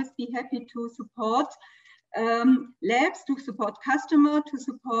 They always be happy to support labs, to support customer, to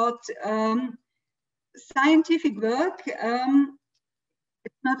support scientific work.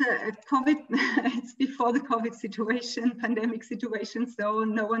 It's not a COVID, it's before the COVID situation, pandemic situation, so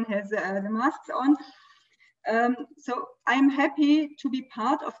no one has the masks on. So I'm happy to be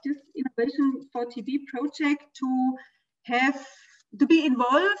part of this INNOVA4TB project, to be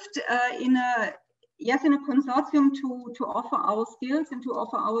involved in a consortium to offer our skills and to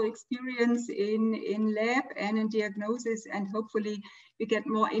offer our experience in lab and in diagnosis, and hopefully we get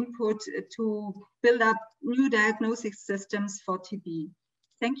more input to build up new diagnostic systems for TB.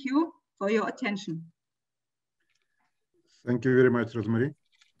 Thank you for your attention. Thank you very much, Rosemary.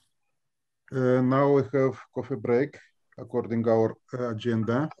 Now we have coffee break according to our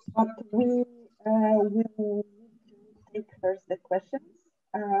agenda. But we will take first the questions.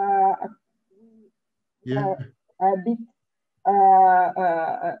 Yeah. A bit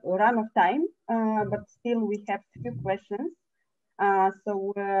run of time, but still we have few questions.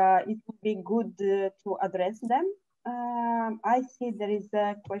 So it would be good to address them. I see there is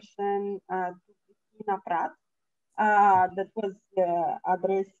a question to Christina Pratt that was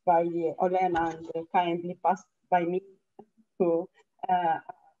addressed by Olena and kindly passed by me to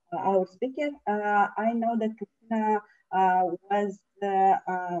our speaker. I know that Christina was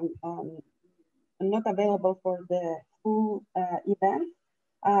not available for the full event,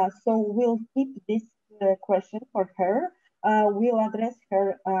 so we'll keep this question for her. We'll address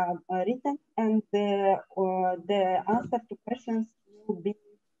her written, and the answer to questions will be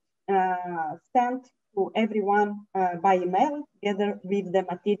sent to everyone by email, together with the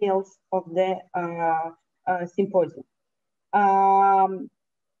materials of the symposium.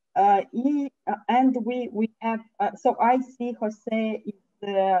 And we have, so I see Jose is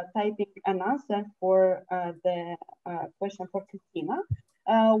typing an answer for the question for Christina.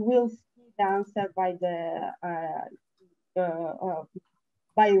 We'll see the answer by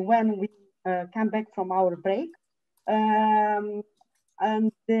by when we come back from our break. And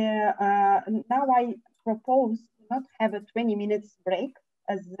now I propose to not have a 20 minutes break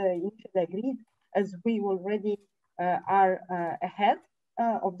as initially agreed, as we already are ahead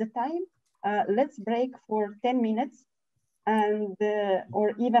of the time. Let's break for 10 minutes and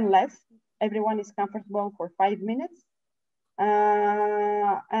or even less. Everyone is comfortable for 5 minutes.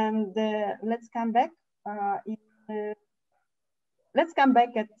 And let's come back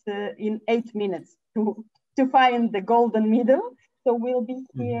in 8 minutes to find the golden middle. So we'll be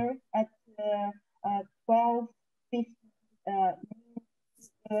here at 12:50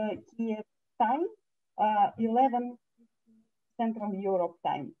 Kiev time, 11 Central Europe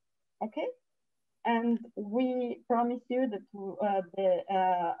time. Okay, and we promise you that the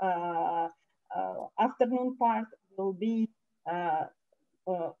afternoon part will be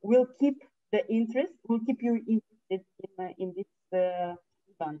we'll keep the interest. We'll keep you interested in this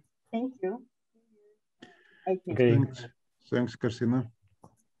event. Thank you. Okay. Thanks, Christina.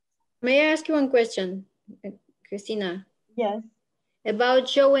 May I ask you one question, Christina? Yes. About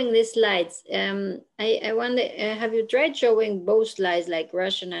showing these slides. I wonder, have you tried showing both slides, like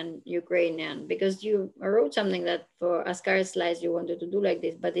Russian and Ukrainian? Because you wrote something that for Askar's slides you wanted to do like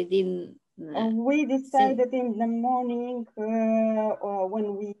this, but it didn't. We decided in the morning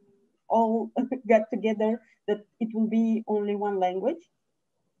when we all got together that it will be only one language.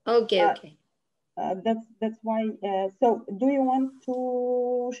 Okay, okay. that's why. So, do you want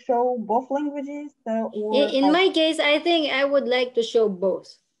to show both languages, or in my case, I think I would like to show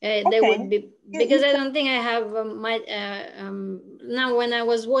both. Okay. That would be because I don't think I have my now. When I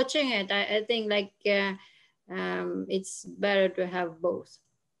was watching it, I think like it's better to have both.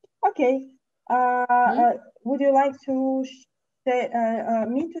 Okay. Would you like to share,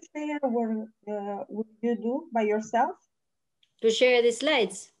 me to share, or would you do by yourself? To share the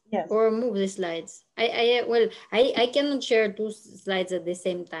slides? Yes. Or move the slides? I cannot share two slides at the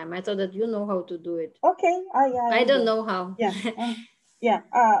same time. I thought that you know how to do it. Okay. I don't know how. Yeah. Yeah.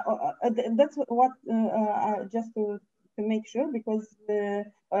 That's what just to make sure, because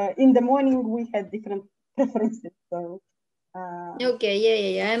in the morning we had different preferences. So.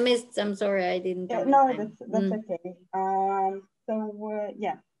 Okay. Yeah. I missed. I'm sorry. I didn't. Yeah, no, that's okay. So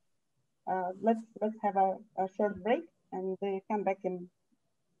yeah. Let's have a short break and come back in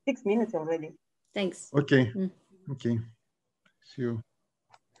 6 minutes already. Thanks. Okay. Okay. See you.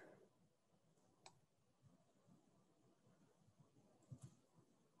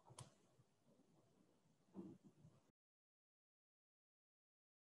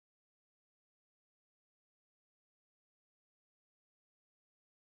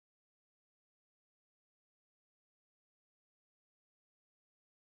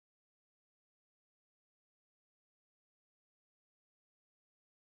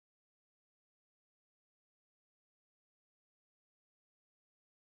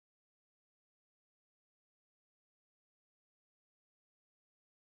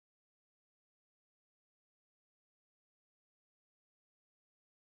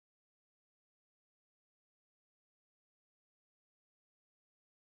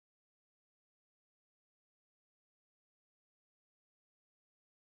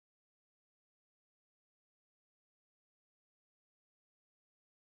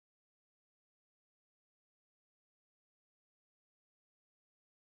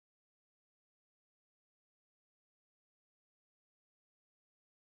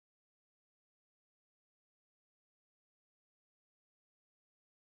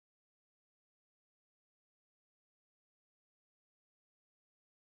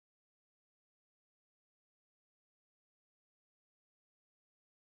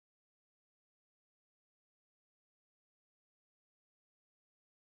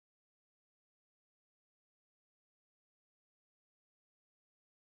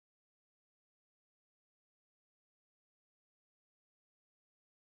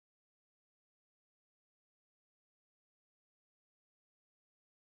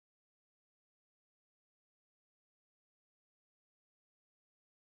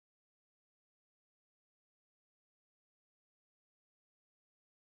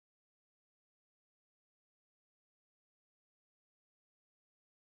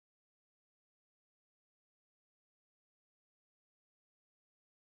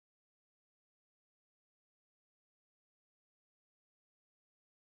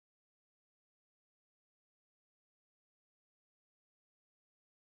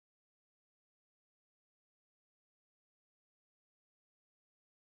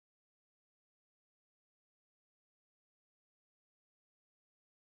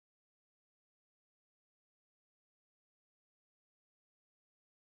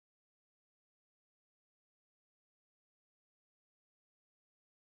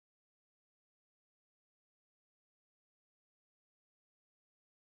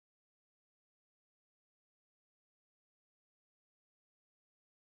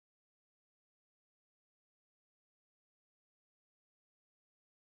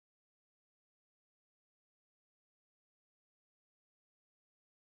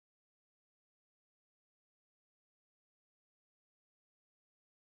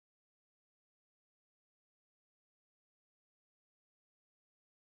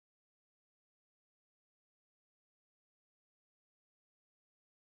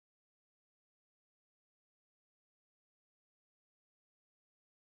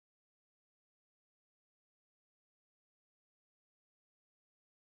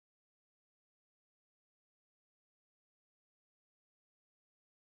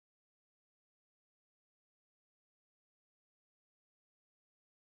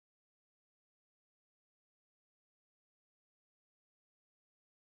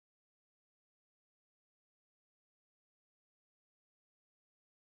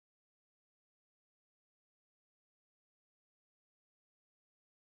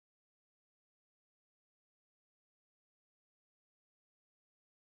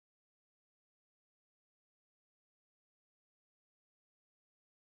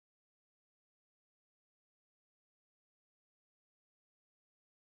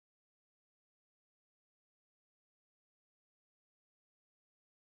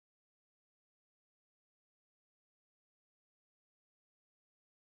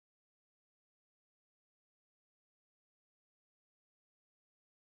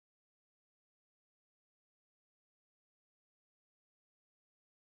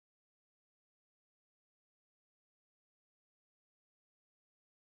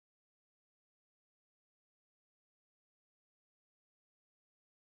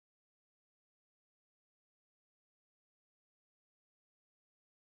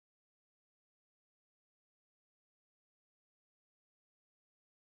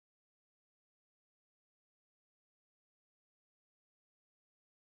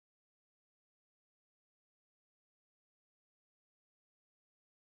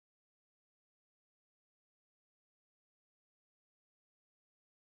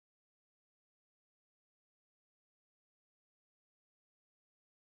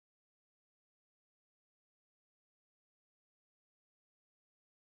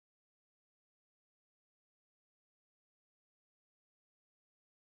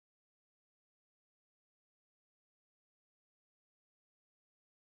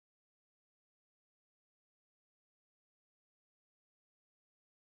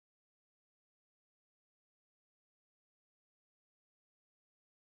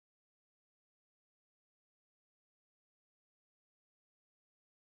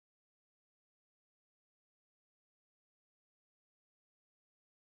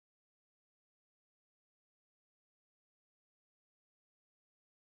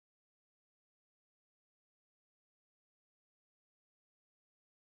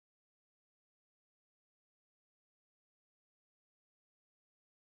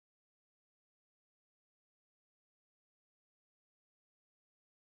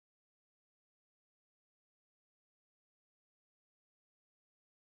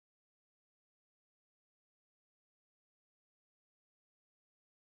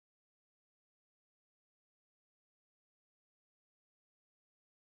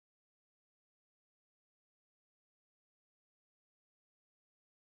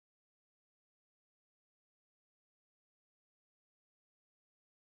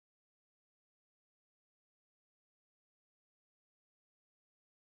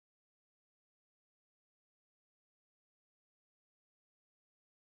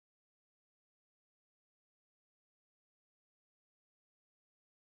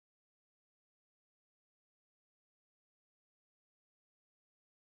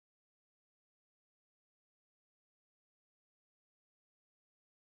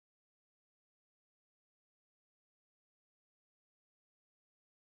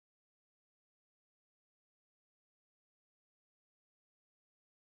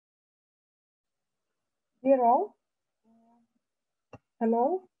 Zero.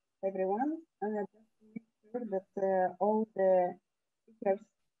 Hello, everyone. Just to make sure that all the speakers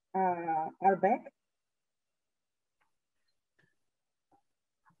are back.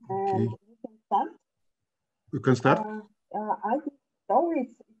 And we can start. You can start. I think so.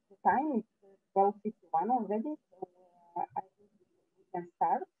 It's the time. It's 12:51 already. So I think we can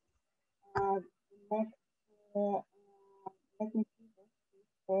start. Next, let me see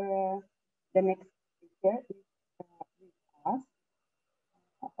if the next speaker is with us.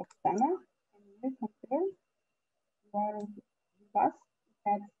 Oksana, can you confirm you are with us?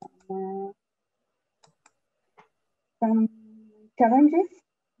 We had some challenges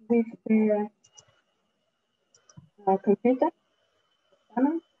with the computer.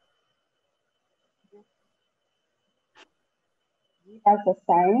 Oksana, give us a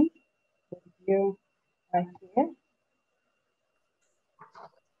sign that you are here.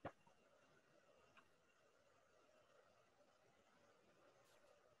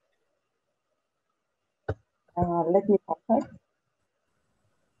 Let me pop her.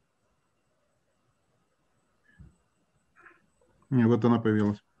 Не, вот она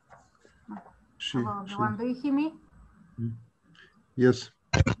появилась. Hello, everyone. Do you hear me? Yes.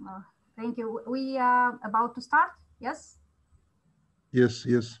 Thank you. We are about to start. Yes. Yes.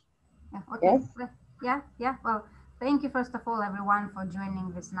 Yes. Yeah. Okay. Yes. Yeah. Well, thank you first of all, everyone, for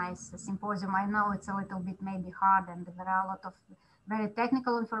joining this nice symposium. I know it's a little bit maybe hard, and there are a lot of very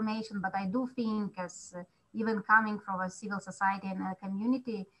technical information, but I do think, as even coming from a civil society and a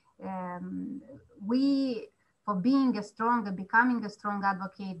community, we, for being becoming a strong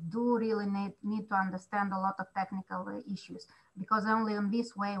advocate, do really need to understand a lot of technical issues, because only in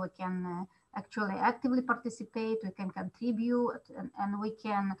this way we can actually actively participate, we can contribute, and we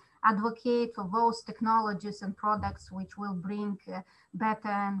can advocate for those technologies and products which will bring better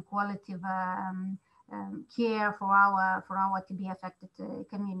and qualitative care for our TB affected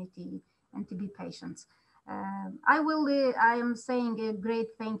community and TB patients. I am saying a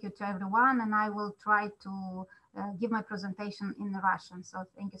great thank you to everyone, and I will try to give my presentation in Russian. So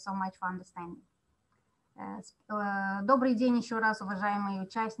thank you so much for understanding. Добрый день еще раз, уважаемые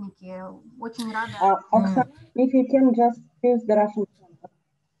участники. Очень рада. Oksana, if you can just use the Russian.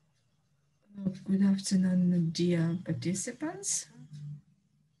 Good afternoon, dear participants.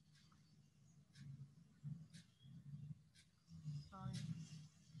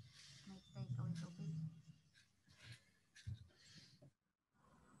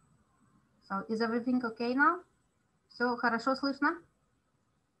 So is everything okay now? Все хорошо слышно?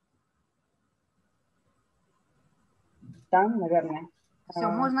 Да, наверное.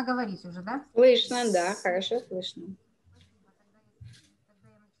 Все, можно говорить уже, да? Слышно, да, хорошо слышно.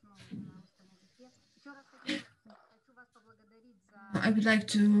 I would like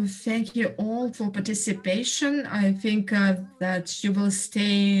to thank you all for participation. I think that you will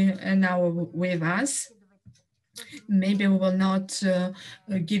stay an hour with us. Maybe we will not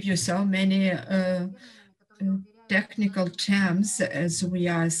give you so many technical terms, as we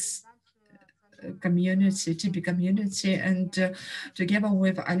are community, TB community, and together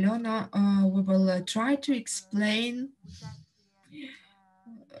with Alona, we will try to explain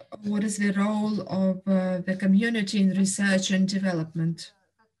what is the role of the community in research and development.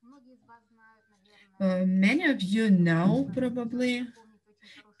 Many of you know probably,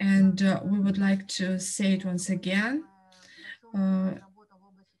 and we would like to say it once again. A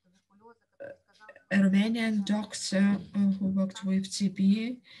Romanian doctor who worked with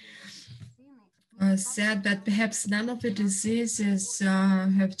TB said that perhaps none of the diseases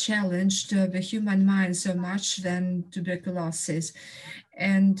have challenged the human mind so much than tuberculosis.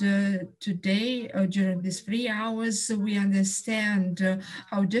 And today, during these 3 hours, we understand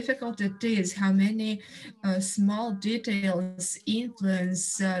how difficult it is, how many small details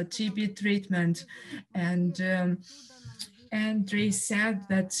influence TB treatment. And Andre said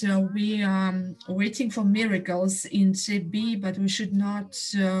that we are waiting for miracles in TB, but we should not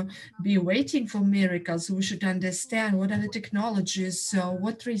be waiting for miracles. We should understand what are the technologies,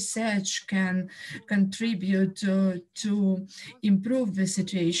 what research can contribute to improve the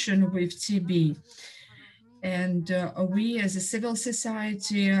situation with TB. And we as a civil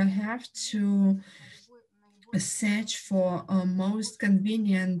society have to search for most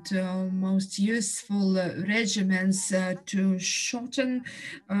convenient, most useful regimens to shorten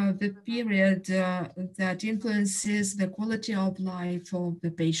the period that influences the quality of life of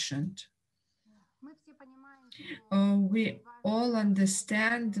the patient. We all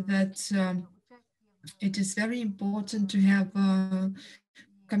understand that it is very important to have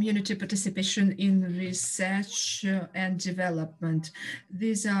community participation in research and development.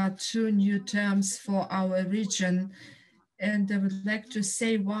 These are two new terms for our region, and I would like to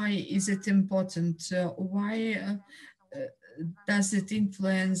say why is it important? Why does it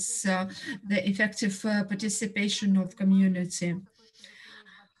influence the effective participation of community?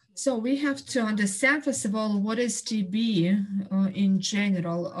 So we have to understand, first of all, what is TB in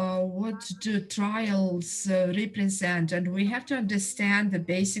general, what do trials represent, and we have to understand the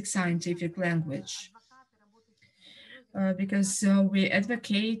basic scientific language. Because we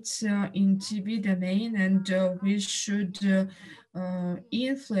advocate in TB domain, and we should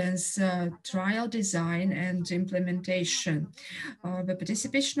influence trial design and implementation. The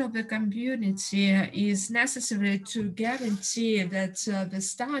participation of the community is necessary to guarantee that the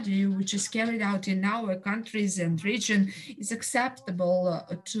study which is carried out in our countries and region is acceptable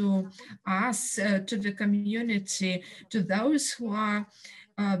to us, to the community, to those who are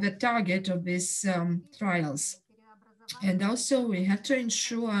the target of these trials. And also we have to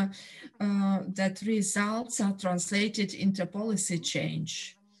ensure that results are translated into policy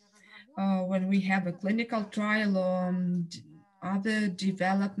change. When we have a clinical trial or other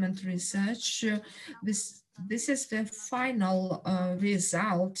development research, this is the final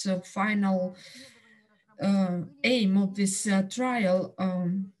result, final aim of this trial.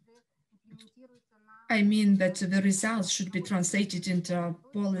 I mean that the results should be translated into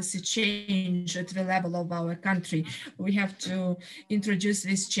policy change at the level of our country. We have to introduce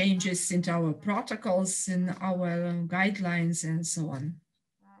these changes into our protocols, in our guidelines, and so on.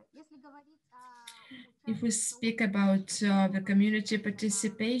 If we speak about the community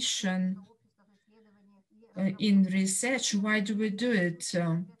participation in research, why do we do it?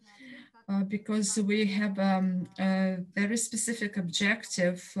 Because we have a very specific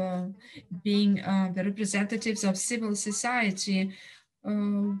objective, being the representatives of civil society.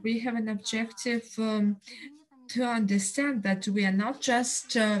 We have an objective to understand that we are not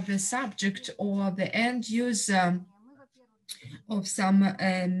just the subject or the end user of some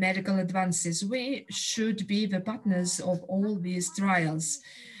medical advances. We should be the partners of all these trials.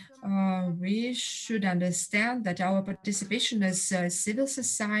 We should understand that our participation as civil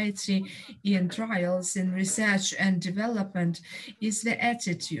society in trials, in research and development is the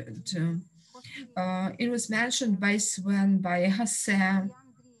attitude. It was mentioned by Sven, by Hasse,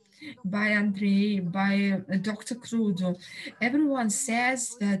 by Andrei, by Dr. Krudo. Everyone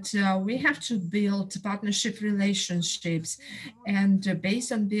says that we have to build partnership relationships, and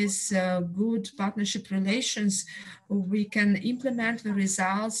based on these good partnership relations, we can implement the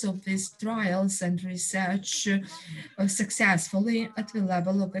results of these trials and research successfully at the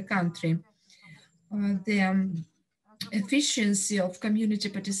level of the country. The efficiency of community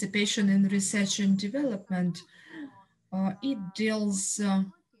participation in research and development, it deals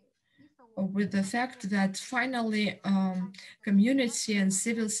with the fact that finally community and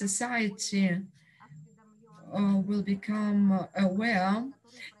civil society will become aware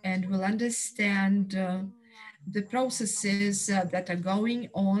and will understand the processes that are going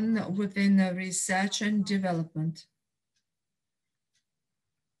on within research and development.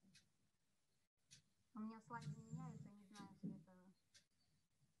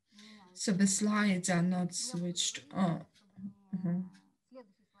 So the slides are not switched on.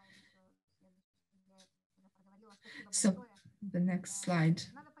 So the next slide.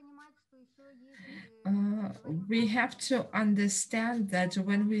 We have to understand that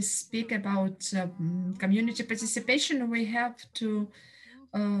when we speak about community participation, we have to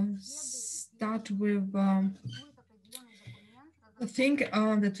start with think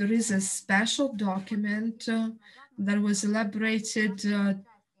that there is a special document that was elaborated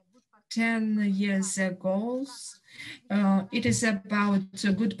 10 years ago. It is about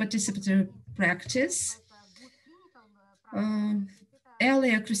good participatory practice.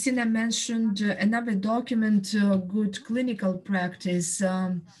 Earlier, Christina mentioned another document, good clinical practice.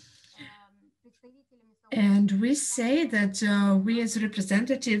 And we say that we as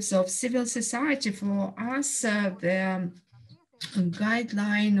representatives of civil society, for us, the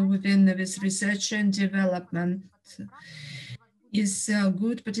guideline within this research and development is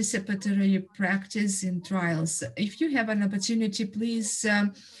good participatory practice in trials. If you have an opportunity, please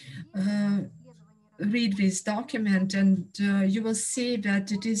read this document, and you will see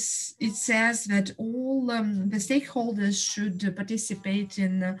that it says that all the stakeholders should participate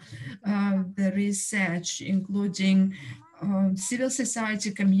in the research, including civil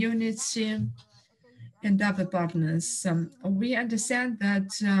society, community, and other partners. We understand that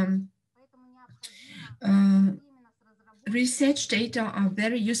research data are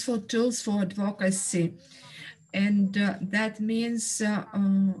very useful tools for advocacy. And that means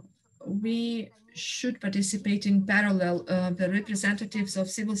we should participate in parallel. The representatives of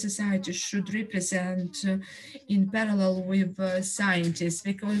civil society should represent in parallel with scientists,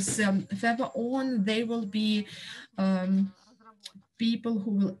 because further on they will be people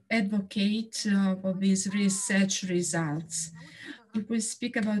who will advocate for these research results. If we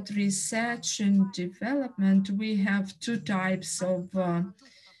speak about research and development, we have two types of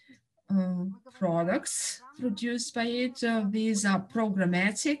products produced by it. These are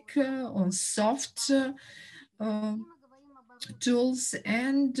programmatic or soft tools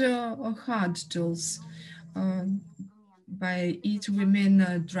and hard tools. By it, we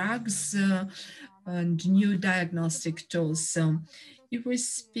mean drugs and new diagnostic tools. So if we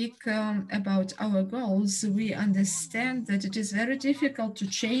speak about our goals, we understand that it is very difficult to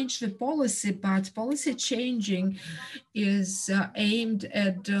change the policy, but policy changing is aimed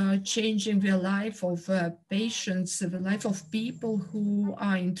at changing the life of patients, the life of people who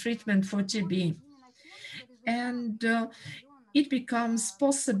are in treatment for TB. And it becomes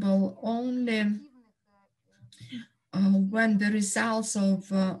possible only when the results of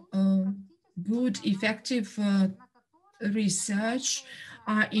good, effective research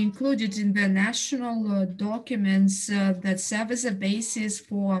are included in the national documents that serve as a basis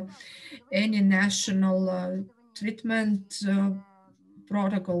for any national treatment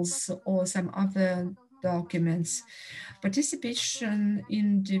protocols or some other documents. Participation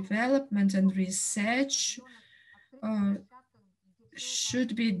in development and research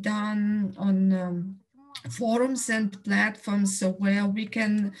should be done on forums and platforms where we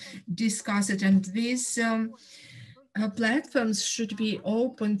can discuss it, and these platforms should be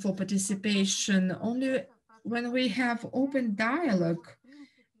open for participation. Only when we have open dialogue,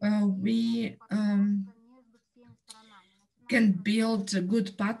 we can build a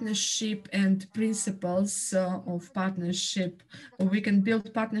good partnership and principles of partnership. We can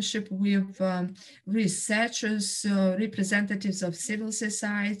build partnership with researchers, representatives of civil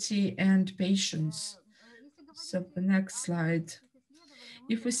society, and patients. So the next slide.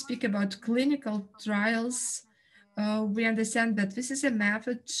 If we speak about clinical trials, we understand that this is a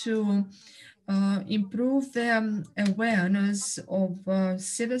method to improve the awareness of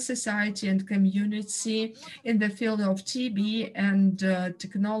civil society and community in the field of TB and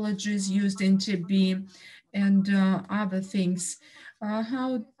technologies used in TB and other things.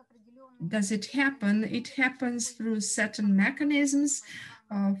 How does it happen? It happens through certain mechanisms,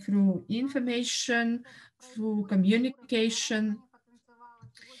 through information, through communication.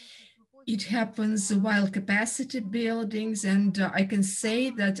 It happens while capacity buildings, and I can say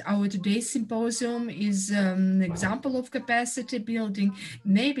that our today's symposium is an example of capacity building.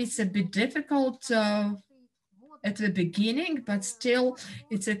 Maybe it's a bit difficult at the beginning, but still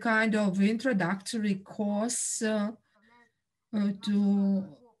it's a kind of introductory course to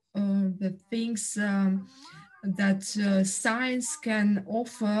the things that science can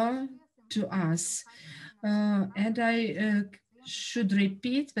offer to us. And I should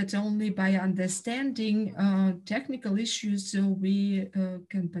repeat that only by understanding technical issues we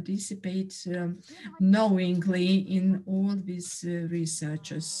can participate knowingly in all these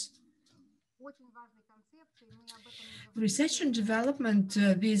researches. Research and development,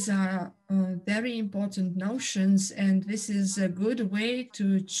 these are very important notions, and this is a good way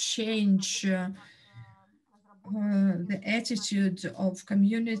to change the attitude of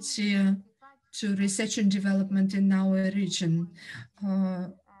community to research and development in our region.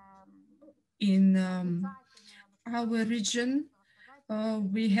 In our region,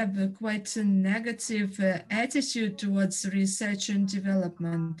 we have quite a negative attitude towards research and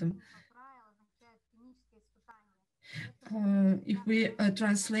development. If we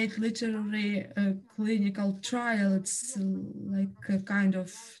translate literally clinical trial, it's like a kind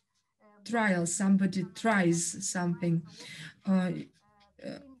of trial. Somebody tries something.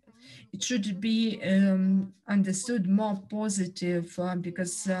 It should be understood more positive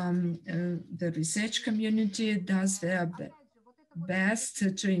because the research community does their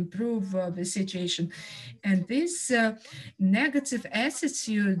best to improve the situation. And this negative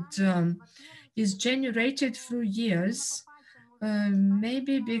attitude is generated through years,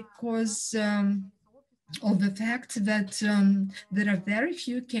 maybe because of the fact that there are very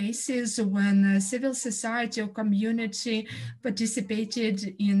few cases when civil society or community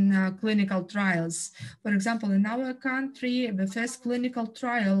participated in clinical trials. For example, in our country, the first clinical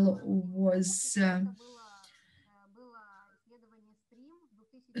trial was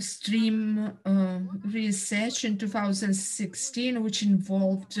STREAM research in 2016, which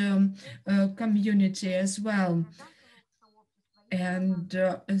involved community as well. And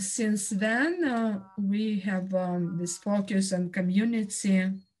since then, we have this focus on community.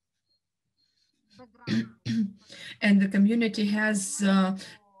 And the community has a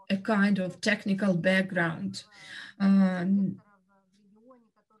kind of technical background. I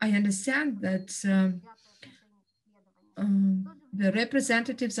understand that the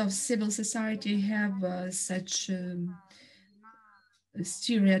representatives of civil society have such a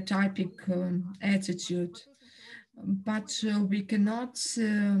stereotypic attitude, but we cannot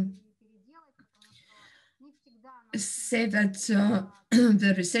say that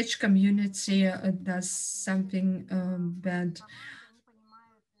the research community does something bad.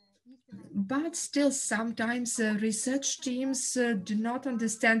 But still, sometimes research teams do not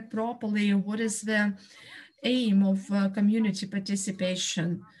understand properly what is the aim of community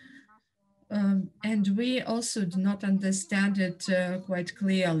participation. And we also do not understand it quite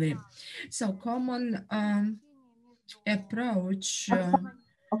clearly. So common approach.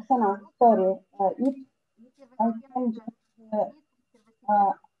 Oksana, sorry, if I can just,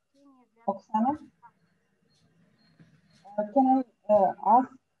 Oksana, can I ask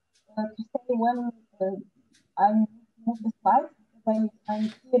to say when I move the slides? Because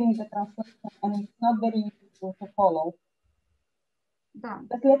I'm hearing the translation and it's not very easy to follow. Да.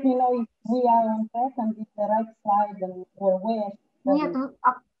 Just let me know if we are on track and it's the right slide and or where. Нет,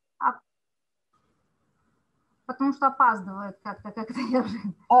 потому что опаздывает как-то я же.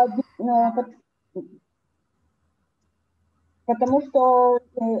 Потому что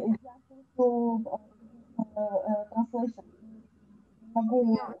я слышу translation.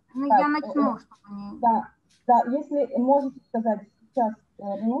 Могу я начну, чтобы не... Да, если можете сказать сейчас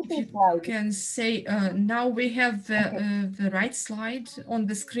нужный слайд. You can say now we have the right slide on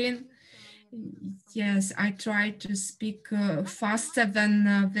the screen. Yes, I try to speak faster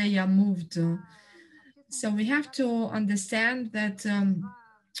than they are moved. So we have to understand that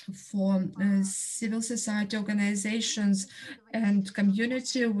for civil society organizations and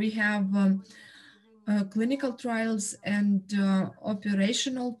community, we have clinical trials and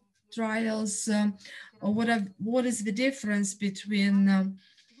operational trials. What is the difference between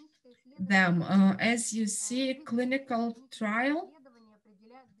them? As you see, clinical trial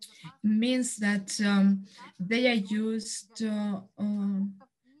means that they are used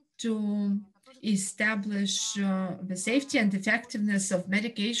to establish the safety and effectiveness of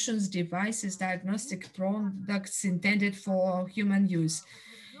medications, devices, diagnostic products intended for human use.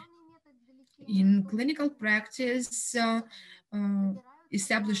 In clinical practice,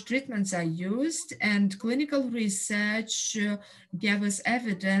 established treatments are used, and clinical research gave us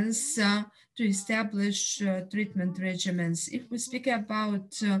evidence to establish treatment regimens. If we speak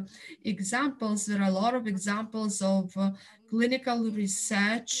about examples, there are a lot of examples of clinical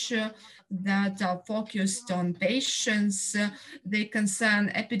research that are focused on patients. They concern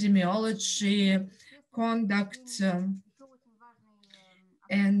epidemiology, conduct,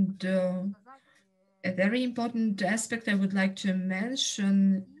 and a very important aspect I would like to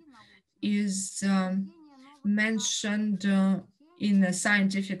mention is mentioned in a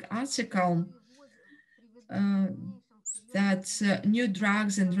scientific article that new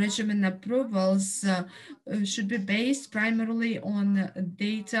drugs and regimen approvals should be based primarily on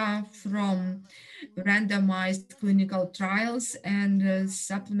data from randomized clinical trials and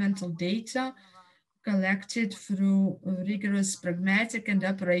supplemental data collected through rigorous pragmatic and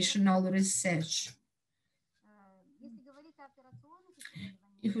operational research.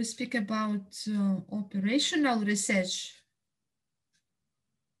 If we speak about operational research,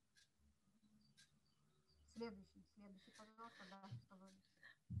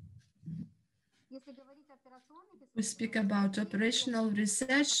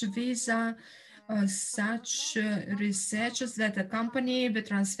 these are such researches that accompany the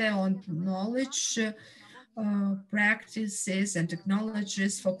transfer of knowledge, practices and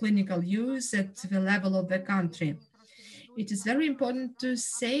technologies for clinical use at the level of the country. It is very important to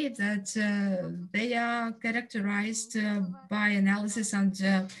say that they are characterized by analysis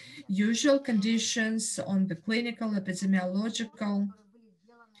under usual conditions on the clinical, epidemiological,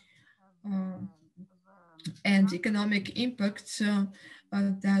 and economic impacts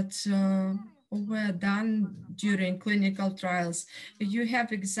that were done during clinical trials. You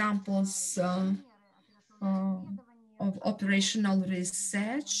have examples of operational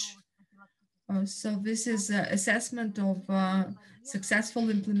research. So this is assessment of successful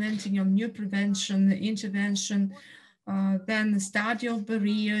implementing of new prevention, intervention, then the study of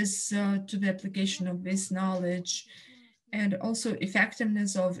barriers to the application of this knowledge, and also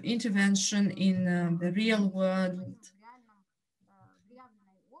effectiveness of intervention in the real world.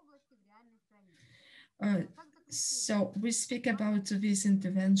 So we speak about these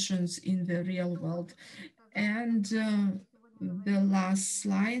interventions in the real world. And the last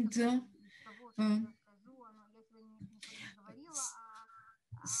slide.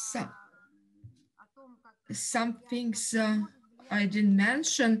 Some things I didn't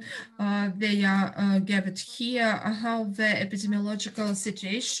mention, they are gathered here, how the epidemiological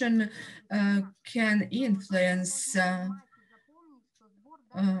situation can influence.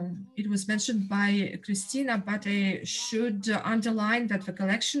 It was mentioned by Christina, but I should underline that the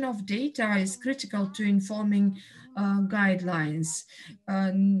collection of data is critical to informing guidelines.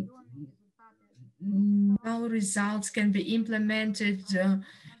 No results can be implemented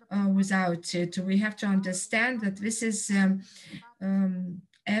without it. We have to understand that this is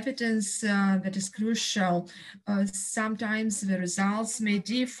evidence that is crucial. Sometimes the results may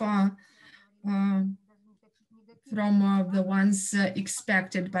differ from the ones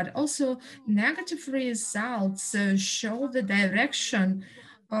expected, but also negative results show the direction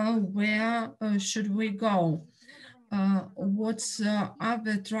where should we go. What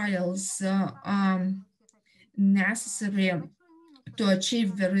other trials are necessary to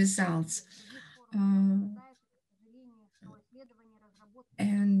achieve the results.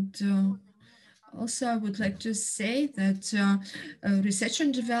 Also, I would like to say that research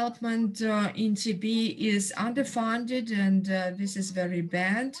and development in TB is underfunded, and this is very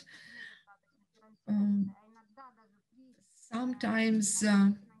bad. Sometimes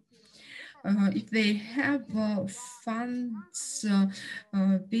if they have funds,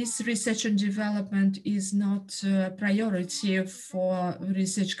 this research and development is not a priority for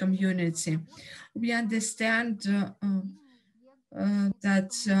research community. We understand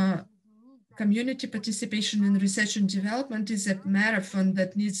that community participation in research and development is a marathon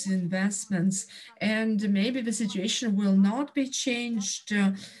that needs investments, and maybe the situation will not be changed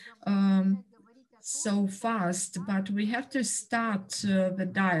so fast, but we have to start the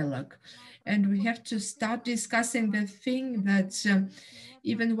dialogue, and we have to start discussing the thing that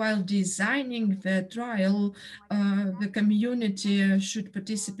even while designing the trial, the community should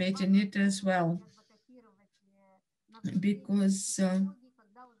participate in it as well,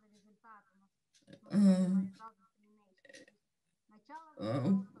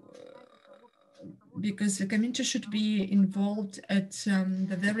 because the community should be involved at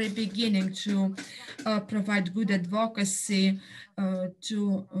the very beginning to provide good advocacy,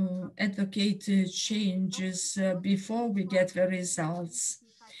 to advocate changes before we get the results.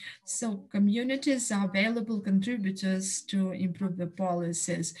 So communities are valuable contributors to improve the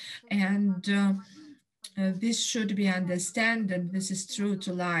policies, and this should be understood, and this is true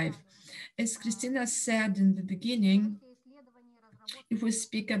to life. As Christina said in the beginning, if we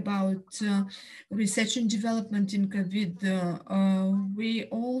speak about research and development in COVID, we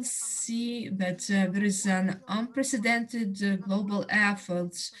all see that there is an unprecedented global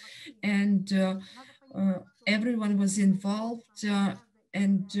effort, and everyone was involved,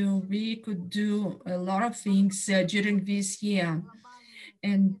 and we could do a lot of things during this year.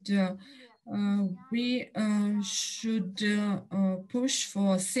 And we should push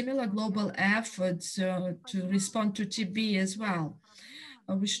for similar global efforts to respond to TB as well.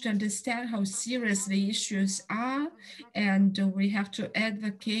 We should understand how serious the issues are, and we have to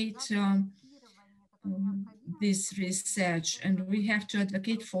advocate this research, and we have to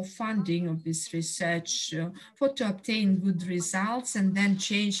advocate for funding of this research to obtain good results and then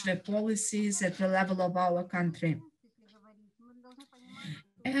change the policies at the level of our country.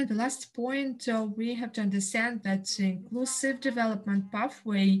 And the last point, we have to understand that inclusive development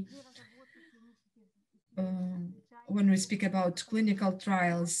pathway, when we speak about clinical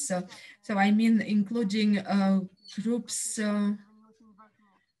trials, so I mean including groups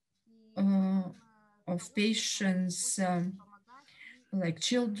of patients like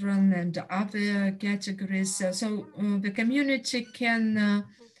children and other categories. So the community can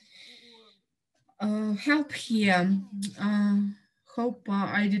help here. Hope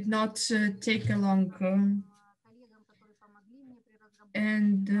I did not take along.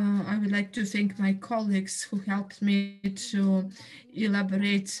 And I would like to thank my colleagues who helped me to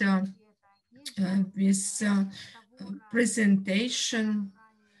elaborate this presentation.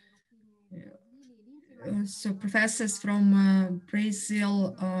 So professors from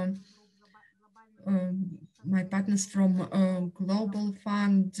Brazil, my partners from Global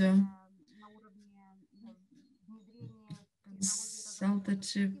Fund,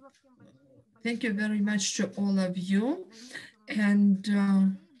 consultative. Thank you very much to all of you. And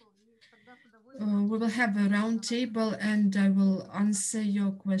we will have a round table, and I will answer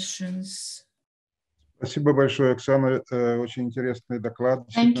your questions. Спасибо большое, Оксана. Очень интересный доклад.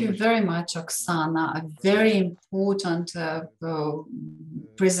 Thank you very much, Oksana. A very important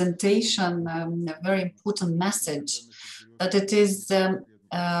presentation, a very important message that it is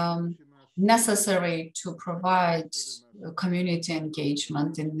necessary to provide community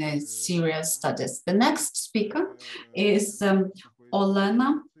engagement in the serious studies. The next speaker is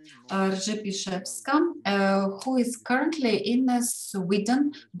Olena Rzepiszewska, who is currently in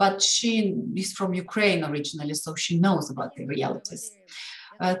Sweden, but she is from Ukraine originally, so she knows about the realities.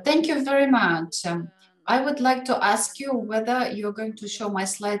 Thank you very much. I would like to ask you whether you're going to show my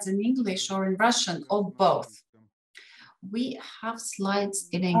slides in English or in Russian or both. We have slides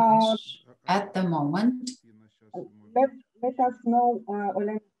in English at the moment. Let us know,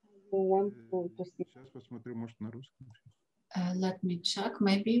 Olena, you want to see. Let me check.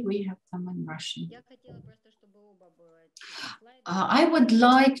 Maybe we have them in Russian. I would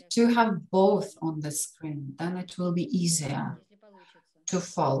like to have both on the screen. Then it will be easier to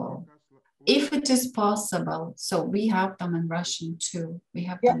follow, if it is possible. So we have them in Russian too. We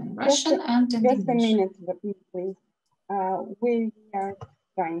have them in Russian and in English. Just a minute, please. We are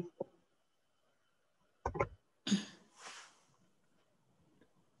trying.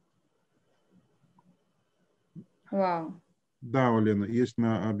 Вау. Да, Олена, есть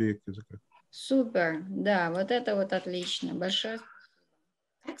на обеих языках. Супер, да, вот это вот отлично. Большое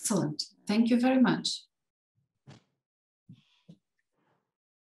спасибо. Excellent. Thank you very much.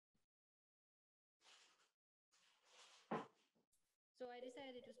 So I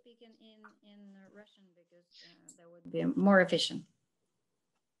decided to speak in Russian because that would be more efficient.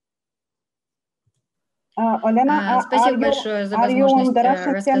 Olena, спасибо большое за возможность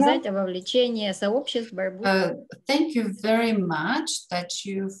рассказать о вовлечении сообществ в борьбу. Thank you very much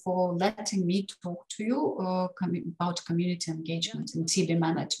for letting me talk to you about community engagement in TB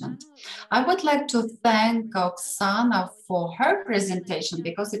management. I would like to thank Oksana for her presentation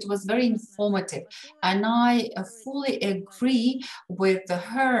because it was very informative, and I fully agree with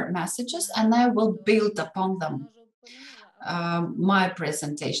her messages, and I will build upon them. My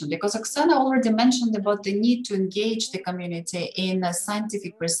presentation, because Oksana already mentioned about the need to engage the community in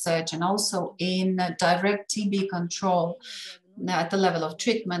scientific research and also in direct TB control at the level of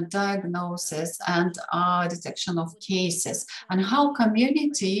treatment, diagnosis, and detection of cases, and how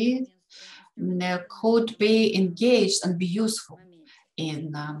community could be engaged and be useful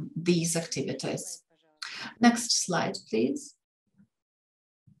in these activities. Next slide, please.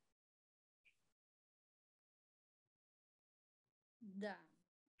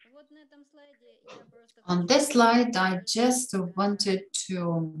 On this slide, I just wanted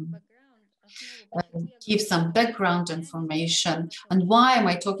to give some background information. And why am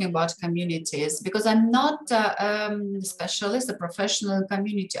I talking about communities? Because I'm not a specialist, a professional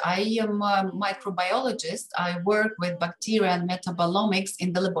community. I am a microbiologist. I work with bacteria and metabolomics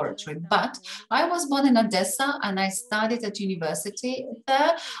in the laboratory. But I was born in Odessa and I studied at university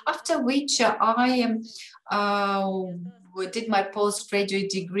there, after which I did my postgraduate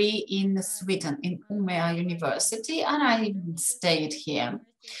degree in Sweden, in Umeå University, and I stayed here.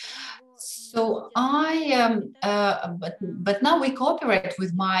 So but now we cooperate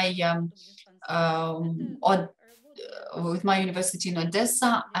with my university in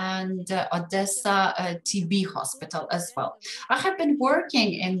Odessa and Odessa TB hospital as well. I have been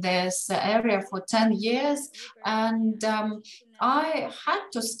working in this area for 10 years, and I had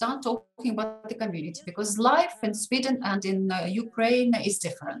to start talking about the community because life in Sweden and in Ukraine is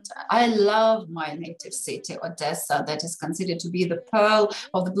different. I love my native city, Odessa, that is considered to be the pearl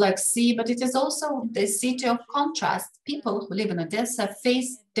of the Black Sea, but it is also the city of contrast. People who live in Odessa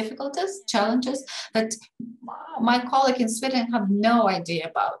face difficulties, challenges that my colleague in Sweden have no idea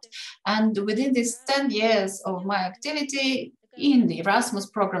about. And within these 10 years of my activity in the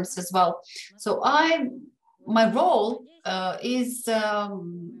Erasmus programs as well, so my role is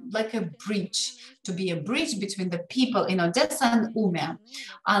like a bridge, to be a bridge between the people in Odessa and Umeå.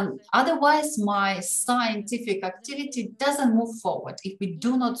 And otherwise, my scientific activity doesn't move forward if we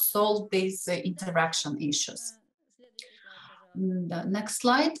do not solve these interaction issues. The next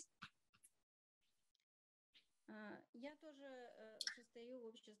slide.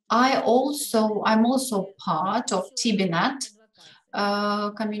 I'm also part of TB-NET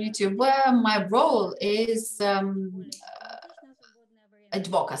community, where my role is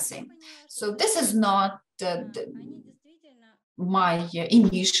advocacy. So this is not my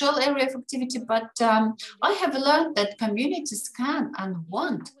initial area of activity, but I have learned that communities can and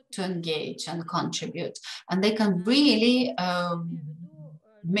want to engage and contribute, and they can really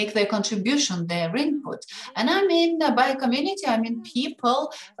make their contribution, their input. And I mean by community, I mean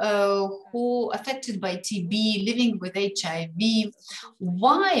people who are affected by TB, living with HIV.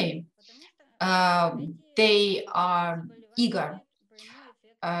 Why they are eager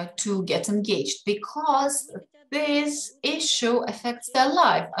to get engaged? Because this issue affects their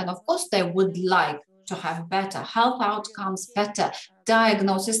life. And of course, they would like to have better health outcomes, better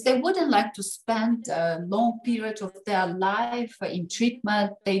diagnosis. They wouldn't like to spend a long period of their life in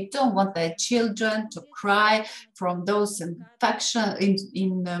treatment. They don't want their children to cry from those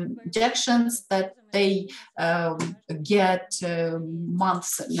injections that they get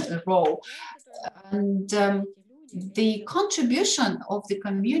months in a row. And the contribution of the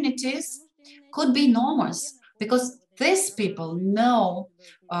communities could be enormous, because these people know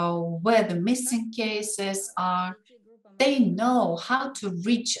where the missing cases are. They know how to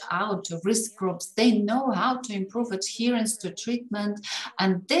reach out to risk groups. They know how to improve adherence to treatment.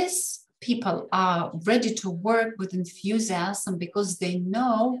 And these people are ready to work with enthusiasm because they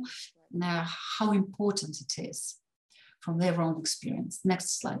know how important it is from their own experience.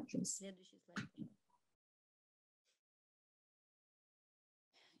 Next slide, please.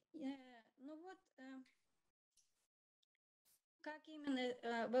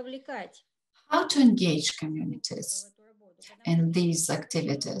 How to engage communities in these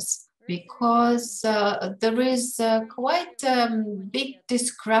activities? Because there is quite a big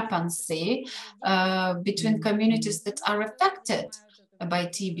discrepancy between communities that are affected by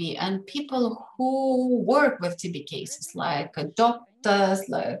TB and people who work with TB cases, like doctors,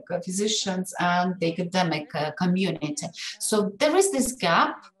 like physicians, and the academic community. So there is this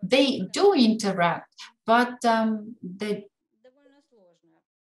gap. They do interact, but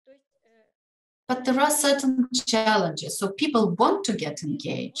there are certain challenges. So people want to get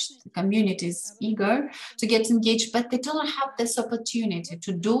engaged. The community is eager to get engaged, but they don't have this opportunity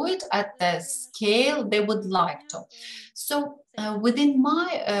to do it at the scale they would like to. So within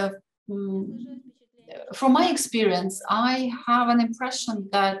my, from my experience, I have an impression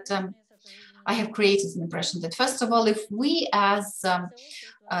that, I have created an impression that, first of all, if we as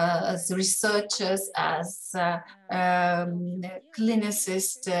researchers, as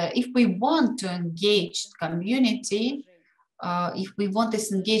clinicists, if we want to engage community, if we want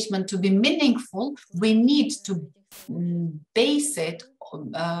this engagement to be meaningful, we need to base it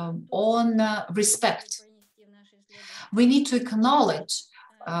on respect. We need to acknowledge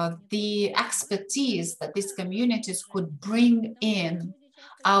the expertise that these communities could bring in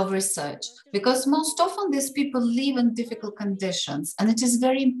our research, because most often these people live in difficult conditions, and it is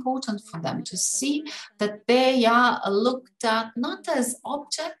very important for them to see that they are looked at not as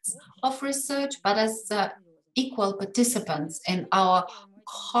objects of research, but as equal participants in our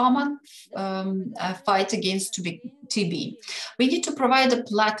common fight against TB. We need to provide a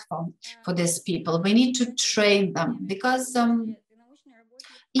platform for these people. We need to train them, because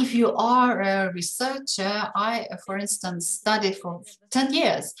if you are a researcher, I, for instance, studied for 10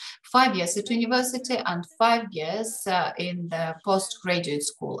 years, 5 years at university and 5 years in the postgraduate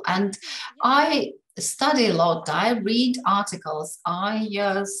school. And I study a lot. I read articles. I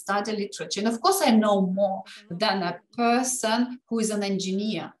study literature. And of course, I know more than a person who is an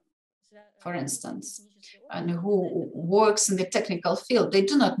engineer, for instance, and who works in the technical field. They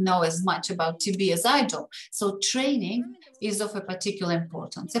do not know as much about TB as I do. So training is of a particular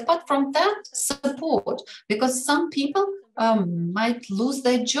importance. Apart from that, support, because some people might lose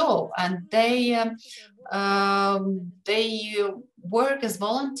their job and they work as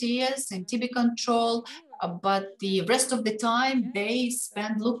volunteers in TB control, but the rest of the time they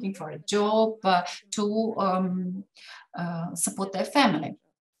spend looking for a job to support their family.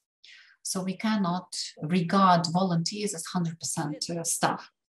 So we cannot regard volunteers as 100%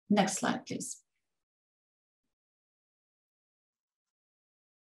 staff. Next slide, please.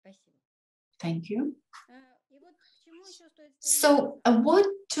 Thank you. So what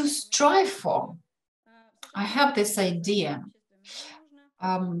to strive for? I have this idea.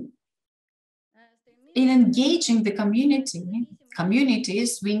 In engaging the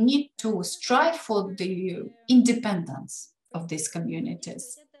communities, we need to strive for the independence of these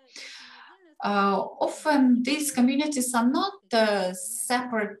communities. Often these communities are not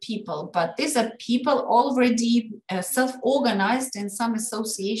separate people, but these are people already self-organized in some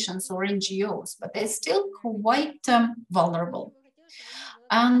associations or NGOs, but they're still quite vulnerable.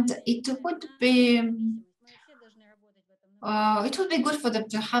 And it would be good for them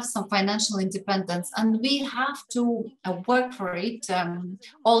to have some financial independence, and we have to work for it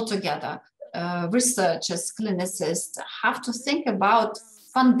all together. Researchers, clinicists have to think about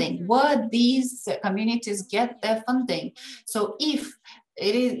funding, where these communities get their funding. So if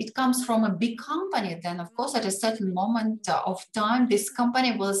it comes from a big company, then of course at a certain moment of time, this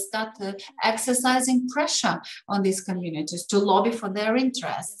company will start exercising pressure on these communities to lobby for their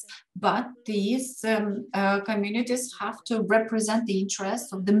interests. But these communities have to represent the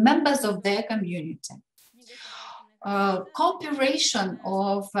interests of the members of their community. Cooperation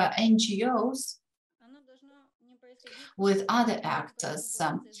of NGOs with other actors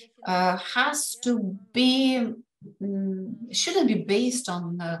has to be, shouldn't be based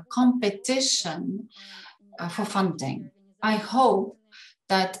on competition for funding. I hope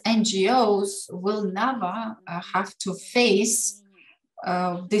that NGOs will never have to face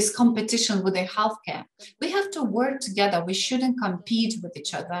this competition with the healthcare. We have to work together. We shouldn't compete with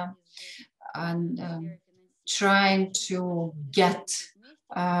each other and trying to get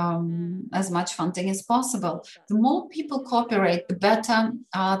as much funding as possible. The more people cooperate, the better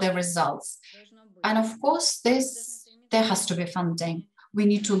are the results. And of course, there has to be funding. We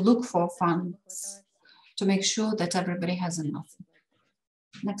need to look for funds to make sure that everybody has enough.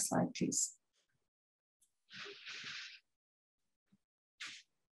 Next slide, please.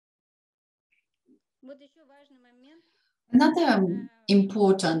 Another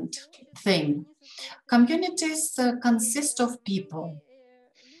important thing, communities consist of people,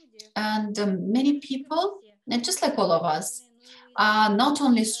 and many people, just like all of us, are not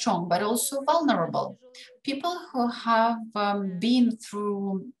only strong, but also vulnerable. People who have been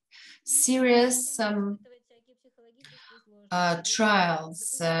through serious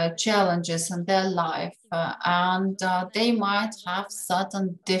trials, challenges in their life, and they might have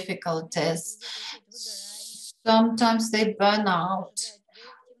certain difficulties. Sometimes they burn out.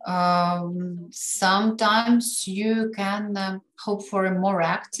 Sometimes you can hope for a more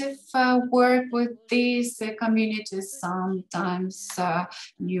active work with these communities. Sometimes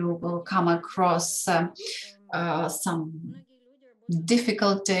you will come across some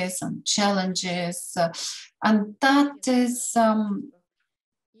difficulties and challenges, and that is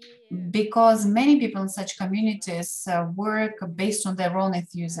because many people in such communities work based on their own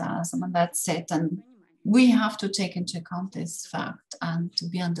enthusiasm, and that's it. And we have to take into account this fact and to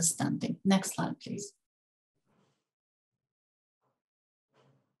be understanding. Next slide, please.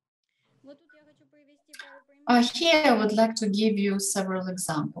 Here I would like to give you several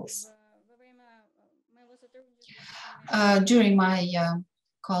examples. During my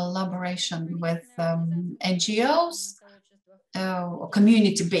collaboration with NGOs,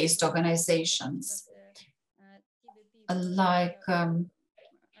 community-based organizations like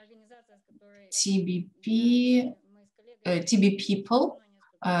TB people,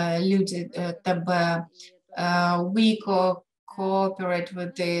 we cooperate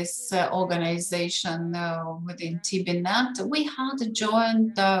with this organization within TB-NET. We had a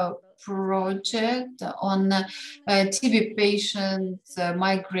joint project on TB patients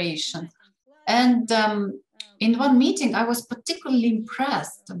migration. And in one meeting, I was particularly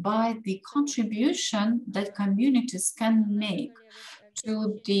impressed by the contribution that communities can make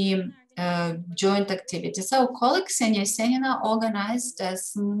to the joint activities. Our colleague Ksenia Senina organized a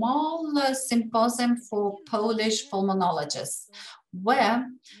small symposium for Polish pulmonologists, where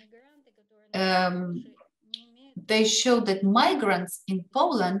they showed that migrants in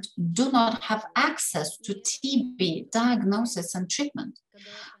Poland do not have access to TB diagnosis and treatment.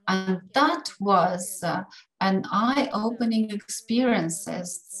 And that was an eye-opening experience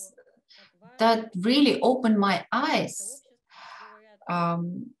that really opened my eyes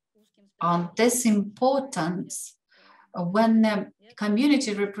on this importance when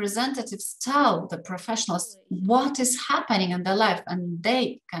community representatives tell the professionals what is happening in their life, and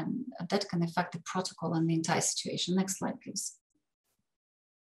that can affect the protocol and the entire situation. Next slide, please.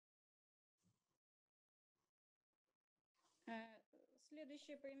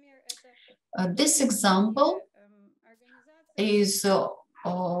 This example is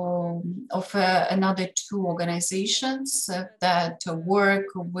of another two organizations that work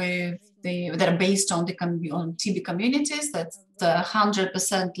with that are based on TB communities. That's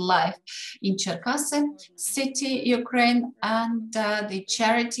 100% Life in Cherkasy city, Ukraine, and the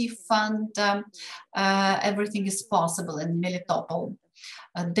charity fund Everything is Possible in Melitopol.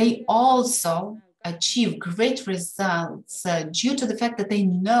 They also achieve great results due to the fact that they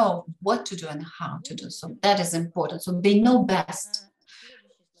know what to do and how to do. So that is important. So they know best.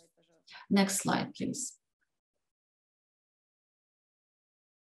 Next slide, please.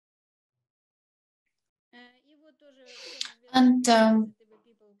 And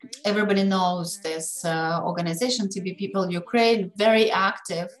everybody knows this organization, TB People Ukraine, very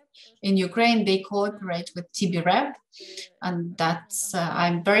active in Ukraine. They cooperate with TB-REP, and that's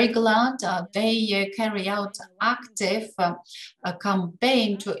I'm very glad they carry out active a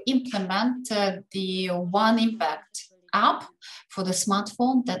campaign to implement the One Impact app for the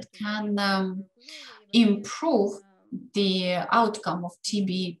smartphone that can improve the outcome of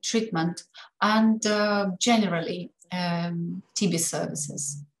TB treatment and generally TB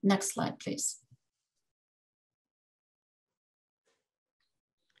services. Next slide, please.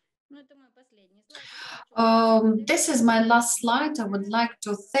 This is my last slide. I would like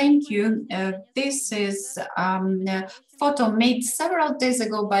to thank you. This is a photo made several days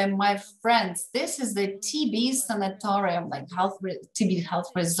ago by my friends. This is the TB sanatorium, like TB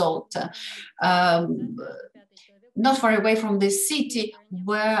health result, not far away from the city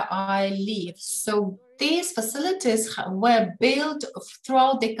where I live. So these facilities were built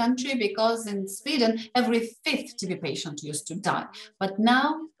throughout the country because in Sweden, every 5th TB patient used to die. But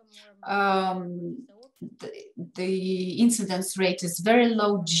now the incidence rate is very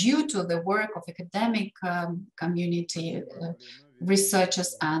low due to the work of academic community,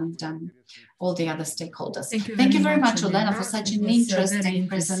 researchers, and all the other stakeholders. Thank you very much, Olena, for such an interesting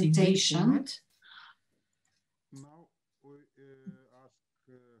presentation. Now we ask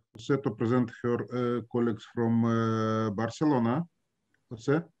Jose to present her colleagues from Barcelona.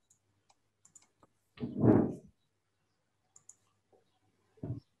 Jose?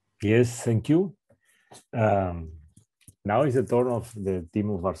 Yes, thank you. Now is the turn of the team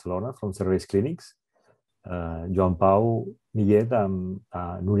of Barcelona from Serveis Clinics, Joan Pau Millet and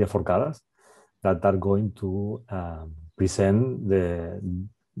Núria Forcades, that are going to present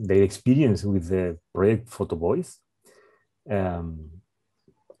their experience with the project Photo Voice. I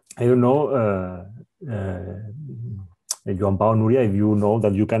don't know, Joan Pau, Núria, if you know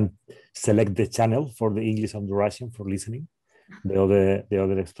that you can select the channel for the English and the Russian for listening, the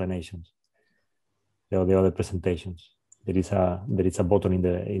other explanations, the other presentations. There is a button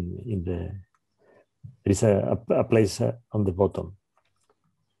there is a place on the bottom.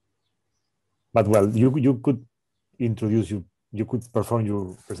 But well, you could introduce you could perform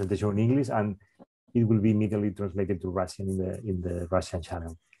your presentation in English and it will be immediately translated to Russian in the Russian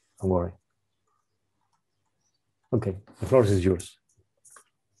channel. Don't worry. Okay, the floor is yours.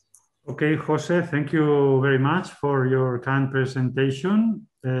 Okay, Jose, thank you very much for your kind presentation.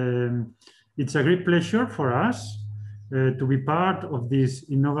 It's a great pleasure for us to be part of this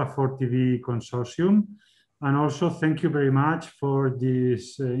INNOVA4TB consortium. And also thank you very much for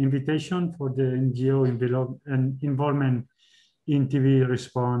this invitation for the NGO involvement in TB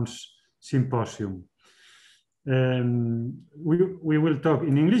response symposium. We will talk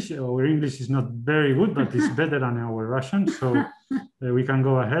in English. Our English is not very good, but it's better than our Russian, so we can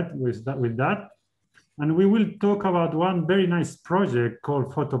go ahead with that. And we will talk about one very nice project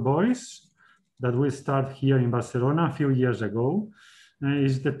called Photo Voice that we started here in Barcelona a few years ago.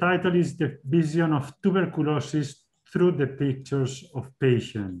 The title is The Vision of Tuberculosis Through the Pictures of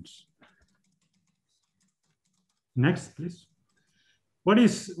Patients. Next, please. What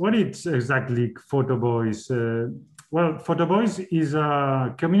is exactly Photo Voice? Well, Photo Voice is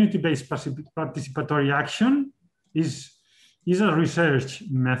a community-based participatory action. Is a research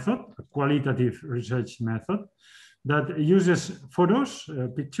method, a qualitative research method that uses photos,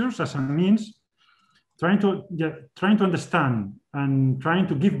 pictures as a means, trying to understand and trying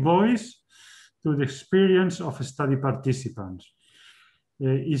to give voice to the experience of study participants.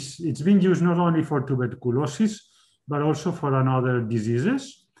 It's been used not only for tuberculosis, but also for other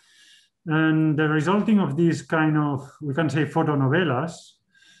diseases. And the resulting of these kind of, we can say, photonovelas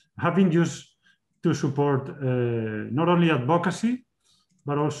have been used to support not only advocacy,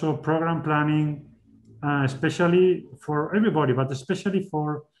 but also program planning, especially for everybody, but especially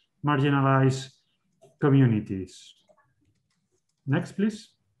for marginalized communities. Next, please.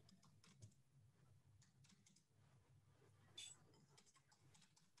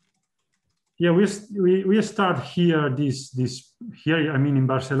 Yeah, we start here in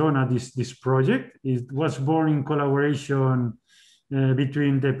Barcelona, this project. It was born in collaboration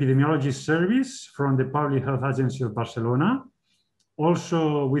between the epidemiology service from the Public Health Agency of Barcelona,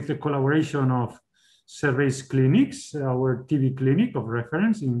 also with the collaboration of Serveis Clinics, our TB clinic of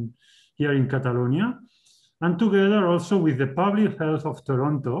reference here in Catalonia, and together also with the Public Health of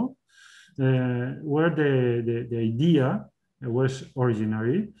Toronto, where the idea was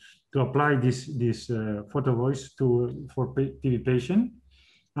originary to apply this Photo Voice for TB patient.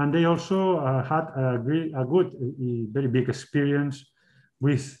 And they also had a good, very big experience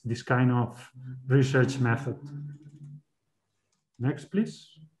with this kind of research method. Next, please.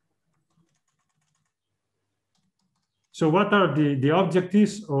 So what are the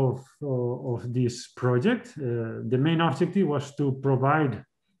objectives of this project? The main objective was to provide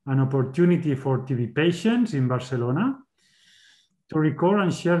an opportunity for TB patients in Barcelona to record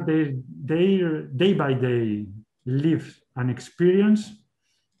and share their day-by-day life and experience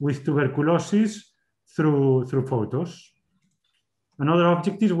with tuberculosis through photos. Another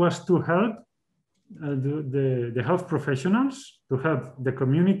objective was to help the health professionals, to help the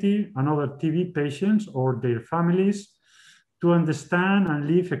community and other TB patients or their families to understand and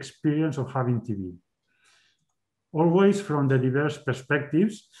live experience of having TB. Always from the diverse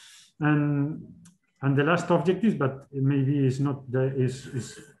perspectives. And the last objective, but maybe is not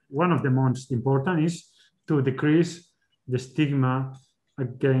is one of the most important, is to decrease the stigma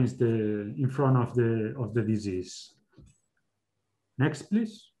against in front of the disease. Next,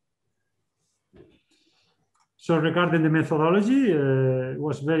 please. So regarding the methodology, it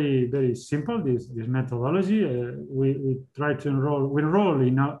was very simple, this methodology. We tried to enroll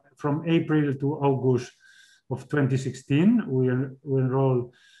from April to August of 2016. We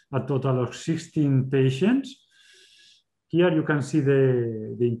enrolled a total of 16 patients. Here you can see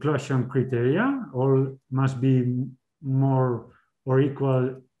the inclusion criteria. All must be more or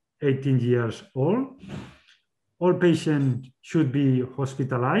equal 18 years old. All patients should be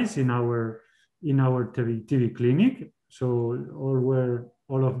hospitalized in our TB clinic. So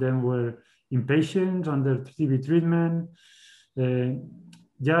all of them were inpatients under TB treatment.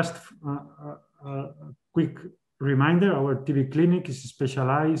 Just a quick reminder, our TB clinic is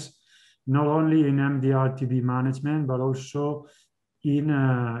specialized not only in MDR TB management, but also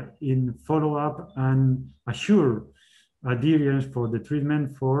in follow-up and assure adherence for the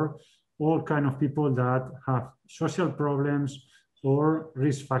treatment for all kinds of people that have social problems or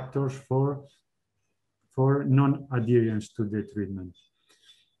risk factors for non-adherence to the treatment.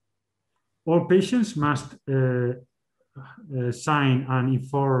 All patients must sign an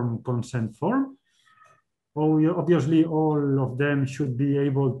informed consent form. Obviously, all of them should be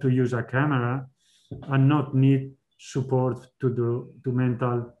able to use a camera and not need support to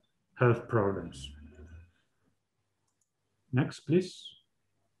mental health problems. Next, please.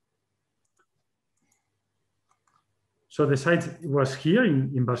 So the site was here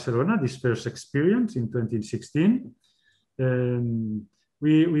in Barcelona, this first experience in 2016.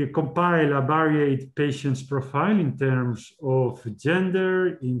 We compile a varied patient's profile in terms of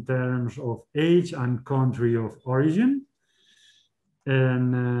gender, in terms of age and country of origin.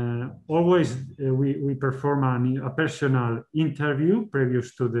 And always we perform a personal interview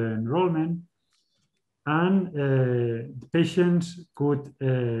previous to the enrollment. And the patients could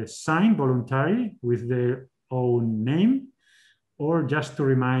sign voluntarily with their own name or just to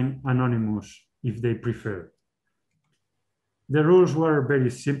remain anonymous if they prefer. The rules were very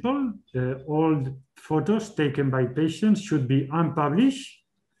simple. All photos taken by patients should be unpublished.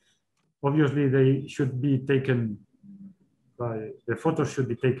 Obviously, they should be taken the photos should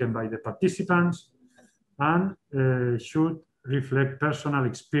be taken by the participants and should reflect personal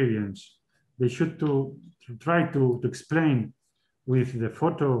experience. They should try to explain with the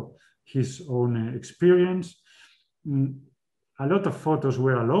photo his own experience. A lot of photos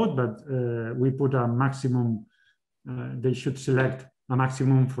were allowed, but we put a maximum. They should select a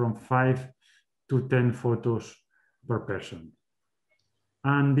maximum from 5 to 10 photos per person.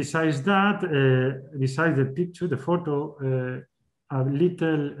 And besides that, besides the picture, the photo, a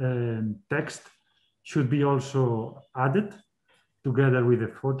little text should be also added together with the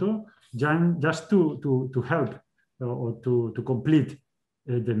photo, just to help or to complete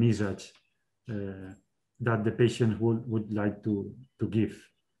the message that the patient would like to give.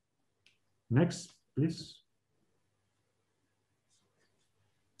 Next, please.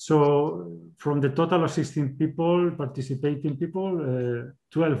 So from the total of 16 people, participating people,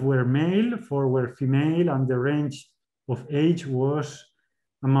 12 were male, 4 were female, and the range of age was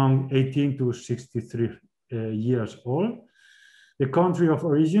among 18 to 63 years old. The country of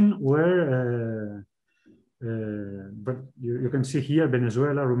origin were, but you can see here,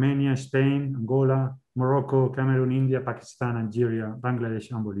 Venezuela, Romania, Spain, Angola, Morocco, Cameroon, India, Pakistan, Algeria,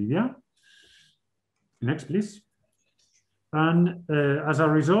 Bangladesh, and Bolivia. Next, please. And as a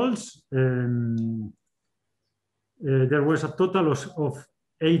result, there was a total of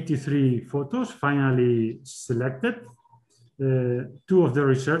 83 photos finally selected. 2 of the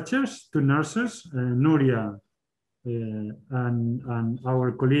researchers, 2 nurses, Nuria and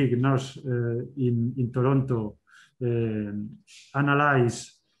our colleague nurse in Toronto,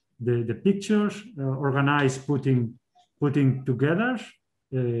 analyzed the pictures, organized putting together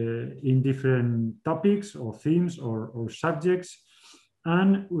in different topics or themes or subjects,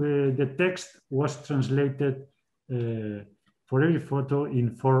 and the text was translated for every photo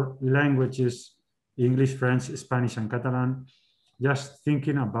in 4 languages, English, French, Spanish, and Catalan, just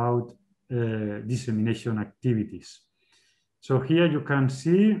thinking about dissemination activities. So here you can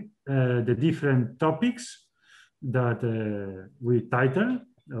see the different topics that we title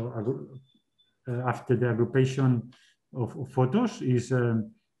after the aggregation of photos. Is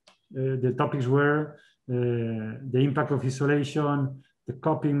the topics were the impact of isolation, the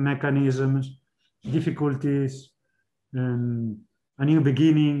coping mechanisms, difficulties, a new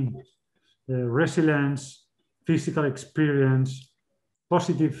beginning, resilience, physical experience,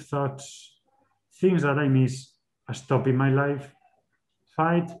 positive thoughts, things that I miss, a stop in my life,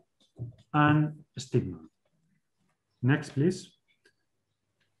 fight, and stigma. Next, please.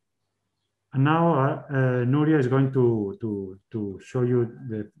 And now Nuria is going to show you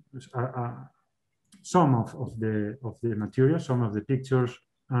the some of the material, some of the pictures,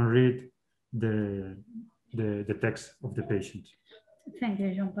 and read the text of the patient. Thank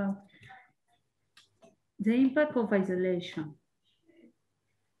you, Jean-Paul. The impact of isolation.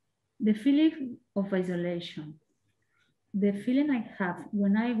 The feeling of isolation. The feeling I have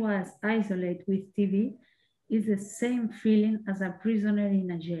when I was isolated with TB is the same feeling as a prisoner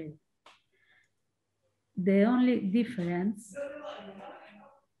in a jail. The only difference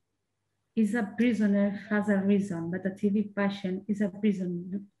is a prisoner has a reason, but a TB patient is a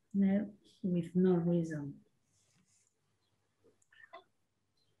prisoner with no reason.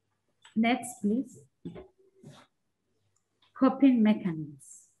 Next, please. Coping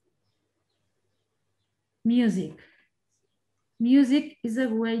mechanisms. Music. Music is a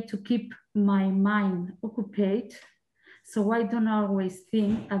way to keep my mind occupied, so I don't always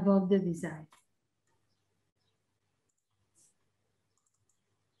think about the disease.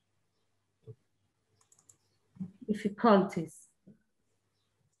 Difficulties.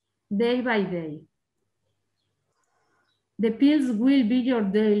 Day by day. The pills will be your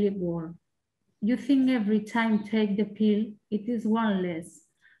daily work. You think every time take the pill, it is one less.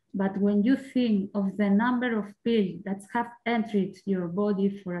 But when you think of the number of pills that have entered your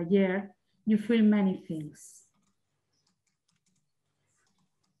body for a year, you feel many things.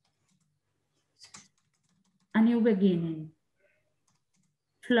 A new beginning.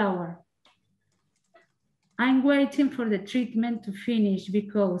 Flower. I'm waiting for the treatment to finish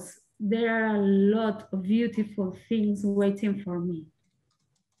because there are a lot of beautiful things waiting for me.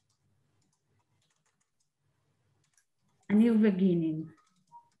 A new beginning.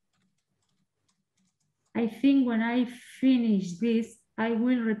 I think when I finish this, I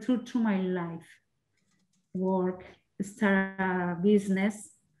will return to my life, work, start a business,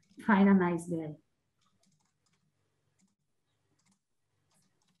 find a nice day.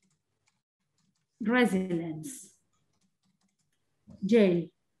 Resilience. Jail.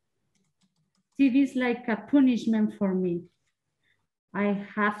 TB is like a punishment for me. I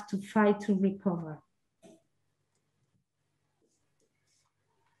have to fight to recover.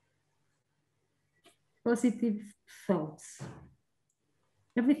 Positive thoughts.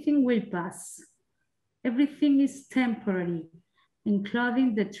 Everything will pass. Everything is temporary,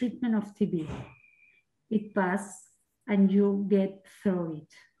 including the treatment of TB. It passes and you get through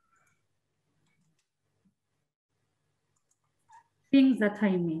it. Things that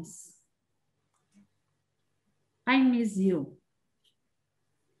I miss. I miss you.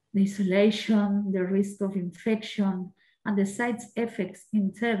 The isolation, the risk of infection, and the side effects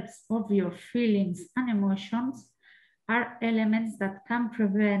in terms of your feelings and emotions are elements that can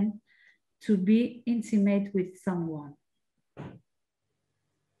prevent to be intimate with someone.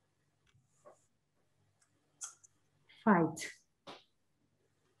 Fight.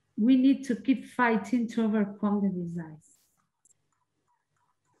 We need to keep fighting to overcome the disease.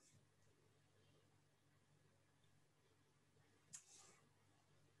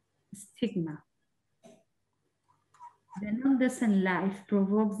 Stigma. The non-decent life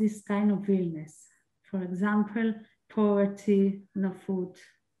provokes this kind of illness. For example, poverty, no food.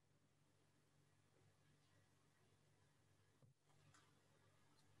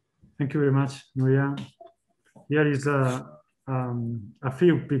 Thank you very much, Nuria. Here is a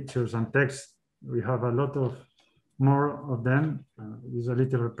few pictures and text. We have a lot of more of them. This is a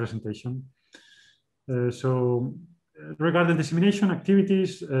little representation. So regarding dissemination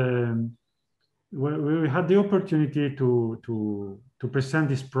activities, we had the opportunity to present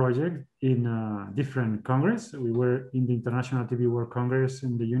this project in different congress. We were in the International TB World Congress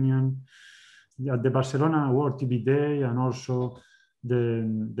in the Union, at the Barcelona World TB Day, and also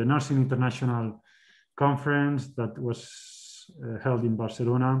the Nursing International Conference that was held in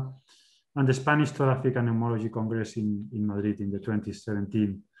Barcelona, and the Spanish Thoracic and Pneumology Congress in Madrid in the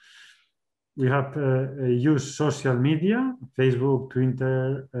 2017. We have used social media, Facebook,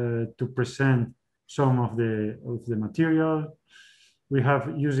 Twitter, to present some of the material. We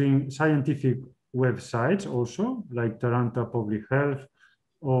have using scientific websites also, like Toronto Public Health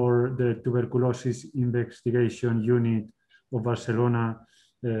or the Tuberculosis Investigation Unit of Barcelona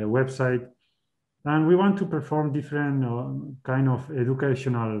website. And we want to perform different kind of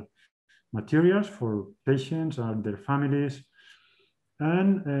educational materials for patients and their families.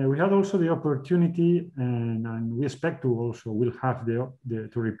 And we had also the opportunity, and we expect to also will have to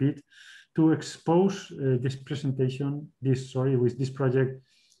repeat, to expose this presentation, with this project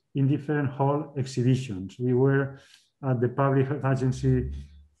in different hall exhibitions. We were at the Public Health Agency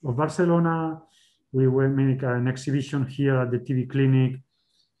of Barcelona. We will make an exhibition here at the TB clinic.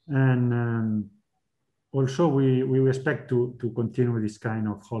 And also we expect to continue this kind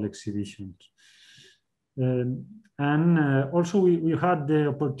of hall exhibitions. Also we had the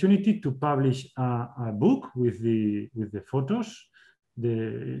opportunity to publish a book with the photos.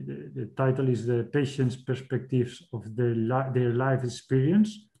 The title is The Patient's Perspectives of their Life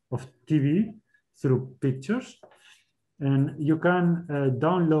Experience of TB through Pictures. And you can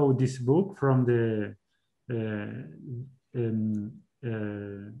download this book from the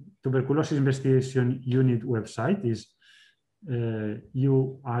Tuberculosis Investigation Unit website, is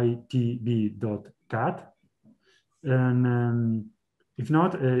uitb.cat. And if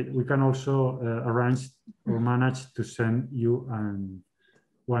not, we can also arrange or manage to send you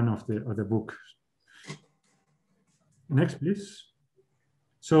one of the books. Next, please.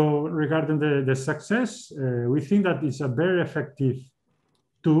 So regarding the success, we think that it's a very effective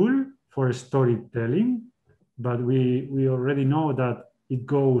tool for storytelling, but we already know that it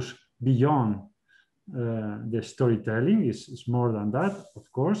goes beyond the storytelling. It's more than that,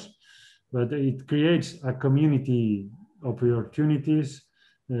 of course, but it creates a community of opportunities,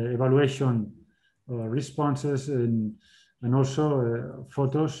 evaluation responses, and also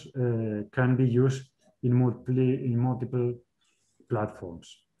photos can be used in multiple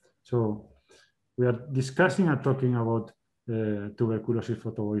platforms. So we are discussing and talking about tuberculosis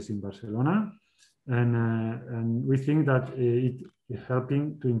photo voice in Barcelona, and we think that it is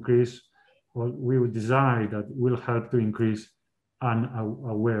helping to increase, or we would desire that will help to increase an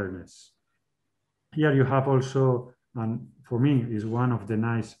awareness. Here you have also, and for me is one of the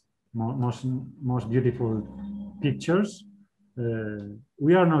nice, most beautiful pictures.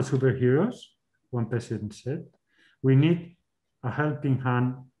 We are not superheroes, one patient said. We need a helping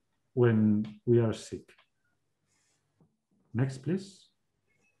hand when we are sick. Next, please.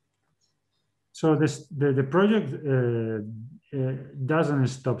 So the project doesn't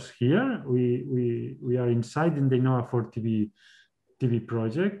stop here. We are inside in the INNOVA4TB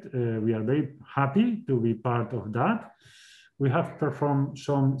project. We are very happy to be part of that. We have performed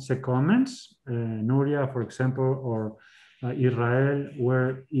some secondments. Nuria, for example, or Israel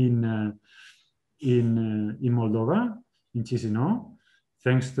were in Moldova, in Chisinau,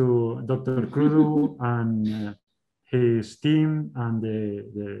 thanks to Dr. Crudu and his team and the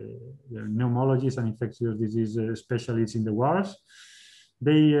pneumologists and infectious disease specialists in the wards.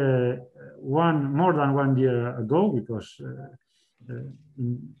 They more than 1 year ago, because it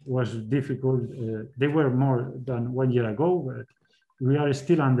was difficult. They were more than 1 year ago, but we are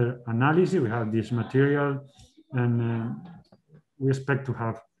still under analysis. We have this material, and we expect to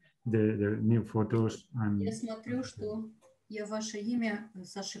have the new photos. And я смотрю, что я ваше имя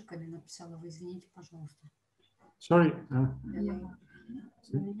с ошибками написала. Вы извините, пожалуйста. Sorry.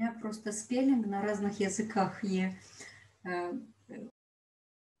 У меня просто спеллинг на разных языках.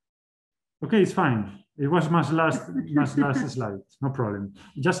 Okay, it's fine. It was my last slide, no problem.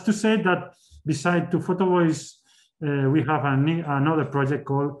 Just to say that beside to photo voice, we have another project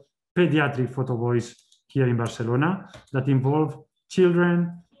called Pediatric Photo Voice here in Barcelona that involve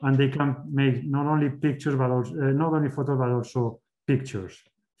children, and they can make not only pictures, but also not only photos, but also pictures.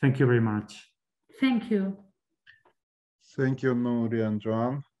 Thank you very much. Thank you. Thank you, Nuri and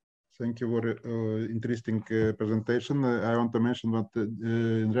Joan. Thank you for interesting presentation. I want to mention that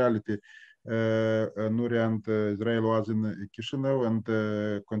in reality, Nuri and Israel was in Chisinau and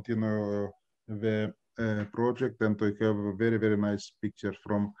continue the project, and we have a very, very nice picture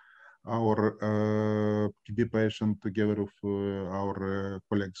from our TB patient together with our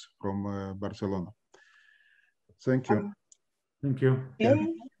colleagues from Barcelona. Thank you. Thank you.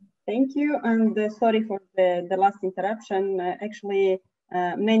 Okay. Thank you, and sorry for the last interruption. Actually,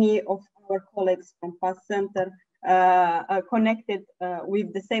 many of our colleagues from PASS Center are connected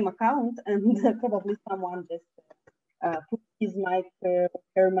with the same account, and probably someone just put his mic,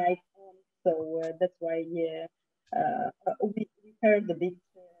 her mic on, so that's why we heard a bit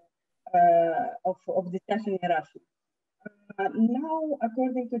of discussion in Russian. Now,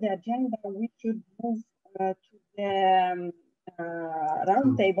 according to the agenda, we should move to the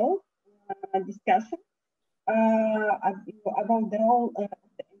roundtable discussion about the role of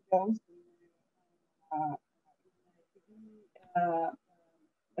the NGOs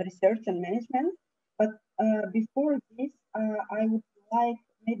in research and management. But before this, I would like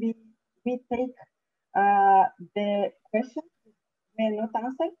maybe we take the questions that were not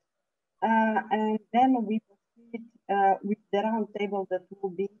answered, and then we proceed with the roundtable that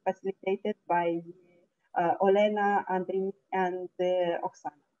will be facilitated by Olena, Andriy, and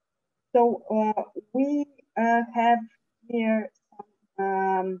Oksana. So we have here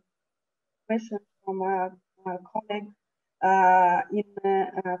some questions from a colleague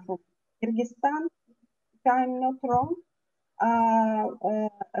from Kyrgyzstan, if I'm not wrong,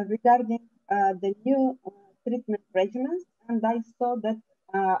 regarding the new treatment regimens. And I saw that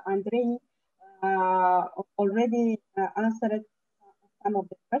Andrei already answered some of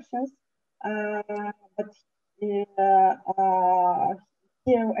the questions, but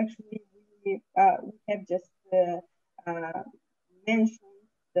here actually we have just mentioned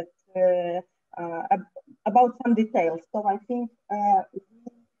that about some details. So I think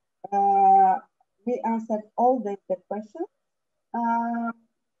we answered all the questions.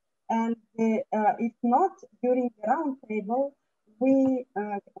 And if not, during the roundtable, we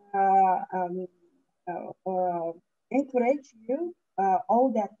encourage you,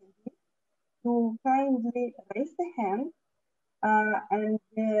 all the attendees, to kindly raise the hand and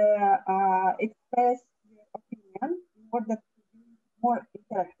express your opinion in order to be more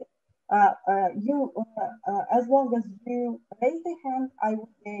interactive. As long as you raise the hand, I will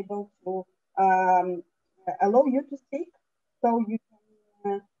be able to allow you to speak, so you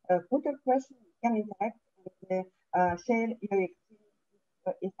can put your question, you can interact, and share your experience.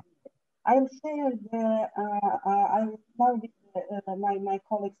 I will share I will now with my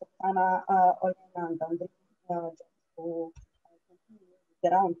colleagues Oksana, Olena, and Andriy just to continue the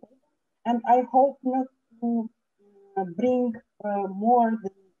roundtable. And I hope not to bring more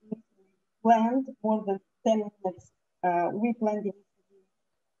than planned, more than 10 minutes. We planned it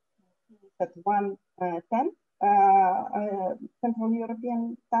at 1:10 Central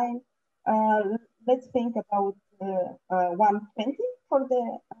European time. Let's think about 1:20 for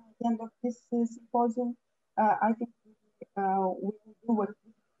the end of this symposium. I think we will do what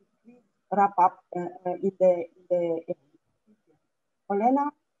we wrap up in the end.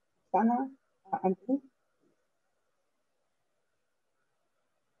 Olena, Oksana, Andriy.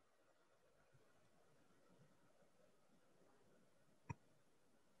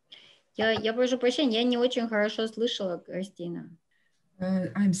 Я прошу прощения, я не очень хорошо слышала, Кристина.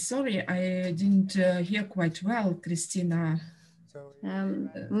 I'm sorry, I didn't hear quite well, Christina.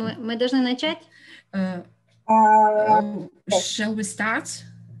 Мы должны начать? Shall we start?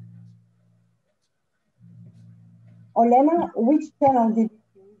 Olena, which channel did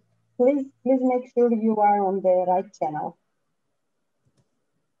you use? Please make sure you are on the right channel.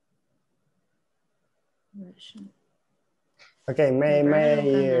 Okay,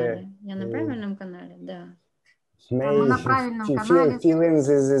 Я на правильном канале, да. Fill in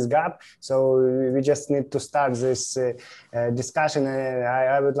this gap. So we just need to start this discussion. And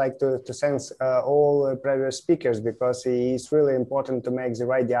I would like to thank all previous speakers, because it's really important to make the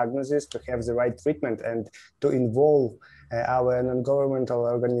right diagnosis, to have the right treatment, and to involve our non-governmental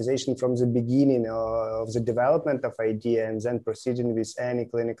organization from the beginning of the development of idea, and then proceeding with any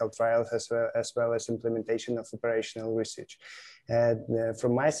clinical trials as well as implementation of operational research.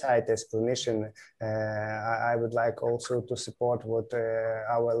 From my side as clinician, I would like also to support what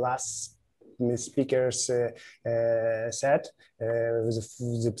our last speakers said.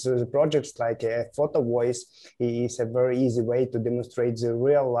 The projects like Photo Voice is a very easy way to demonstrate the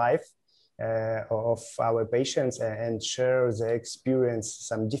real life of our patients and share the experience,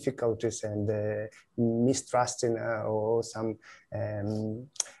 some difficulties and mistrusting or some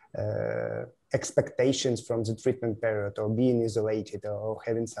expectations from the treatment period, or being isolated, or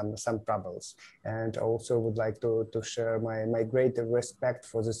having some troubles. And also would like to share my great respect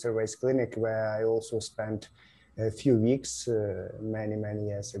for the Surveys Clinic, where I also spent a few weeks many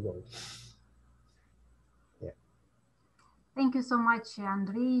years ago. Yeah. Thank you so much,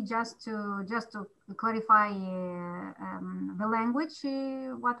 Andriy. Just to clarify the language,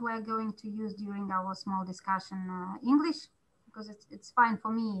 what we are going to use during our small discussion, English, because it's fine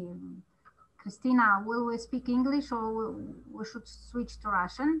for me. Christina, will we speak English, or we should switch to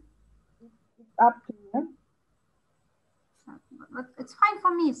Russian? It's up to you. but it's fine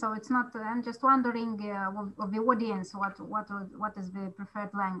for me. So it's not. I'm just wondering of the audience what is the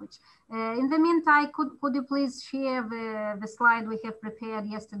preferred language. In the meantime, could you please share the slide we have prepared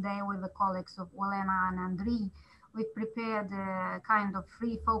yesterday with the colleagues of Olena and Andriy? We've prepared kind of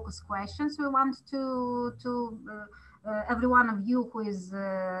 3 focus questions. We want to every one of you who is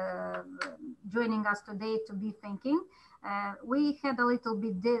joining us today to be thinking. We had a little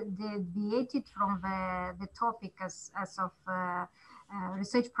bit deviated from the topic as of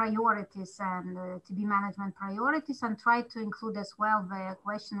research priorities and TB management priorities, and tried to include as well the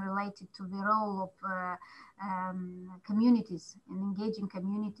question related to the role of communities and engaging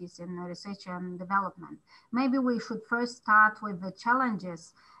communities in research and development. Maybe we should first start with the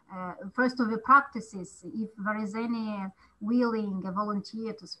challenges, first of the practices, if there is any willing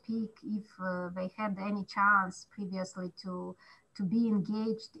volunteer to speak, if they had any chance previously to be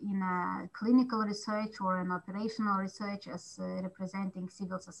engaged in clinical research or in operational research as representing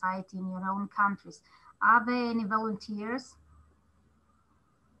civil society in your own countries. Are there any volunteers?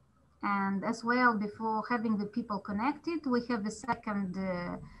 And as well, before having the people connected, we have the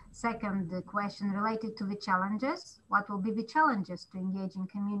second question related to the challenges. What will be the challenges to engage in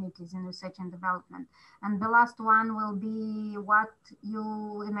communities in research and development? And the last one will be what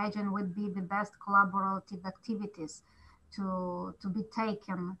you imagine would be the best collaborative activities to be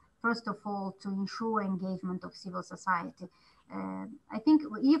taken, first of all, to ensure engagement of civil society. I think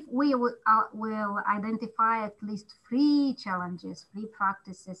if we will identify at least 3 challenges, 3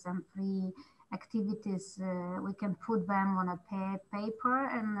 practices and 3 activities, we can put them on a paper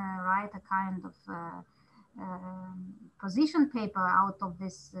and write a kind of position paper out of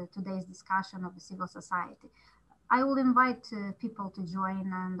this today's discussion of the civil society. I will invite people to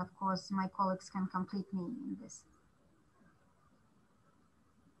join, and of course my colleagues can complete me in this.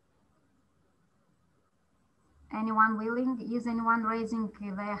 Anyone willing? Is anyone raising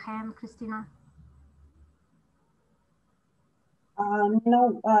their hand, Christina?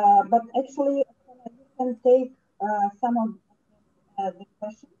 No, but actually you can take some of the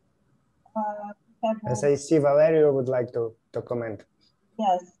questions. As I see, Valerio would like to comment.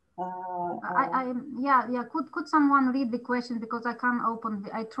 Yes. Yeah. Could someone read the question, because I can't open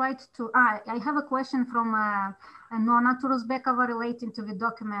I tried to. I have a question from Nona Turuzbekova relating to the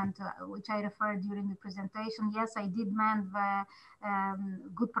document which I referred during the presentation. Yes, I did mean the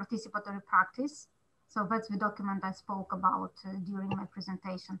good participatory practice. So that's the document I spoke about during my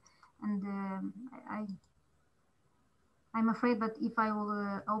presentation. And I'm afraid that if I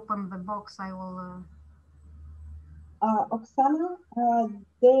will open the box, I will. Oksana,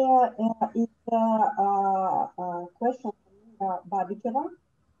 there is a question from Babikova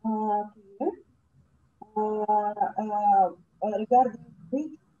regarding which do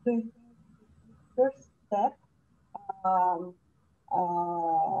you think is the first step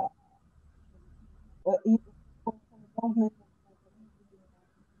in involvement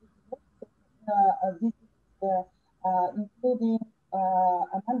of this is including a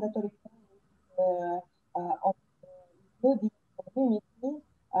mandatory of including community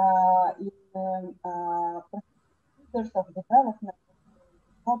in procedures of development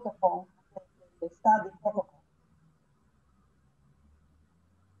protocol, the study protocol.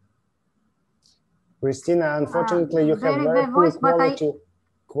 Christina, unfortunately, you have very poor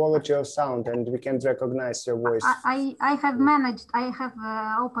quality of sound, and we can't recognize your voice. I have managed. I have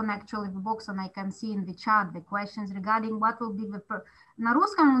opened actually the box, and I can see in the chat the questions regarding what will be the. На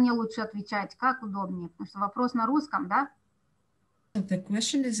русском мне лучше отвечать, как удобнее, потому что вопрос на русском, да? The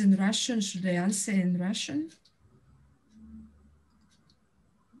question is in Russian. Should I answer in Russian?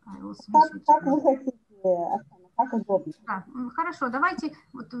 Как вы хотите, как удобно. Хорошо, давайте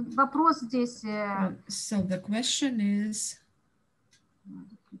вот вопрос здесь. So the question is.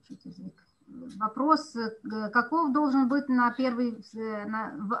 Вопрос, каков должен быть на первый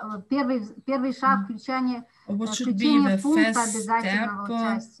шаг включения пункта обязательного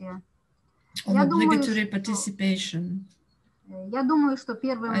участия? Я думаю, что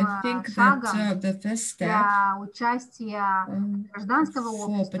первым шагом для участия гражданского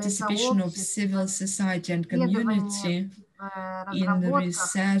общества,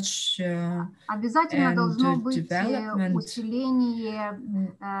 обязательно должно быть усиление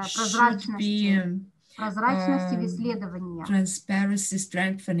прозрачности в исследованиях. Transparency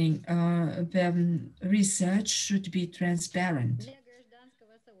strengthening. The research should be transparent.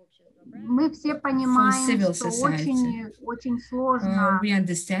 Мы все понимаем, что очень сложно,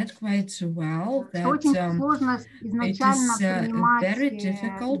 очень сложно изначально принимать и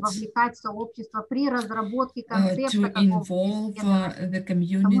вовлекать сообщество при разработке концепта какого-то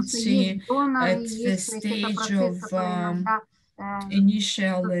исследования, потому что есть доноры, есть, то есть это процесс, который иногда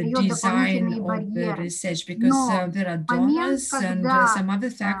initial design of the research, because there are donors and some other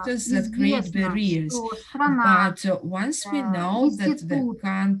factors that create barriers. But once we know that the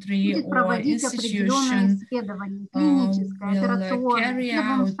country or institution will carry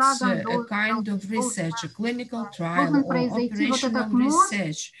out a kind of research, a clinical trial or operational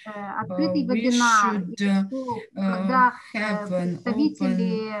research, we should have an open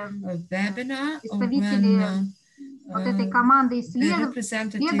webinar when the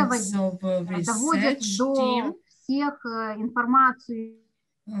representatives of research team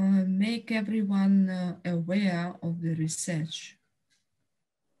make everyone aware of the research.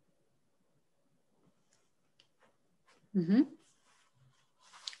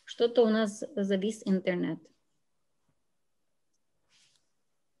 Что-то у нас завис интернет.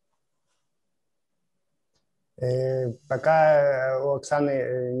 Пока у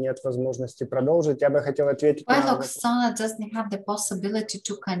Оксаны нет возможности продолжить, я бы хотел ответить. While Oksana doesn't have the possibility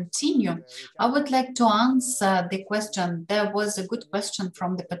to continue, I would like to answer the question. There was a good question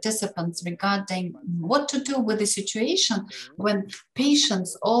from the participants regarding what to do with the situation when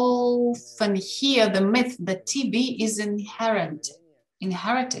patients often hear the myth that TB is inherited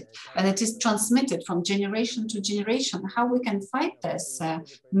and it is transmitted from generation to generation. How we can fight this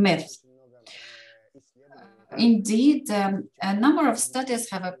myth? Indeed, a number of studies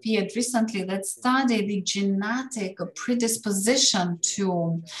have appeared recently that study the genetic predisposition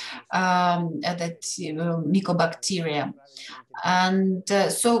to the mycobacteria. And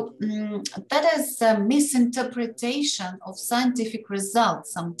so that is a misinterpretation of scientific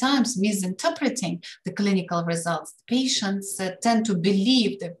results, sometimes misinterpreting the clinical results. Patients tend to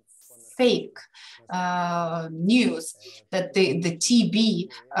believe the fake news that the TB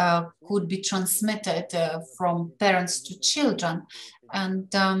could be transmitted from parents to children. And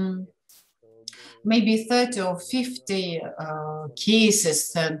maybe 30 or 50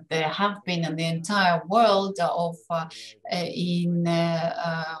 cases there have been in the entire world of when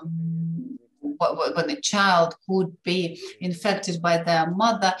a child could be infected by their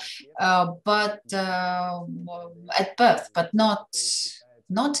mother, but at birth, but not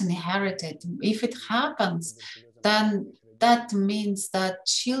inherited. If it happens, then that means that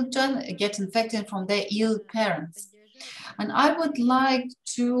children get infected from their ill parents. And I would like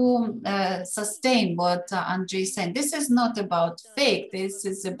to sustain what Andrei is saying. This is not about fake, this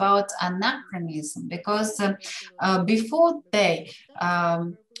is about anachronism, because before they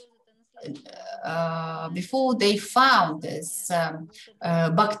found this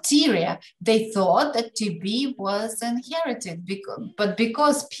bacteria, they thought that TB was inherited, but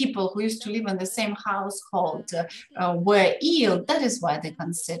because people who used to live in the same household were ill, that is why they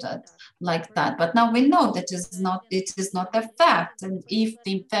considered like that. But now we know that it is not a fact. And if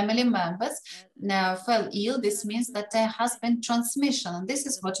the family members fell ill, this means that there has been transmission. And this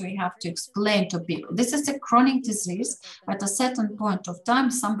is what we have to explain to people. This is a chronic disease. At a certain point of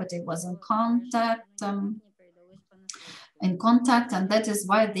time, somebody was in contact, and that is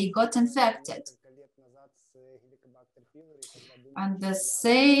why they got infected. And the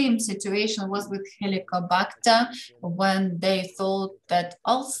same situation was with Helicobacter when they thought that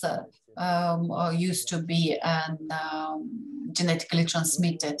ulcer used to be genetically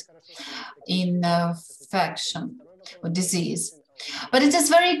transmitted infection or disease. But it is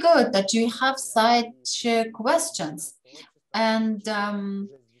very good that you have such questions. And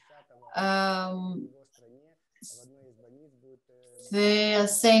they are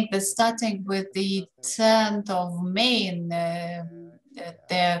saying that starting with the 10th of May in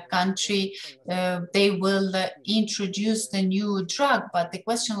their country, they will introduce the new drug, but the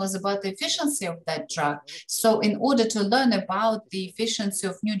question was about the efficiency of that drug. So in order to learn about the efficiency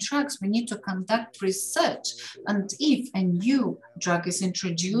of new drugs, we need to conduct research. And if a new drug is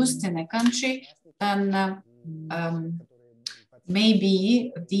introduced in a country, then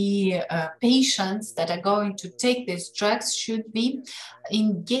maybe the patients that are going to take these drugs should be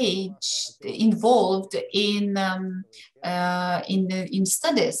involved in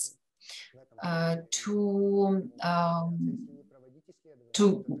studies to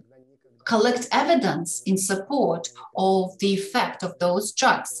collect evidence in support of the effect of those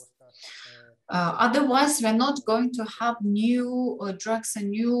drugs. Otherwise, we're not going to have new drugs and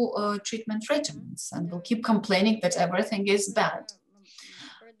new treatment regimens, and we'll keep complaining that everything is bad.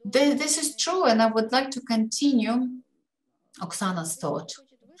 This is true, and I would like to continue Oksana's thought.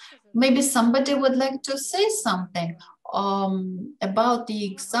 Maybe somebody would like to say something about the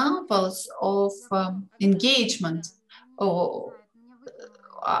examples of engagement, or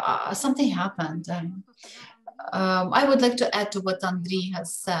something happened. I would like to add to what Andriy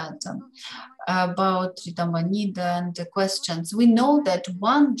has said about ritonavir and the questions. We know that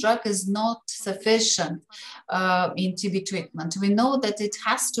one drug is not sufficient in TB treatment. We know that it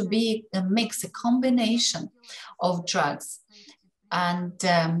has to be a mix, a combination of drugs. And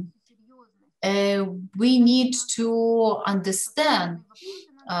we need to understand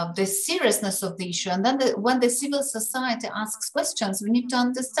the seriousness of the issue. And then when the civil society asks questions, we need to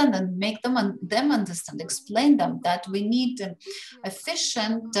understand and make them understand, explain them that we need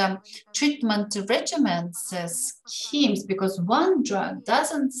efficient treatment regimens, schemes, because one drug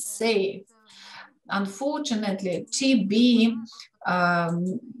doesn't save. Unfortunately, TB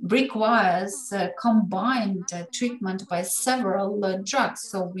requires combined treatment by several drugs.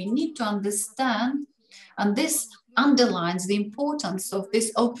 So we need to understand, and this underlines the importance of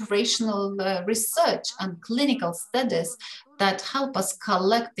this operational research and clinical studies that help us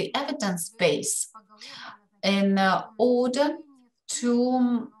collect the evidence base in order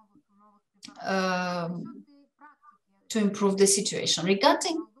to improve the situation.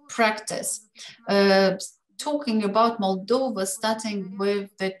 Regarding practice, talking about Moldova, starting with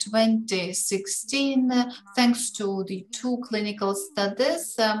the 2016, thanks to the 2 clinical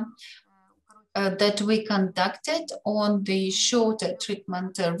studies that we conducted on the shorter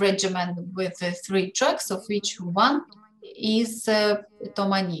treatment regimen with 3 drugs, of which one is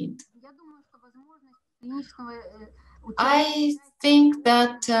ritonavir. I think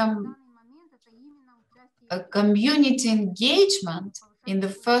that a community engagement in the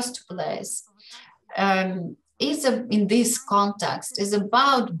first place is in this context is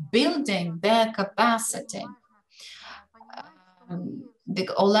about building their capacity.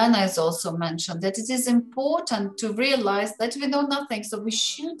 Olena has also mentioned that it is important to realize that we know nothing, so we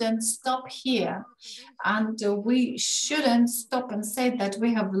shouldn't stop here. And we shouldn't stop and say that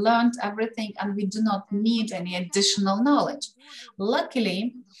we have learned everything and we do not need any additional knowledge.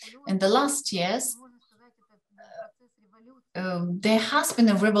 Luckily, in the last years, there has been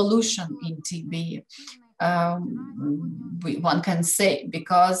a revolution in TB. One can say,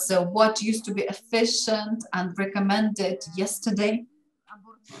 because what used to be efficient and recommended yesterday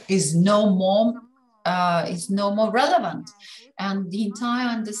is no more relevant, and the entire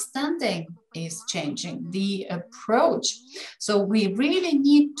understanding is changing, the approach. So we really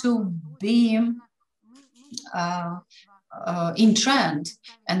need to be in trend,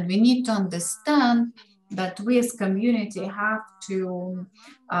 and we need to understand that we as community have to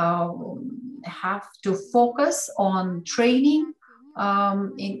focus on training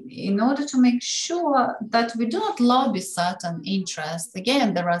in order to make sure that we do not lobby certain interests.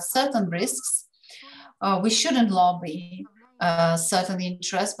 Again, there are certain risks. We shouldn't lobby certain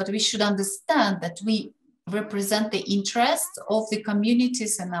interests, but we should understand that we represent the interests of the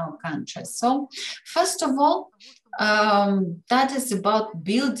communities in our country. So first of all, that is about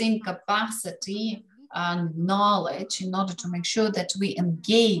building capacity and knowledge in order to make sure that we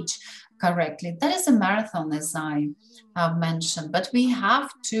engage correctly. That is a marathon, as I have mentioned, but we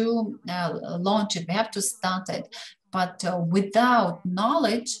have to launch it, we have to start it. But without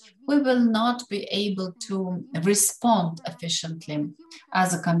knowledge, we will not be able to respond efficiently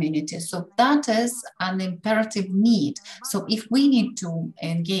as a community. So that is an imperative need. So if we need to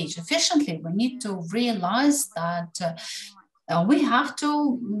engage efficiently, we need to realize that we have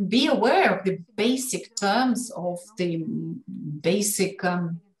to be aware of the basic terms of the basic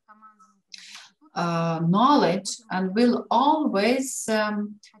knowledge, and we'll always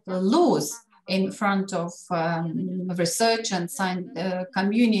lose in front of research and science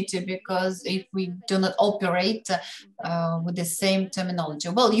community, because if we do not operate with the same terminology,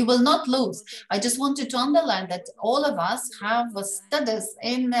 well, you will not lose. I just wanted to underline that all of us have studies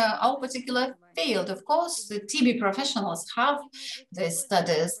in our particular field. Of course, the TB professionals have the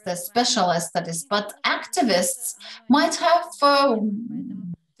studies, the specialized studies, but activists might have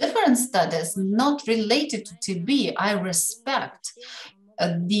different studies not related to TB. I respect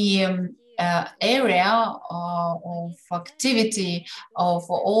the area of activity of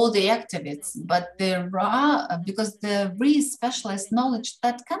all the activists, but there are, because there is specialized knowledge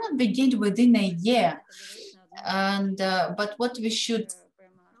that cannot be gained within a year. And but what we should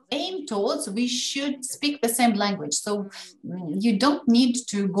aim towards, we should speak the same language. So you don't need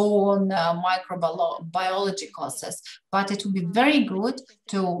to go on microbiology courses, but it would be very good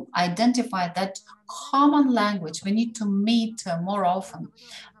to identify that common language. We need to meet more often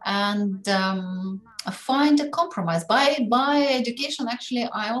and find a compromise. By education, actually,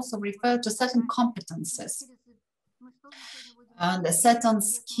 I also refer to certain competences and certain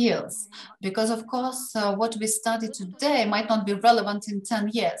skills, because of course what we study today might not be relevant in 10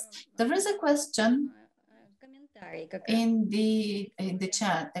 years. There is a question in the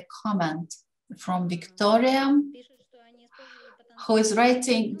chat a comment from Victoria, who is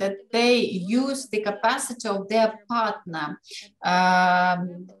writing that they use the capacity of their partner, a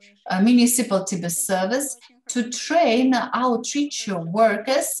municipal TB service, to train outreach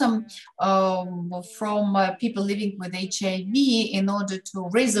workers from people living with HIV in order to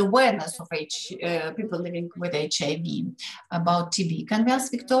raise awareness of people living with HIV about TB. Can we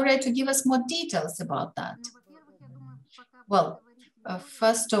ask Victoria to give us more details about that? Well,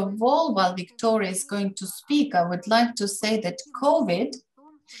 first of all, while Victoria is going to speak, I would like to say that COVID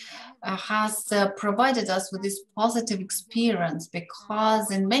has provided us with this positive experience,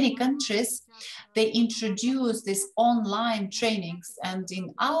 because in many countries they introduced these online trainings, and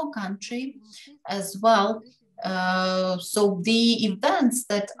in our country as well. So the events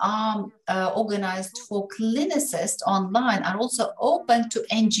that are organized for clinicists online are also open to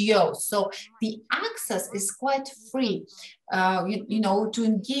NGOs. So the access is quite free, you know, to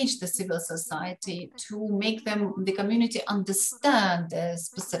engage the civil society, to make the community understand the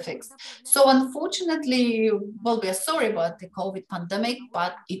specifics. So unfortunately, well, we are sorry about the COVID pandemic,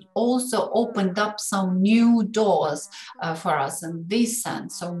 but it also opened up some new doors for us in this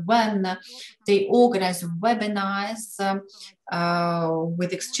sense. So when they organize webinars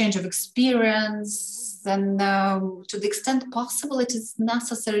with exchange of experience, and to the extent possible, it is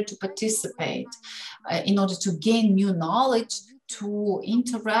necessary to participate in order to gain new knowledge, to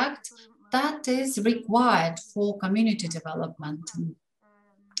interact. That is required for community development,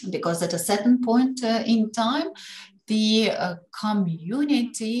 because at a certain point in time, the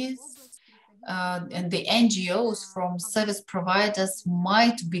communities and the NGOs from service providers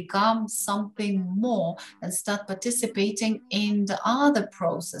might become something more and start participating in the other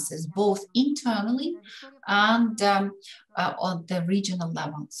processes, both internally and on the regional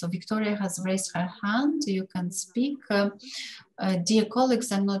level. So Victoria has raised her hand. You can speak. Dear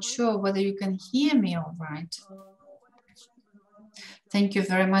colleagues, I'm not sure whether you can hear me all right. Thank you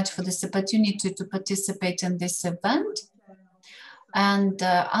very much for this opportunity to participate in this event. And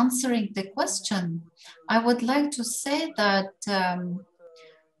answering the question, I would like to say that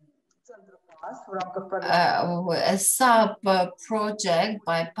a sub-project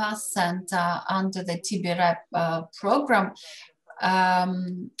by PASS Center under the TB-REP program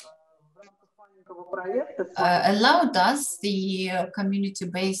allowed us, the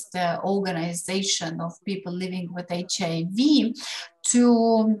community-based organization of people living with HIV,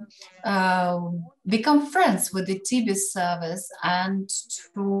 to become friends with the TB service and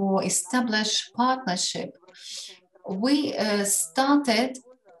to establish partnership. We started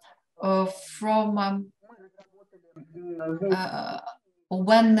from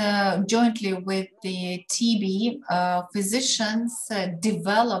when jointly with the TB physicians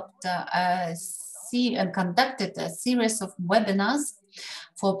developed and conducted a series of webinars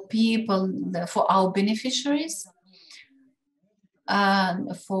for people, for our beneficiaries,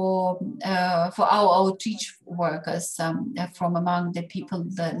 and for our outreach workers from among the people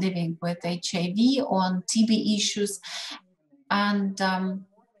living with HIV on TB issues. And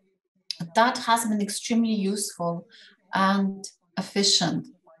that has been extremely useful and efficient.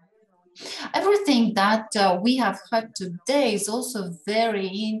 Everything that we have heard today is also very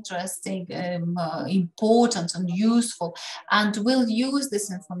interesting, important and useful, and we'll use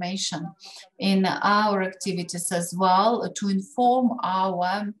this information in our activities as well to inform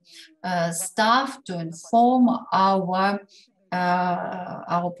our staff, to inform our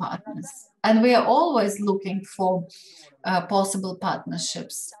partners. And we are always looking for possible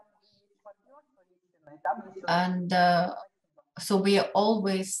partnerships. And so we are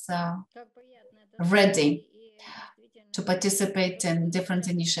always ready to participate in different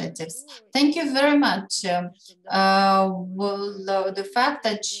initiatives. Thank you very much. The fact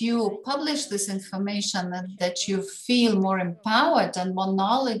that you publish this information and that you feel more empowered and more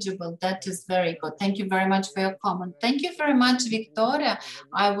knowledgeable, that is very good. Thank you very much for your comment. Thank you very much, Victoria.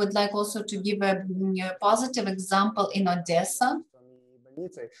 I would like also to give a positive example in Odessa,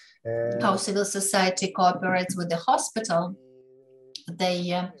 how civil society cooperates with the hospital.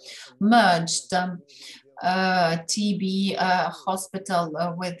 They merged TB hospital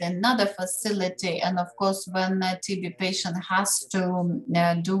with another facility, and of course when a TB patient has to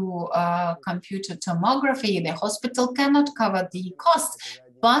do computer tomography, the hospital cannot cover the cost,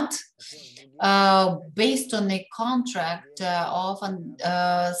 but based on a contract often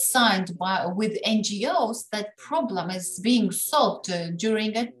signed with NGOs, that problem is being solved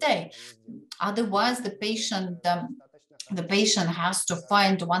during a day. Otherwise the patient has to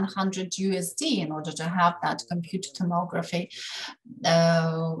find 100 USD in order to have that computer tomography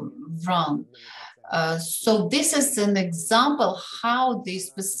run. So this is an example how the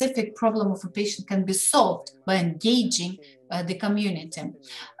specific problem of a patient can be solved by engaging the community.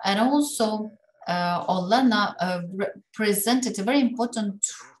 And also, Olena presented a very important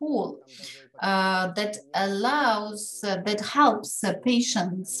tool that allows, that helps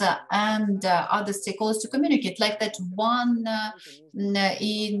patients and other stakeholders to communicate, like that one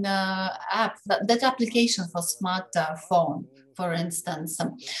in app, that application for smartphone, for instance,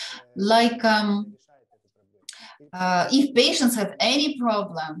 like if patients have any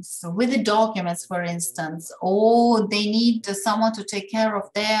problems with the documents, for instance, or they need someone to take care of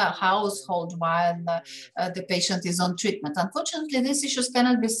their household while the patient is on treatment. Unfortunately, these issues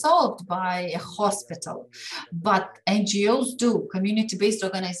cannot be solved by a hospital, but NGOs do, community-based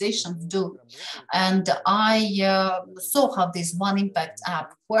organizations do. And I saw how this One Impact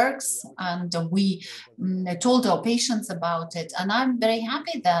app works, and we told our patients about it. And I'm very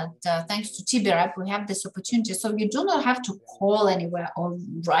happy that thanks to TB-REP, we have this opportunity. So you do not have to call anywhere or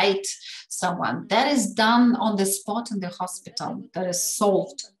write someone. That is done on the spot in the hospital. That is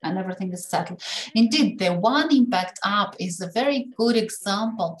solved and everything is settled. Indeed, the One Impact app is a very good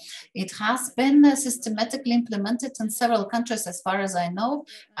example. It has been systematically implemented in several countries, as far as I know,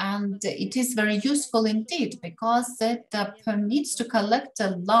 and it is very useful indeed because it permits to collect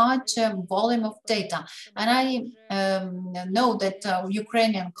a large volume of data. And I know that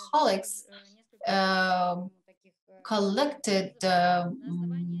Ukrainian colleagues collected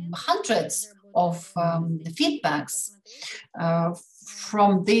hundreds of feedbacks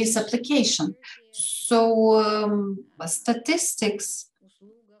from this application. So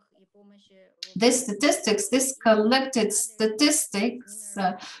these collected statistics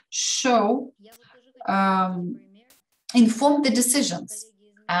show inform the decisions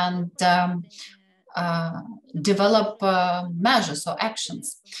and develop measures or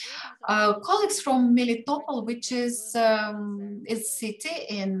actions. Colleagues from Melitopol, which is a city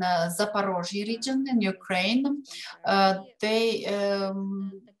in Zaporozhye region in Ukraine,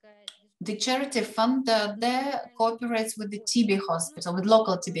 the charity fund there cooperates with the TB hospital, with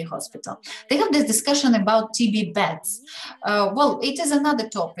local TB hospital. They have this discussion about TB beds. Well, it is another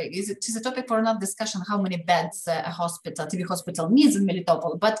topic. It is a topic for another discussion, how many beds a hospital, TB hospital needs in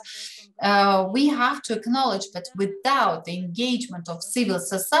Melitopol. But we have to acknowledge that without the engagement of civil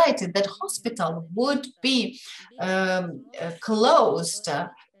society, that hospital would be closed a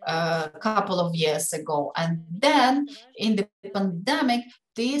couple of years ago. And then in the pandemic,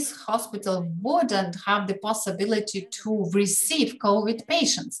 this hospital wouldn't have the possibility to receive COVID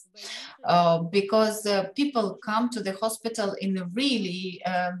patients because people come to the hospital in a really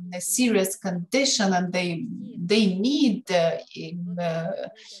serious condition and they need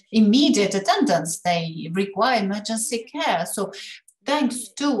immediate attendance. They require emergency care. So thanks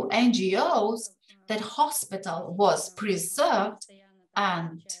to NGOs, that hospital was preserved,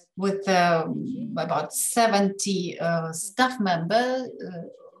 and with about 70 staff members,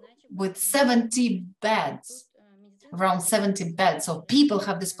 with 70 beds, around 70 beds. So people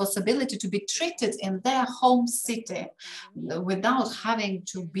have this possibility to be treated in their home city without having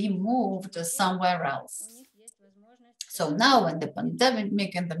to be moved somewhere else. So now in the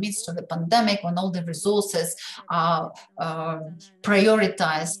pandemic, in the midst of the pandemic, when all the resources are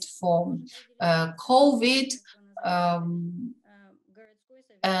prioritized for COVID,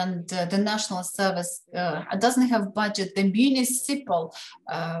 and the national service doesn't have budget, the municipal,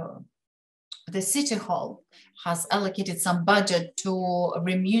 the city hall has allocated some budget to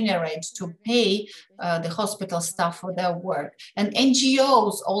remunerate, to pay the hospital staff for their work. And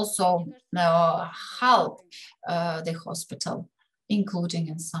NGOs also help the hospital, including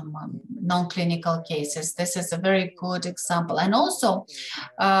in some non-clinical cases. This is a very good example. And also,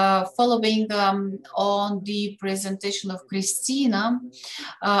 following on the presentation of Christina,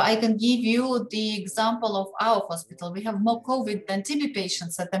 I can give you the example of our hospital. We have more COVID than TB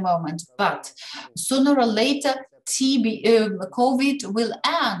patients at the moment, but sooner or later, COVID will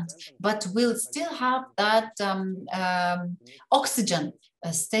end, but we'll still have that oxygen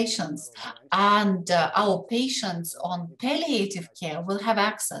stations, and our patients on palliative care will have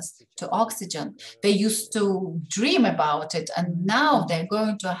access to oxygen. They used to dream about it, and now they're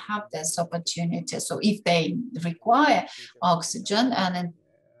going to have this opportunity. So if they require oxygen, and in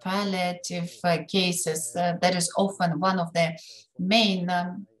palliative cases, that is often one of the main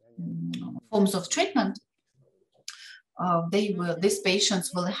forms of treatment, these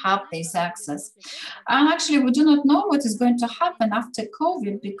patients will have this access. And actually, we do not know what is going to happen after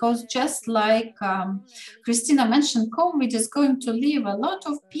COVID, because just like Christina mentioned, COVID is going to leave a lot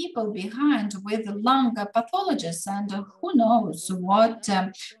of people behind with lung pathologies, and who knows what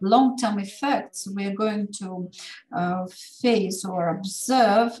long-term effects we're going to face or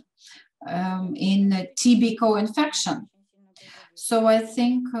observe in TB co-infection. So I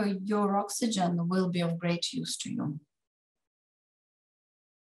think your oxygen will be of great use to you.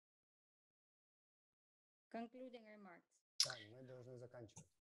 Concluding remarks.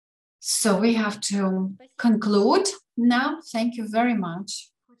 So we have to conclude now. Thank you very much.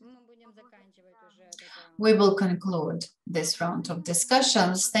 We will conclude this round of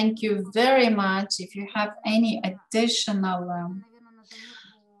discussions. Thank you very much. If you have any additional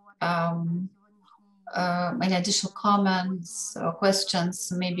comments or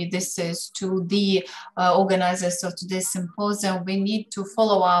questions, maybe this is to the organizers of today's symposium. We need to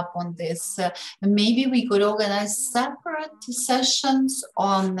follow up on this. Maybe we could organize separate sessions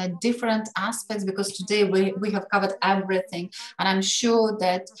on different aspects, because today we have covered everything. And I'm sure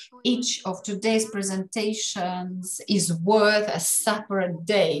that each of today's presentations is worth a separate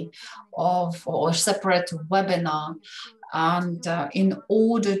day of or separate webinar. And in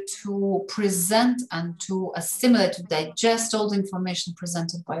order to present and to assimilate, to digest all the information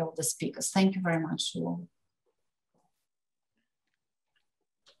presented by all the speakers. Thank you very much to all.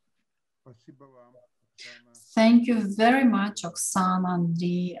 Thank you very much, Oksana,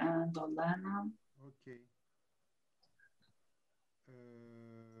 Andriy, and Olena. Okay.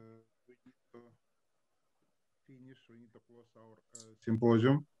 We need to finish, we need to close our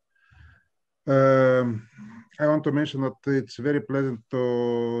symposium. I want to mention that it's very pleasant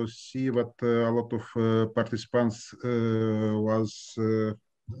to see that a lot of participants was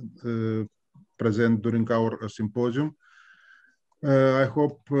present during our symposium. I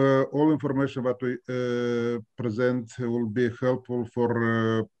hope all information that we present will be helpful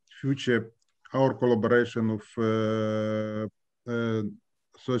for future our collaboration of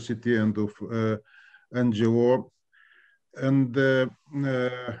society and of NGO. And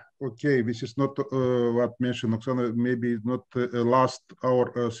okay, this is not what mentioned Oksana, maybe not last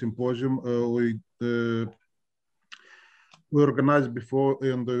our symposium. We organized before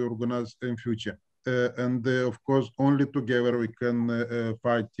and we organize in future. And of course, only together we can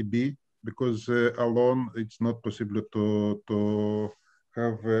fight TB, because alone it's not possible to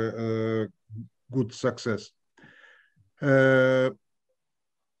have good success.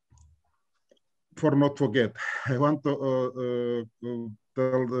 For not forget, I want to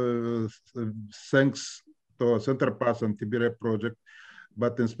tell thanks to Center Pass and TB-REP project,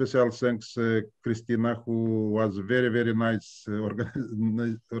 but in special thanks Christina, who was very, very nice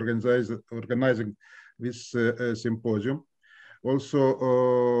organizing this symposium. Also,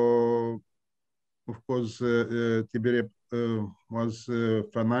 of course, TB-REP was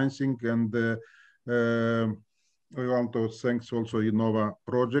financing, and we want to thank also INNOVA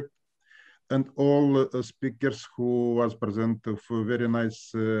project, and all speakers who was present for very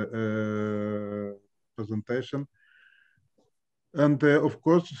nice presentation. And of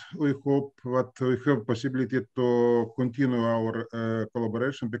course, we hope that we have possibility to continue our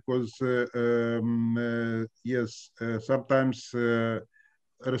collaboration, because yes, sometimes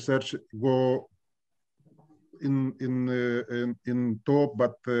research go in top,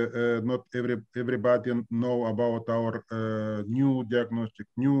 but not everybody know about our new diagnostic,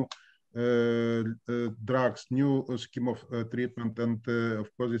 new drugs, new scheme of treatment, and of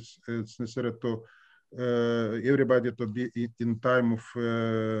course it's necessary to everybody to be in time of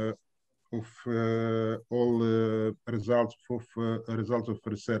all results of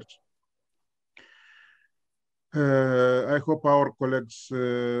research. I hope our colleagues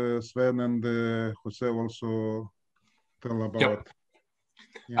Sven and Jose also tell about. Yep.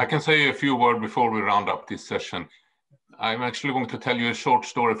 Yeah. I can say a few words before we round up this session. I'm actually going to tell you a short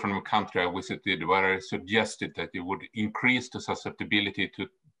story from a country I visited, where I suggested that it would increase the susceptibility to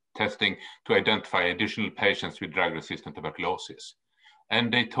testing to identify additional patients with drug-resistant tuberculosis.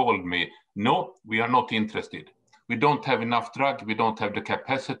 And they told me, no, we are not interested. We don't have enough drug, we don't have the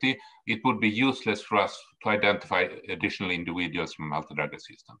capacity. It would be useless for us to identify additional individuals from multi-drug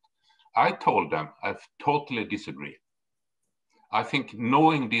resistant. I told them, I totally disagree. I think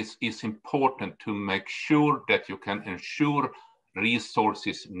knowing this is important to make sure that you can ensure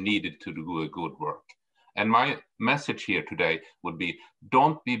resources needed to do a good work. And my message here today would be,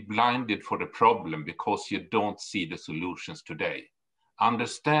 don't be blinded for the problem because you don't see the solutions today.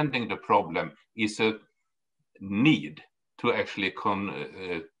 Understanding the problem is a need to actually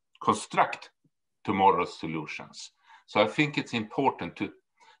construct tomorrow's solutions. So I think it's important to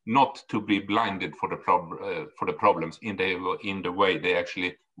not to be blinded for the problems in the way they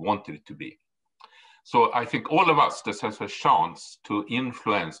actually wanted it to be. So I think all of us that has a chance to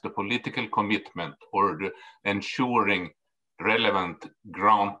influence the political commitment or the ensuring relevant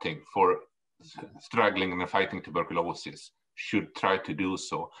granting for struggling and fighting tuberculosis should try to do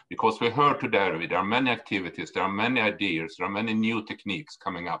so. Because we heard today, there are many activities, there are many ideas, there are many new techniques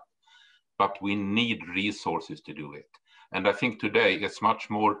coming up, but we need resources to do it. And I think today it's much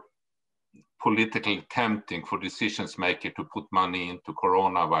more politically tempting for decisions makers to put money into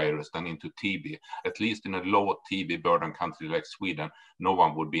coronavirus than into TB. At least in a low TB burden country like Sweden, no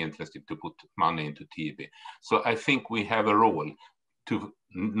one would be interested to put money into TB. So I think we have a role to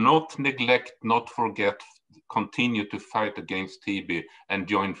not neglect, not forget, continue to fight against TB and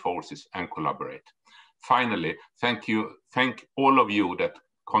join forces and collaborate. Finally, thank all of you that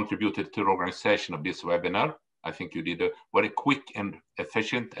contributed to the organization of this webinar. I think you did a very quick and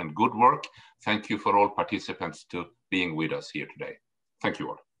efficient and good work. Thank you for all participants to being with us here today. Thank you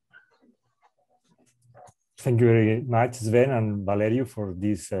all. Thank you very much, Sven and Valerio, for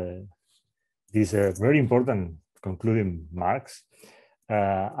these very important concluding remarks.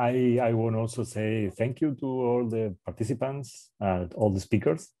 I want to also say thank you to all the participants, all the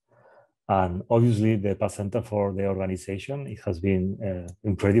speakers, and obviously the Center for the organization. It has been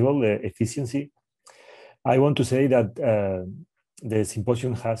incredible, the efficiency. I want to say that the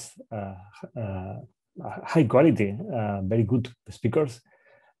symposium has high quality, very good speakers.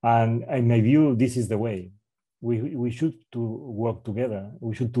 And in my view, this is the way. We should to work together.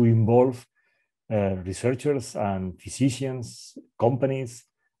 We should to involve researchers and physicians, companies,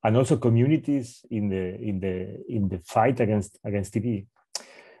 and also communities in the fight against TB.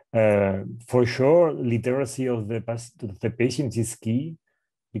 For sure, literacy of the patients is key,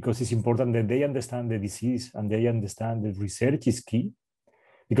 because it's important that they understand the disease and they understand the research is key,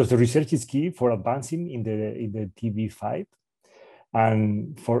 because the research is key for advancing in the TB fight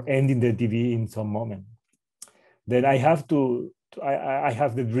and for ending the TB in some moment. Then I have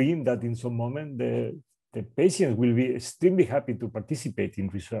the dream that in some moment the patients will be extremely happy to participate in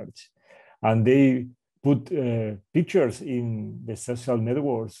research, and they put pictures in the social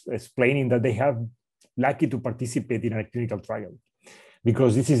networks explaining that they have lucky to participate in a clinical trial.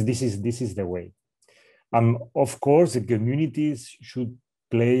 Because this is the way. Of course, the communities should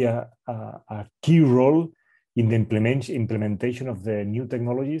play a key role in the implementation of the new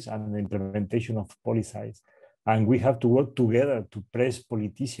technologies and the implementation of policies. And we have to work together to press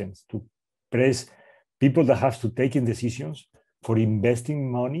politicians, to press people that have to take in decisions for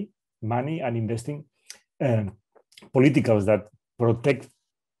investing money and investing politicals that protect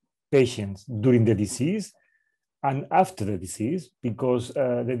patients during the disease and after the disease, because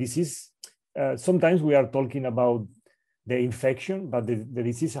the disease, sometimes we are talking about the infection, but the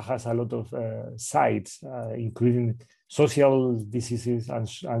disease has a lot of sides, including social diseases and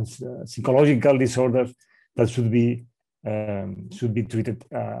psychological disorders that should be treated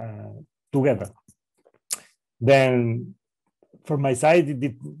together. Then, from my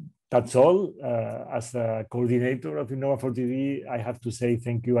side, that's all. As a coordinator of INNOVA4TB, I have to say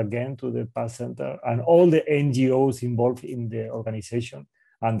thank you again to the PASS Center and all the NGOs involved in the organization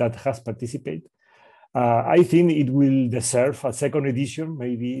and that has participated. I think it will deserve a second edition,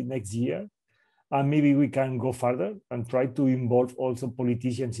 maybe next year. And maybe we can go further and try to involve also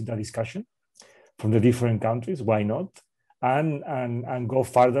politicians in the discussion from the different countries. Why not? And go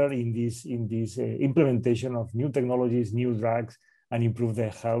further in this implementation of new technologies, new drugs, and improve the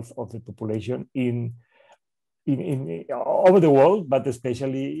health of the population in over the world, but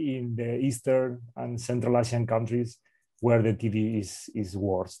especially in the Eastern and Central Asian countries where the TB is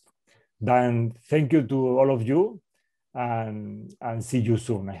worst. Then thank you to all of you, and see you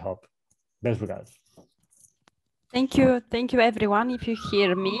soon, I hope. Best regards. Thank you everyone, if you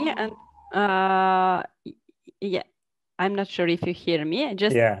hear me. And yeah, I'm not sure if you hear me. I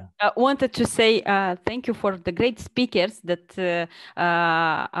just wanted to say thank you for the great speakers that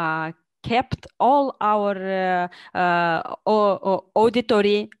kept all our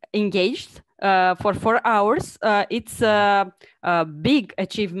auditory engaged for 4 hours. It's a big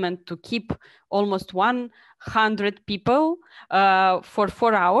achievement to keep almost 100 people for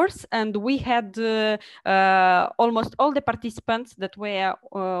 4 hours, and we had almost all the participants, that were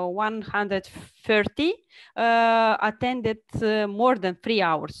 130, attended more than 3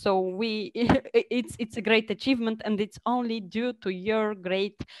 hours. So it's a great achievement, and it's only due to your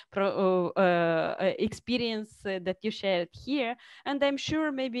great experience that you shared here. And I'm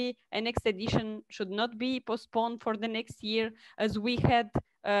sure maybe a next edition should not be postponed for the next year, as we had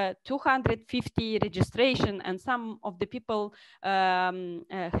 250 registration, and some of the people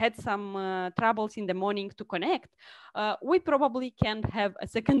had some troubles in the morning to connect, we probably can have a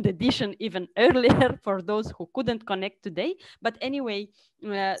second edition even earlier for those who couldn't connect today. But anyway,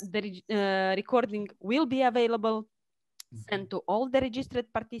 the recording will be available sent to all the registered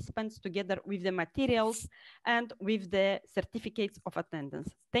participants together with the materials and with the certificates of attendance.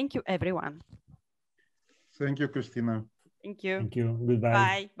 Thank you, everyone. Thank you, Christina. Thank you. Thank you.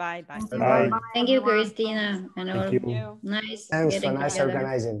 Goodbye. Bye. Bye. Thank you. Bye. Bye. Thank you, Christina. And all. Thank you. Nice. Thanks for getting nice together.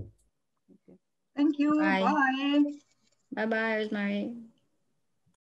 organizing. Thank you. Bye. Bye. Bye-bye, Rosemary.